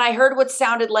 And I heard what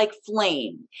sounded like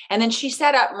flame. And then she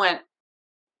sat up and went,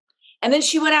 and then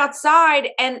she went outside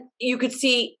and you could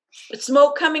see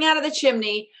smoke coming out of the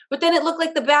chimney, but then it looked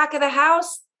like the back of the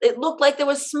house. It looked like there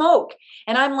was smoke.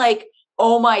 And I'm like,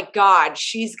 oh my God,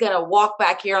 she's going to walk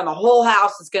back here and the whole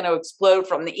house is going to explode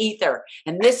from the ether.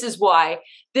 And this is why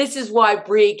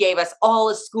Bree gave us all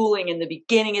a schooling in the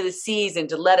beginning of the season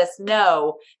to let us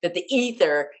know that the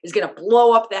ether is going to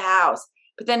blow up the house.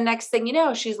 But then next thing you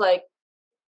know, she's like,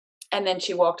 and then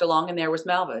she walked along and there was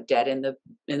Malva dead in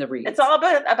the reeds. It's all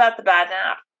about the bad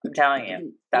nap. I'm telling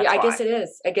you. That's I guess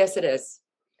it is.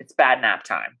 It's bad nap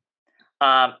time.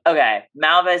 Okay.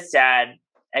 Malva's dead.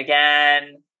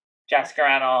 Again, Jessica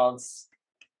Reynolds.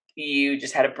 You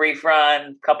just had a brief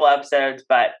run, couple episodes,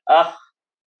 but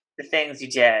the things you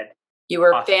did. You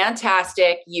were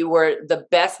fantastic. You were the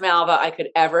best Malva I could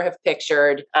ever have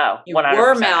pictured. Oh, you 100%.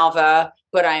 Were Malva,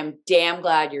 but I'm damn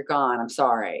glad you're gone. I'm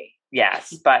sorry.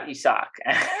 Yes, but you suck.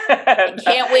 I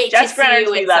can't wait to see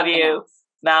you. We love you. Else.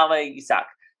 Malva, you suck.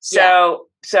 So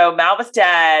Malva's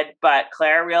dead, but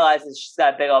Claire realizes she's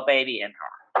got a big old baby in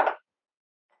her.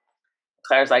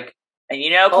 Claire's like, and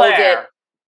Claire. Hold it.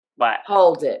 What?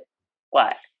 Hold it.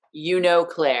 What?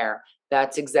 Claire.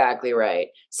 That's exactly right.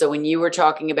 So when you were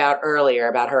talking about earlier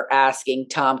about her asking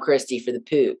Tom Christie for the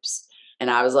poops,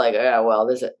 and I was like, oh, well,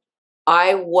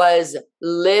 I was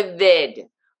livid.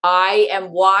 I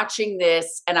am watching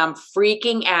this and I'm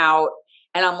freaking out.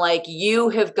 And I'm like, you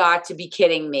have got to be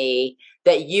kidding me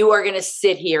that you are going to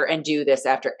sit here and do this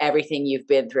after everything you've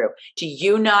been through. Do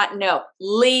you not know?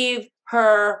 Leave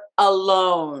her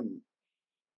alone.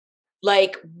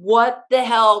 Like, what the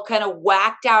hell kind of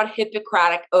whacked out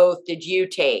Hippocratic oath did you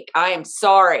take? I am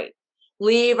sorry.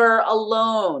 Leave her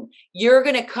alone. You're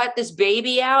going to cut this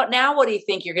baby out? Now what do you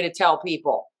think you're going to tell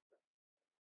people?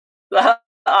 What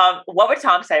would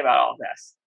Tom say about all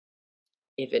this?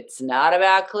 If it's not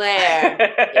about Claire,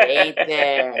 it ain't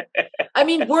there. I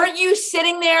mean, weren't you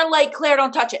sitting there like, Claire,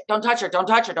 don't touch it. Don't touch her. Don't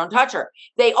touch her. Don't touch her.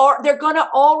 They're going to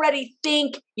already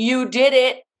think you did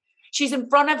it. She's in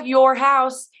front of your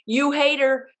house. You hate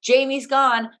her. Jamie's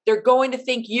gone. They're going to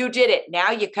think you did it.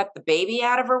 Now you cut the baby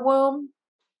out of her womb.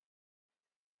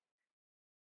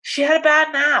 She had a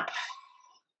bad nap.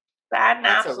 Bad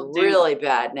naps. That's a really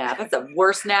bad nap. That's the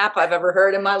worst nap I've ever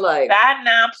heard in my life. Bad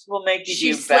naps will make you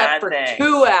do bad things. She slept for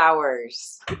 2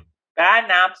 hours. Bad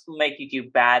naps will make you do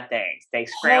bad things. They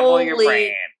scramble your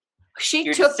brain.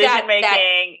 Your took decision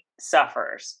making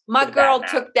suffers. My girl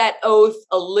took that oath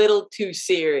a little too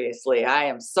seriously. I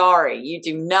am sorry. You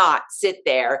do not sit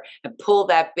there and pull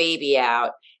that baby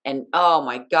out. And oh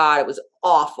my God, it was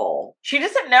awful. She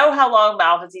doesn't know how long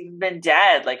Malva's even been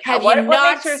dead. Like, have you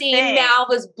not seen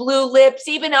Malva's blue lips?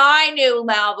 Even I knew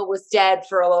Malva was dead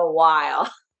for a little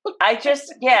while. I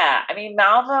mean,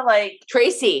 Malva, like...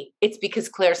 Tracey, it's because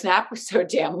Claire's nap was so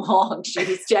damn long. She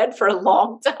was dead for a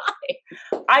long time.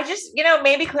 I just,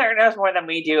 maybe Claire knows more than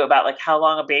we do about, like, how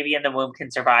long a baby in the womb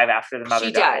can survive after the mother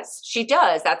dies. She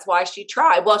does. That's why she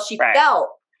tried. Well, she felt,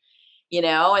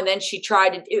 and then she tried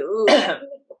to do...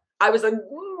 I was like,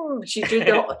 she did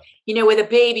the, with a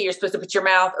baby, you're supposed to put your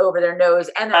mouth over their nose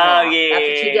and their mouth. That's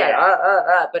what she did.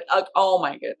 But oh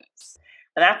my goodness.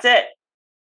 And that's it.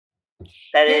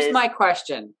 Here's my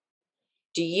question.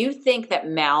 Do you think that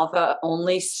Malva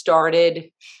only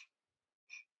started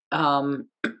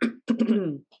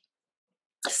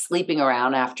sleeping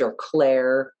around after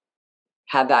Claire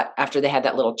after they had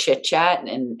that little chit chat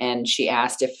and she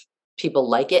asked if people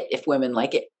like it, if women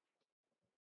like it?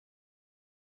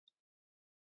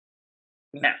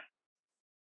 No.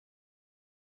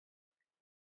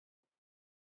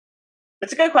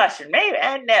 It's a good question. Maybe,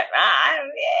 and I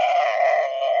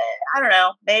don't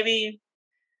know. Maybe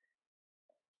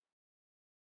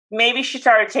she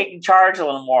started taking charge a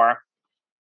little more.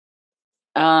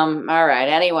 All right.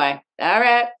 Anyway. All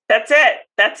right. That's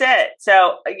it.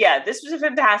 So this was a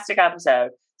fantastic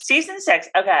episode. Season 6.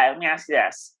 Okay, let me ask you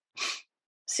this.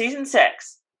 Season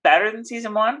 6, better than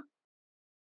season 1?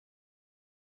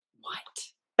 What?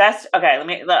 Best. Okay, let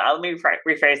me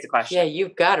rephrase the question. Yeah,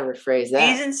 you've got to rephrase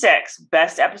that. Season 6,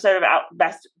 best episode of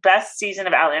best season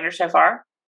of Outlander so far.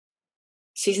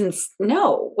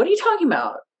 No. What are you talking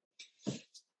about?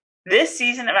 This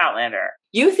season of Outlander.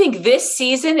 You think this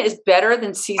season is better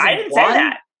than season 1? I didn't say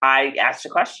that. I asked a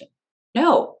question.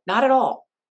 No, not at all.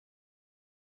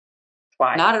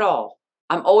 Why? Not at all.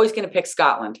 I'm always going to pick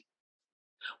Scotland.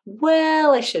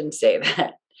 Well, I shouldn't say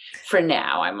that. For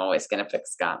now, I'm always going to pick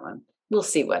Scotland. We'll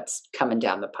see what's coming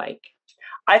down the pike.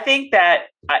 I think that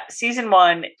season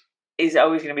 1 is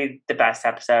always going to be the best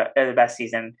episode, or the best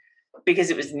season, because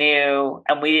it was new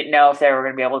and we didn't know if they were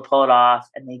going to be able to pull it off,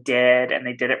 and they did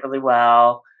it really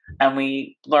well. And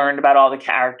we learned about all the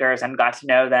characters and got to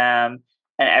know them,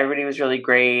 and everybody was really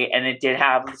great. And it did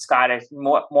have Scottish,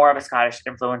 more of a Scottish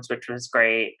influence, which was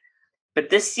great. But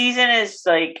this season is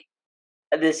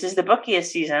this is the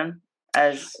bookiest season.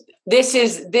 I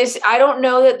don't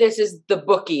know that this is the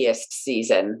bookiest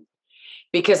season,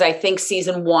 because I think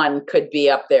season 1 could be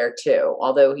up there too.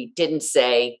 Although he didn't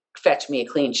say, fetch me a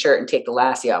clean shirt and take the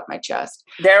lassie off my chest.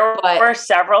 There were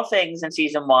several things in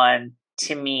season 1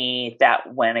 to me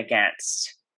that went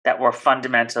against, that were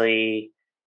fundamentally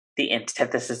the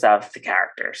antithesis of the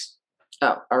characters.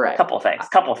 Oh, all right. Couple things.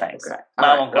 Okay.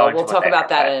 We'll talk about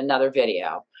that in another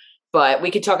video. But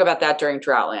we could talk about that during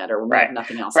Droughtlander when we have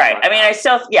nothing else to talk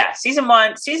about. Season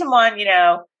one,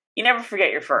 you never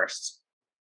forget your first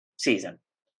season.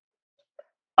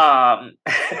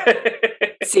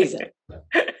 Season.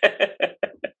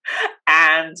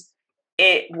 And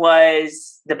it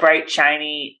was the bright,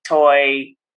 shiny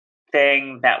toy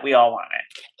thing that we all wanted.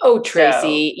 Oh,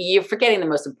 Tracey, you're forgetting the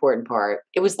most important part.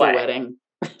 It was the wedding.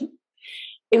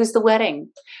 It was the wedding.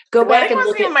 Go back and look at...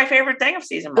 wasn't even my favorite thing of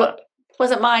season 1.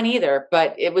 Wasn't mine either,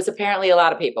 but it was apparently a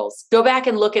lot of people's. Go back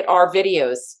and look at our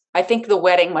videos. I think the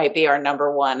wedding might be our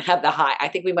number one. I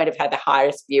think we might have had the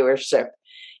highest viewership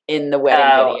in the wedding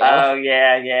video. Oh,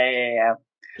 yeah.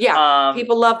 Yeah,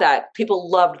 people love that. People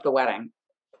loved the wedding.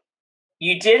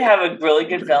 You did have a really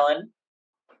good villain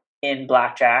in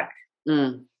Blackjack.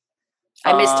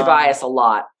 I miss Tobias a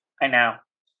lot. I know.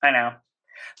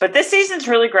 But this season's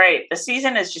really great. This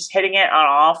season is just hitting it on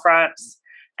all fronts,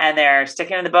 and they're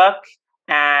sticking to the book,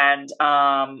 and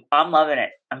I'm loving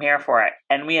it. I'm here for it.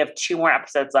 And we have 2 more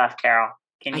episodes left, Carol.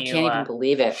 I can't even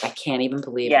believe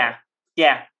it.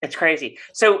 Yeah, it's crazy.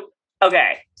 So,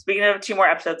 okay, speaking of 2 more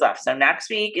episodes left. So next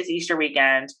week is Easter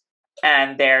weekend,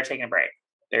 and they're taking a break.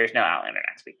 There's no Outlander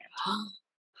next weekend.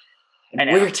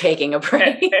 We're taking a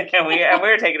break. and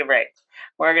we're taking a break.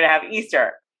 We're going to have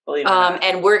Easter. Believe it or not.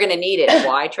 And we're going to need it.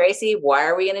 Why, Tracey? Why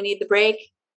are we going to need the break?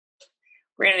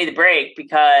 We're going to need the break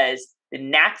because the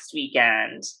next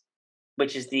weekend,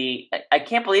 which is I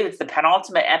can't believe it's the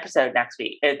penultimate episode next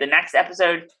week. The next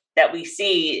episode that we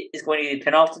see is going to be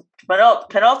the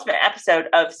penultimate episode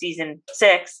of season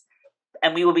 6,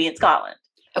 and we will be in Scotland.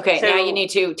 Okay, so now you need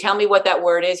to tell me what that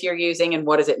word is you're using and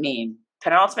what does it mean?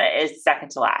 Penultimate is second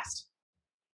to last.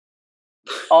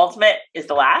 Ultimate is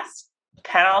the last.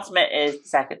 Penultimate is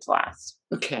second to last.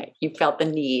 Okay, you felt the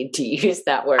need to use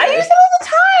that word. I use it all the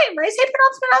time. I say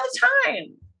penultimate all the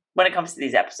time when it comes to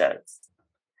these episodes.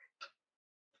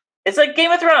 It's like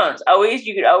Game of Thrones.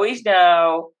 You could always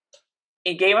know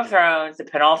in Game of Thrones, the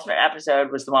penultimate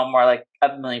episode was the one where like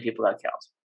 1 million people got killed.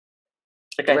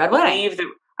 Like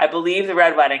I believe the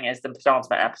Red Wedding is the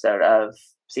penultimate episode of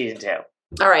season 2.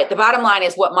 All right. The bottom line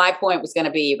is what my point was going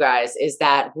to be, you guys, is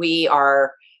that we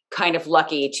are kind of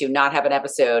lucky to not have an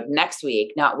episode next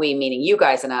week. Not we, meaning you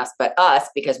guys and us, but us,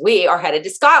 because we are headed to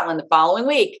Scotland the following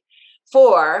week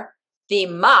for the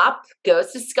MOP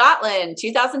Goes to Scotland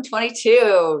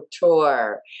 2022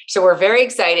 tour. So we're very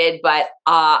excited, but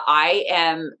I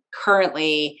am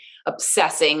currently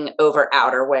obsessing over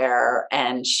outerwear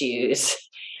and shoes.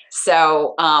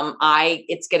 So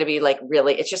it's going to be like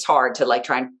really, it's just hard to like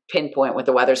try and pinpoint what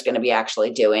the weather's going to be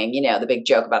actually doing. You know, the big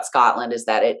joke about Scotland is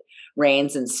that it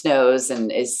rains and snows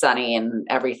and is sunny and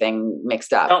everything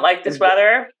mixed up. Don't like this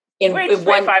weather? In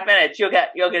 5 minutes, you'll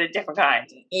get a different kind.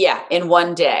 Yeah, in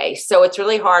one day. So it's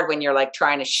really hard when you're like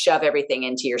trying to shove everything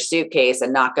into your suitcase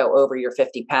and not go over your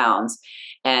 50 pounds.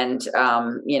 And,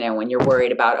 when you're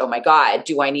worried about, oh my God,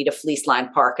 do I need a fleece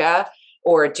lined parka?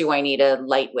 Or do I need a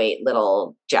lightweight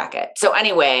little jacket? So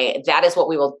anyway, that is what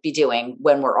we will be doing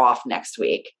when we're off next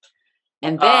week.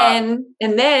 And then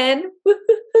the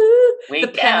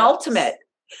penultimate.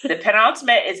 The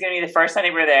penultimate is going to be the first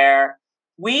Sunday we're there.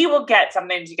 We will get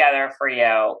something together for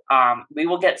you. We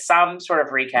will get some sort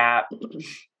of recap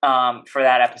for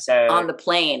that episode. On the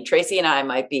plane. Tracey and I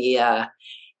might be...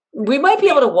 we might be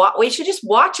able to watch. We should just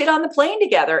watch it on the plane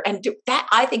together and do that.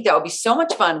 I think that would be so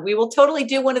much fun. We will totally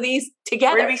do one of these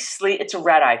together. We're going to be It's a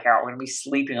red eye, Carol. We're going to be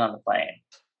sleeping on the plane.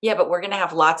 Yeah, but we're going to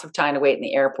have lots of time to wait in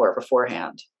the airport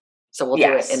beforehand. So we'll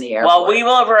do it in the airport. Well, we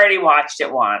will have already watched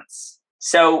it once.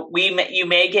 So you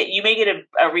may get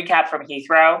a recap from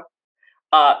Heathrow.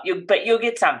 But you'll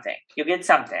get something. You'll get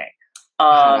something.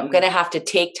 I'm going to have to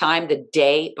take time the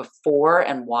day before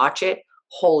and watch it.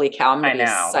 Holy cow! I'm going to be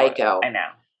a psycho. I know.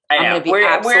 I'm going to be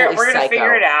absolutely we're going to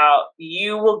figure it out.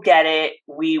 You will get it.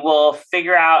 We will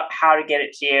figure out how to get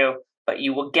it to you, but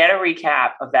you will get a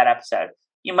recap of that episode.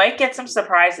 You might get some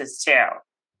surprises too.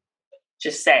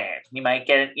 Just saying. You might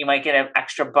get an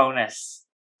extra bonus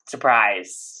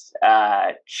surprise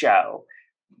show.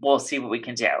 We'll see what we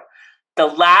can do. The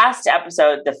last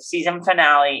episode, the season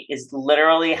finale, is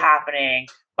literally happening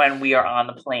when we are on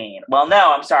the plane. Well,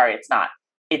 no, I'm sorry. It's not.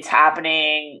 It's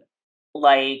happening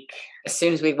like... as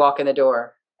soon as we walk in the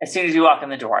door. As soon as you walk in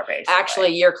the door, basically.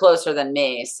 Actually, you're closer than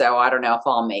me, so I don't know if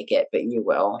I'll make it, but you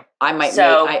will.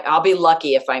 I'll be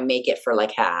lucky if I make it for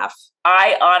like half.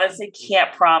 I honestly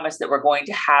can't promise that we're going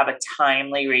to have a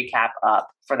timely recap up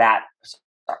for that.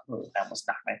 I almost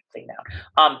knocked my thing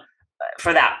down.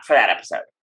 For that episode.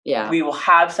 Yeah. We will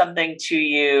have something to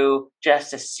you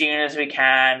just as soon as we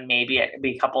can. Maybe it'll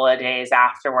be a couple of days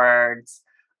afterwards.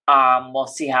 We'll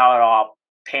see how it all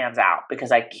pans out,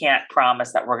 because I can't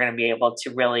promise that we're going to be able to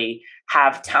really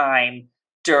have time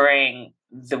during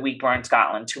the week we're in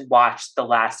Scotland to watch the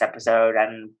last episode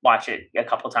and watch it a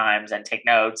couple times and take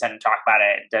notes and talk about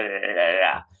it.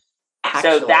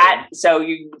 So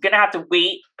you're going to have to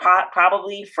wait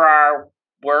probably for our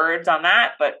words on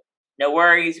that, but no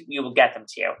worries, we will get them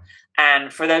to you.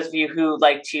 And for those of you who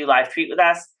like to live tweet with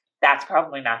us, that's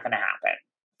probably not going to happen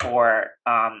for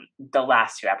the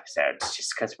last 2 episodes,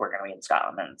 just because we're going to be in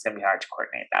Scotland and it's going to be hard to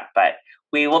coordinate that. But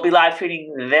we will be live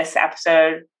tweeting this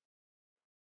episode.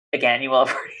 Again, you will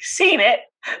have already seen it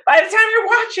by the time you're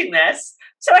watching this.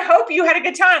 So I hope you had a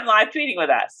good time live tweeting with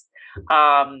us.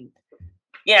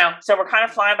 So we're kind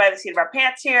of flying by the seat of our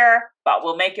pants here, but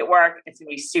we'll make it work. It's going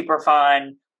to be super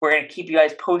fun. We're going to keep you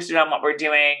guys posted on what we're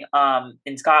doing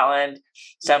in Scotland.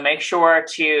 So make sure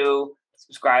to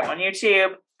subscribe on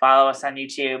YouTube, follow us on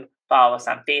YouTube, follow us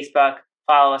on Facebook,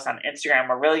 follow us on Instagram.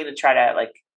 We're really going to try to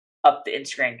like up the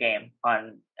Instagram game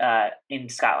on in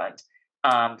Scotland.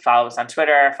 Follow us on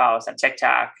Twitter, follow us on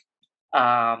TikTok,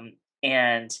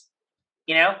 and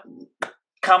you know,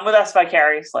 come with us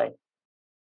vicariously.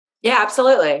 Yeah,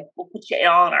 absolutely. We'll put you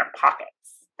all in our pockets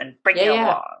and bring you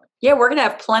along. Yeah, we're gonna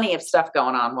have plenty of stuff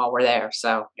going on while we're there.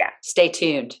 So yeah, stay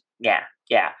tuned. Yeah.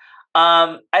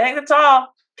 I think that's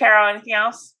all. Carol, anything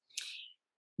else?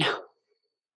 No.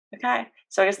 Okay.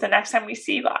 So I guess the next time we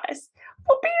see you guys,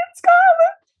 we'll be in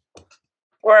Scotland.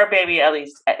 Or maybe at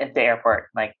least at the airport.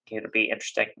 Like, it'll be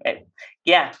interesting.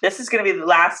 This is going to be the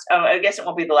last. I guess it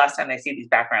won't be the last time they see these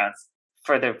backgrounds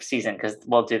for the season, because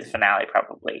we'll do the finale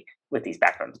probably with these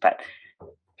backgrounds. But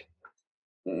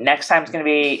next time is going to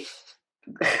be.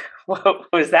 What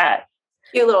was that?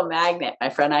 Cute little magnet my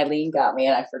friend Eileen got me,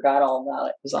 and I forgot all about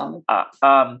it. It was on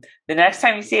the next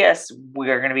time you see us,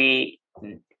 we're going to be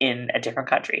in a different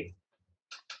country.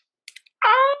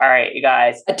 All right, you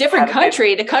guys. A different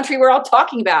country, the country we're all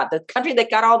talking about, the country that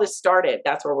got all this started.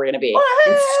 That's where we're going to be.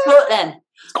 In Scotland.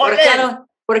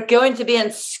 We're going to be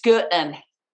in Scotland.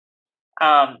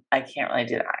 I can't really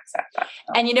do that accent. But,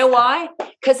 and you know why?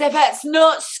 Because if it's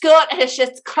not Scottish,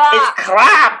 it's crap. It's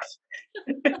crap.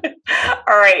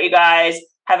 All right, you guys.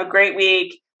 Have a great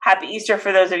week. Happy Easter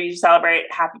for those of you who celebrate.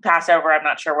 Happy Passover. I'm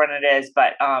not sure when it is,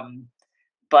 but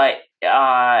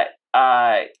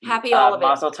happy all of it.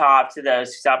 Mazel tov to those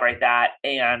who celebrate that,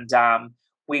 and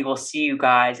we will see you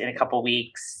guys in a couple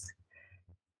weeks.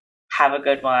 Have a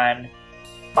good one.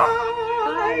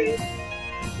 Bye.